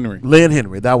Lynn Henry. Lynn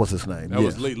Henry, that was his name. That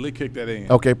was Lee kicked that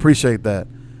in. Okay, appreciate that.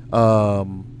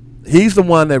 He's the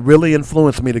one that really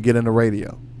influenced me to get into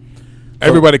radio.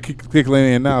 Everybody kicking it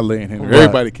in now, Lynn Henry. Right.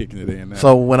 Everybody kicking it in now.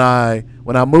 So when I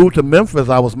moved to Memphis,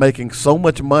 I was making so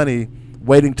much money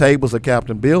waiting tables at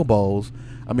Captain Bilbo's.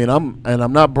 I mean,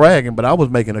 I'm not bragging, but I was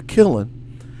making a killing.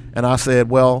 And I said,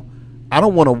 well, I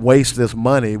don't want to waste this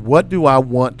money. What do I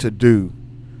want to do?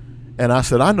 And I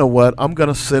said, I know what, I'm going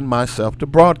to send myself to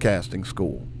broadcasting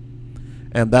school.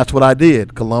 And that's what I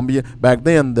did. Columbia, back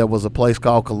then there was a place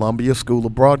called Columbia School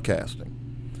of Broadcasting.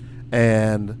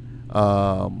 And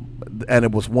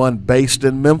it was one based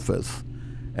in Memphis.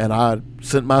 And I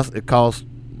sent it cost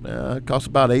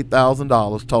about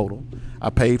 $8,000 total. I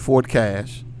paid for it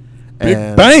cash.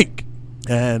 Big bank.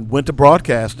 And went to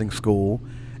broadcasting school,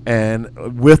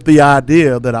 and with the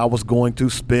idea that I was going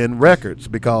to spin records,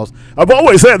 because I've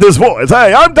always had this voice.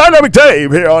 Hey, I'm Dynamic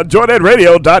Dave here on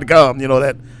JoyNetRadio.com. You know,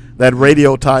 that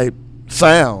radio type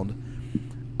sound.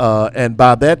 And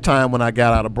by that time, when I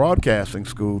got out of broadcasting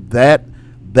school, that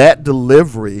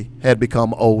delivery had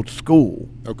become old school.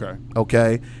 Okay.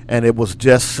 Okay, and it was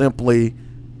just simply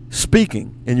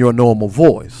speaking in your normal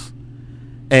voice.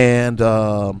 And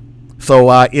so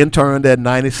I interned at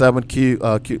 97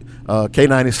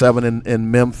 K97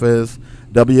 in Memphis,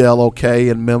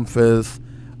 WLOK in Memphis.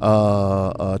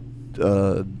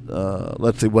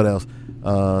 Let's see what else.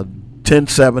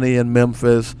 1070 in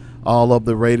Memphis. All of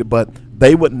the radio, but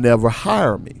they would never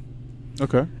hire me.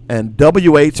 Okay. And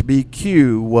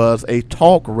WHBQ was a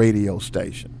talk radio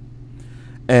station.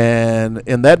 And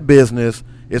in that business,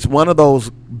 it's one of those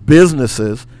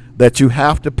businesses that you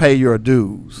have to pay your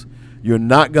dues. You're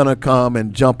not going to come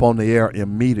and jump on the air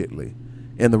immediately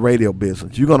in the radio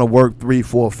business. You're going to work 3,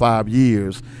 4, 5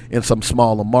 years in some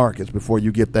smaller markets before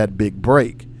you get that big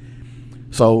break.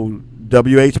 So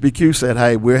WHBQ said,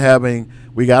 hey,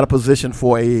 we got a position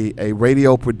for a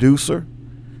radio producer.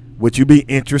 Would you be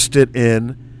interested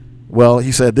in, well,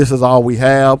 he said, this is all we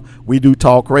have. We do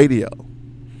talk radio.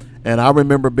 And I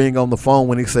remember being on the phone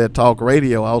when he said talk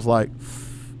radio. I was like,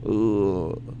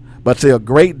 ugh. But see, a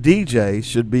great DJ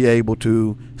should be able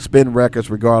to spin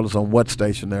records regardless on what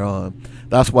station they're on.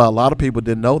 That's why a lot of people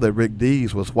didn't know that Rick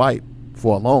Dees was white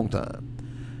for a long time.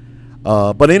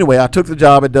 But anyway, I took the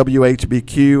job at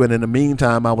WHBQ, and in the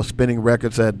meantime, I was spinning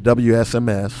records at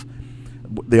WSMS.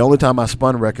 The only time I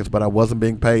spun records, but I wasn't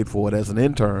being paid for it, as an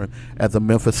intern at the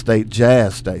Memphis State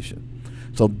Jazz Station.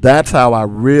 So that's how I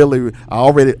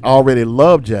already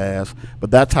loved jazz,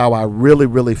 but that's how I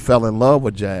really fell in love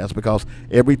with jazz, because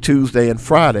every Tuesday and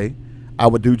Friday I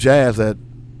would do jazz at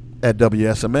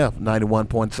WSMF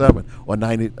 91.7 or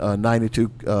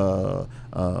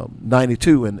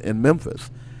 92 in Memphis.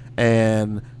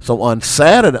 And so on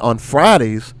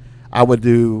Fridays I would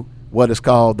do what is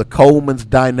called the Coleman's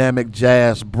Dynamic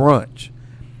Jazz Brunch,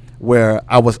 where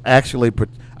I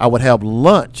would have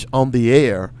lunch on the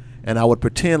air, and I would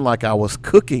pretend like I was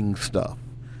cooking stuff.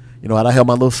 You know, I'd have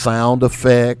my little sound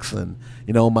effects, and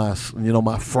my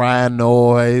frying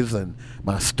noise and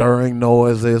my stirring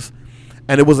noises,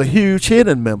 and it was a huge hit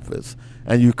in Memphis.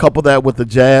 And you couple that with the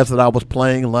jazz that I was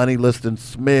playing: Lonnie Liston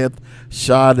Smith,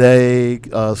 Sade,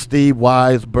 Steve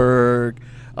Weisberg,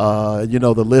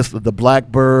 the list of the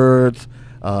Blackbirds,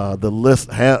 the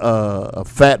list,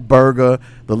 Fat Burger.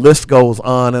 The list goes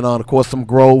on and on. Of course, some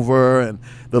Grover, and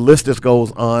the list just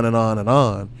goes on and on and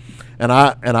on. And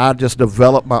I just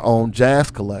developed my own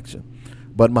jazz collection.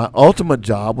 But my ultimate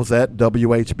job was at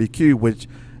WHBQ, which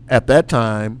at that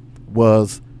time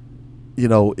was,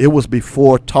 it was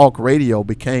before talk radio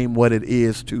became what it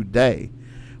is today.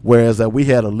 Whereas that we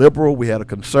had a liberal, we had a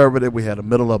conservative, we had a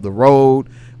middle of the road,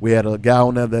 we had a guy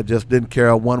on there that just didn't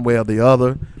care one way or the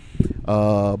other.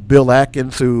 Bill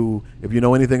Atkins, who, if you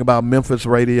know anything about Memphis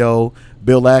radio,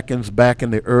 Bill Atkins back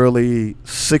in the early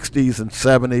 60s and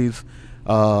 70s,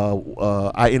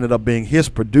 I ended up being his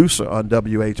producer on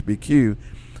WHBQ,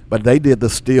 but they did the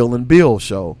Steele and Bill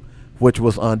show, which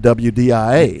was on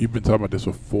WDIA. You've been talking about this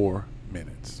for 4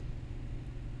 minutes.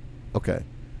 Okay.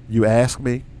 You asked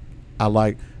me. I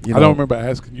like, you know. I don't remember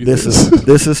asking you this.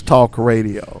 This is talk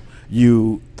radio.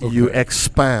 You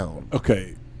expound.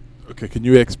 Okay. Okay, can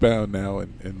you expound now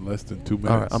in less than 2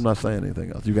 minutes? All right, I'm not saying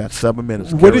anything else. You got 7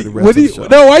 minutes to What carry do the you, rest of the show.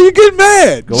 no, why you getting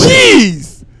mad? Go ahead.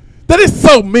 Jeez! That is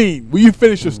so mean. Will you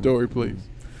finish your story, please?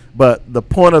 But the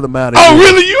point of the matter is... Oh,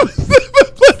 is, really? You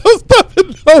don't stop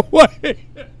it. No way.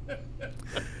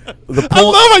 I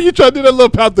love how you try to do that little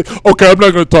pound thing. Okay, I'm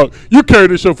not going to talk. You carry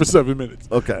the show for 7 minutes.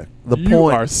 Okay. You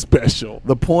are special.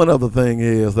 The point of the thing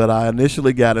is that I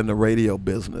initially got in the radio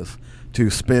business to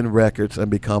spin records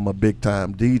and become a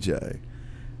big-time DJ.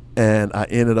 And I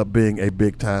ended up being a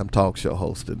big-time talk show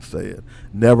host instead.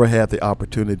 Never had the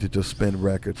opportunity to spin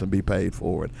records and be paid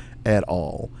for it at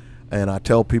all. And I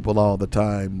tell people all the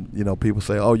time, you know, people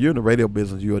say, oh, you're in the radio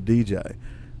business, you're a DJ.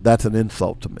 That's an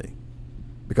insult to me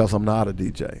because I'm not a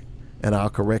DJ. And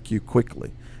I'll correct you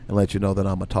quickly and let you know that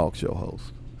I'm a talk show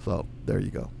host. So there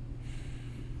you go.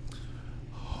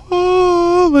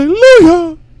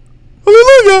 Hallelujah.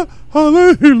 Hallelujah.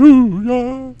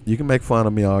 Hallelujah. You can make fun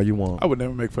of me all you want. I would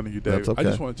never make fun of you, Dave. That's okay. I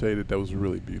just want to tell you that was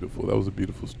really beautiful. That was a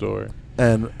beautiful story.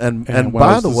 And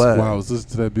by the way, while I was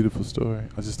listening to that beautiful story,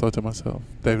 I just thought to myself,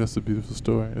 Dave, that's a beautiful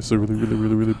story. It's a really, really,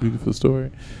 really, really beautiful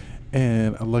story.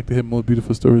 And I'd like to hear more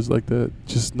beautiful stories like that,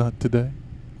 just not today.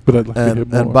 But I'd like to hear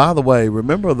more. And by the way,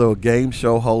 remember the game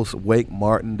show host Wake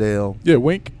Martindale? Yeah,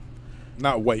 Wink.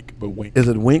 Not Wake, but Wink. Is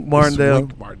it Wink Martindale? It's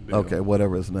Wink Martindale. Okay,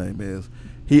 whatever his name is.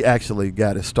 He actually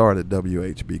got his start at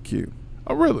WHBQ.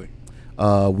 Oh, really?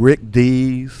 Rick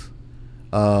Dees.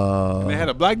 And they had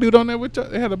a black dude on there with you?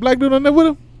 They had a black dude on there with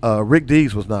him? Rick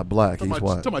Dees was not black. He's white.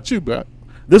 Talking about you, bro.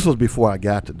 This was before I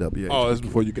got to WHBQ. Oh, that's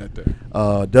before you got there.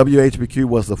 WHBQ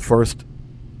was the first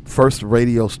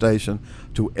radio station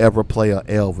to ever play a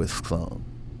Elvis song.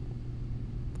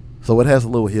 So it has a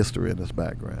little history in its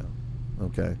background.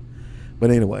 Okay. But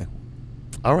anyway,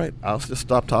 all right, I'll just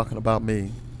stop talking about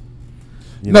me.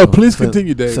 Please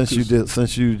continue, Dave.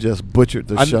 Since you just butchered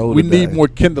the show. We today. need more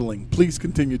kindling. Please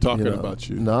continue talking about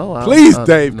you. No, please,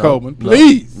 Dave Coleman.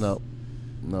 Please. No.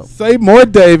 Say more,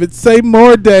 David. Say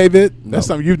more, David. That's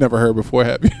something you've never heard before,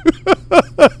 have you?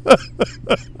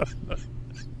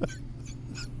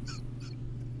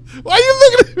 Why are you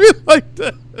looking at me like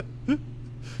that?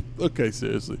 Okay,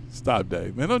 seriously. Stop,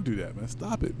 Dave. Man, don't do that, man.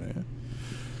 Stop it, man.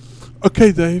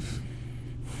 Okay, Dave.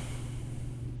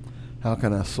 How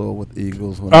can I soar with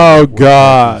eagles? When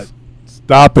God.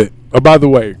 Stop it. Oh, by the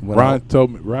way, Ron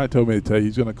told me to tell you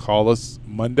he's going to call us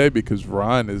Monday because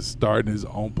Ron is starting his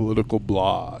own political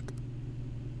blog.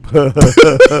 But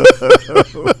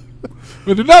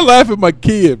do not laugh at my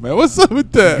kid, man. What's up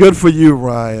with that? Good for you,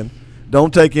 Ryan.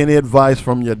 Don't take any advice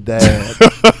from your dad.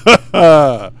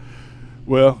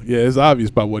 Well, yeah, it's obvious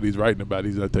by what he's writing about.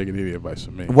 He's not taking any advice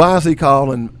from me. Why is he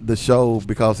calling the show?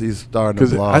 Because he's starting a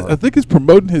blog. I think he's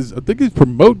promoting his.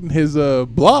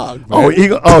 blog. Man.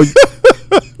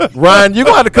 Ryan, you're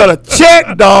gonna have to cut a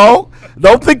check, dog.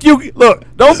 Don't think you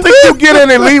get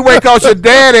any leeway because your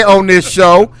daddy on this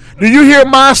show. Do you hear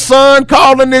my son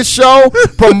calling this show,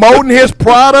 promoting his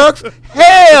products?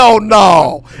 Hell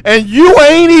no. And you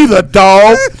ain't either,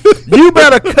 dog. You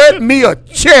better cut me a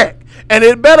check. And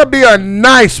it better be a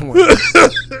nice one.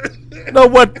 No,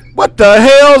 what the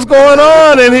hell's going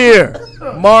on in here,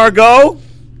 Margot?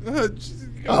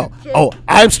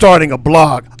 I'm starting a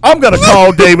blog. I'm going to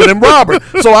call David and Robert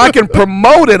so I can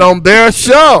promote it on their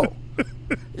show.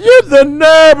 You're the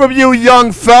nerve of you,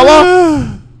 young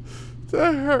fella.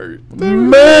 That hurt.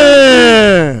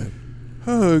 Man.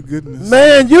 Oh, goodness.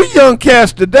 Man, you young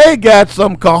cats today got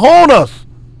some cojones.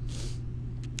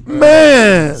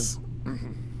 Man.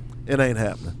 It ain't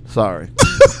happening. Sorry.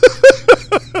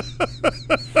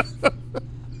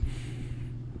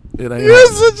 It ain't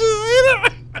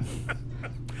happening.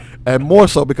 And more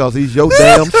so because he's your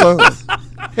damn son.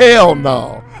 Hell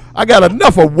no. I got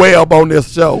enough of Webb on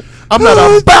this show. I'm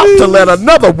not about to let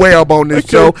another Webb on this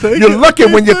show. You're lucky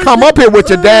when you come up here with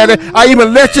your daddy, I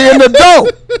even let you in the door.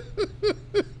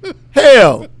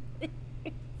 Hell.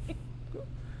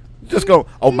 Just go.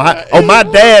 My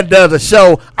dad does a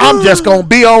show. I'm just gonna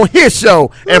be on his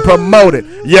show and promote it.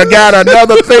 You got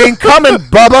another thing coming,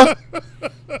 Bubba.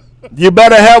 You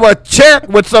better have a check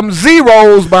with some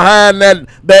zeros behind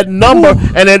that number,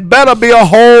 and it better be a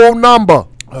whole number.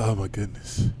 Oh my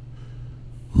goodness.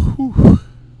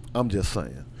 I'm just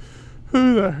saying.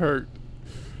 That hurt.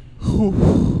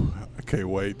 Whew. I can't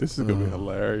wait. This is going to be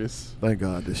hilarious. Thank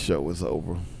God this show is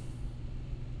over.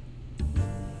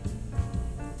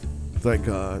 Thank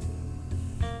God.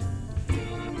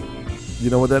 You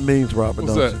know what that means, Robert?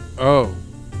 What's don't that? You? Oh.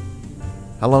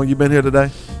 How long you been here today?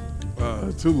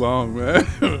 Too long, man.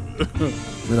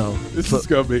 You know, this is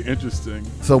going to be interesting.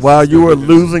 So while you were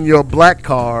losing your black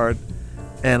card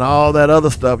and all that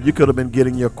other stuff, you could have been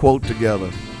getting your quote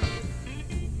together.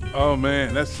 Oh,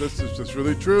 man, that's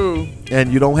really true.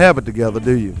 And you don't have it together,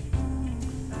 do you?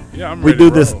 Yeah, I'm We ready do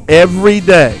to this roll. every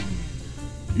day.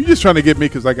 You just trying to get me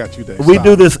because I got you, Dave. We Stop.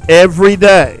 do this every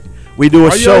day. We do a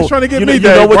Why show. you always trying to get me, you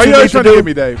Dave? know what Why you you always need to trying to do? get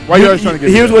me, Dave? Why you always trying to get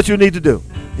me, Here's Dave? what you need to do.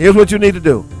 Here's what you need to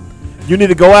do. You need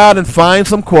to go out and find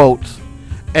some quotes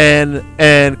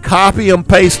and copy and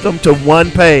paste them to one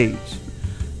page.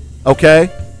 Okay?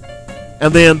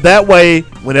 And then that way,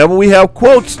 whenever we have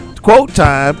quote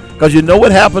time, because you know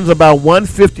what happens about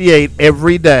 1:58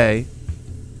 every day,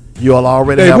 you'll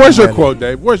already Dave, have where's them your ready. quote,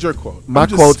 Dave? Where's your quote? My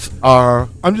quotes are...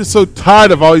 I'm just so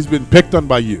tired of always being picked on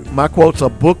by you. My quotes are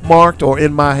bookmarked or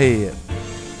in my head.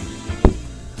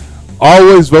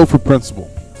 Always vote for principle.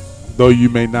 Though you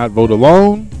may not vote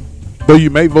alone, you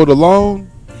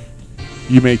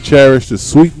may cherish the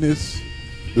sweetest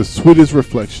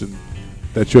reflection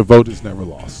that your vote is never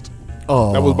lost.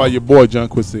 Oh. That was by your boy, John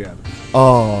Quincy Adams.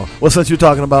 Oh. Well, since you're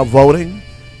talking about voting,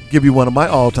 give you one of my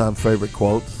all-time favorite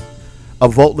quotes. A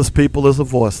voteless people is a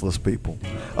voiceless people.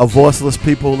 A voiceless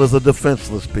people is a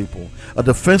defenseless people. A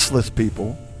defenseless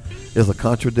people is a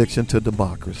contradiction to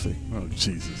democracy. Oh,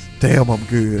 Jesus. Damn, I'm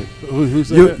good. Who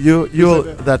said that? Who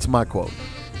said that? That's my quote.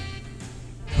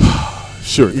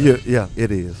 Sure. Yeah,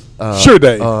 it is. Sure,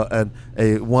 Dave. And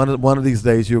one of these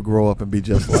days you'll grow up and be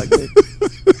just like me.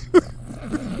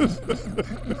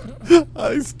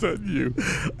 I stun you.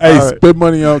 Hey, All right. spend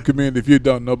money on community. If you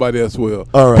don't, nobody else will.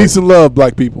 All right. Peace and love,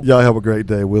 black people. Y'all have a great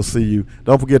day. We'll see you.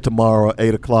 Don't forget tomorrow,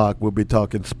 8 o'clock, we'll be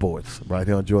talking sports right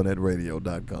here on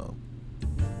JoyNetRadio.com.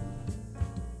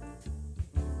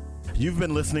 You've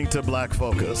been listening to Black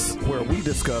Focus, where we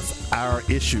discuss our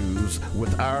issues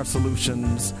with our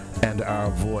solutions and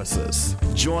our voices.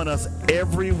 Join us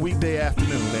every weekday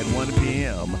afternoon at 1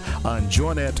 p.m. on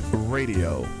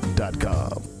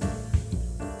JoyNetRadio.com.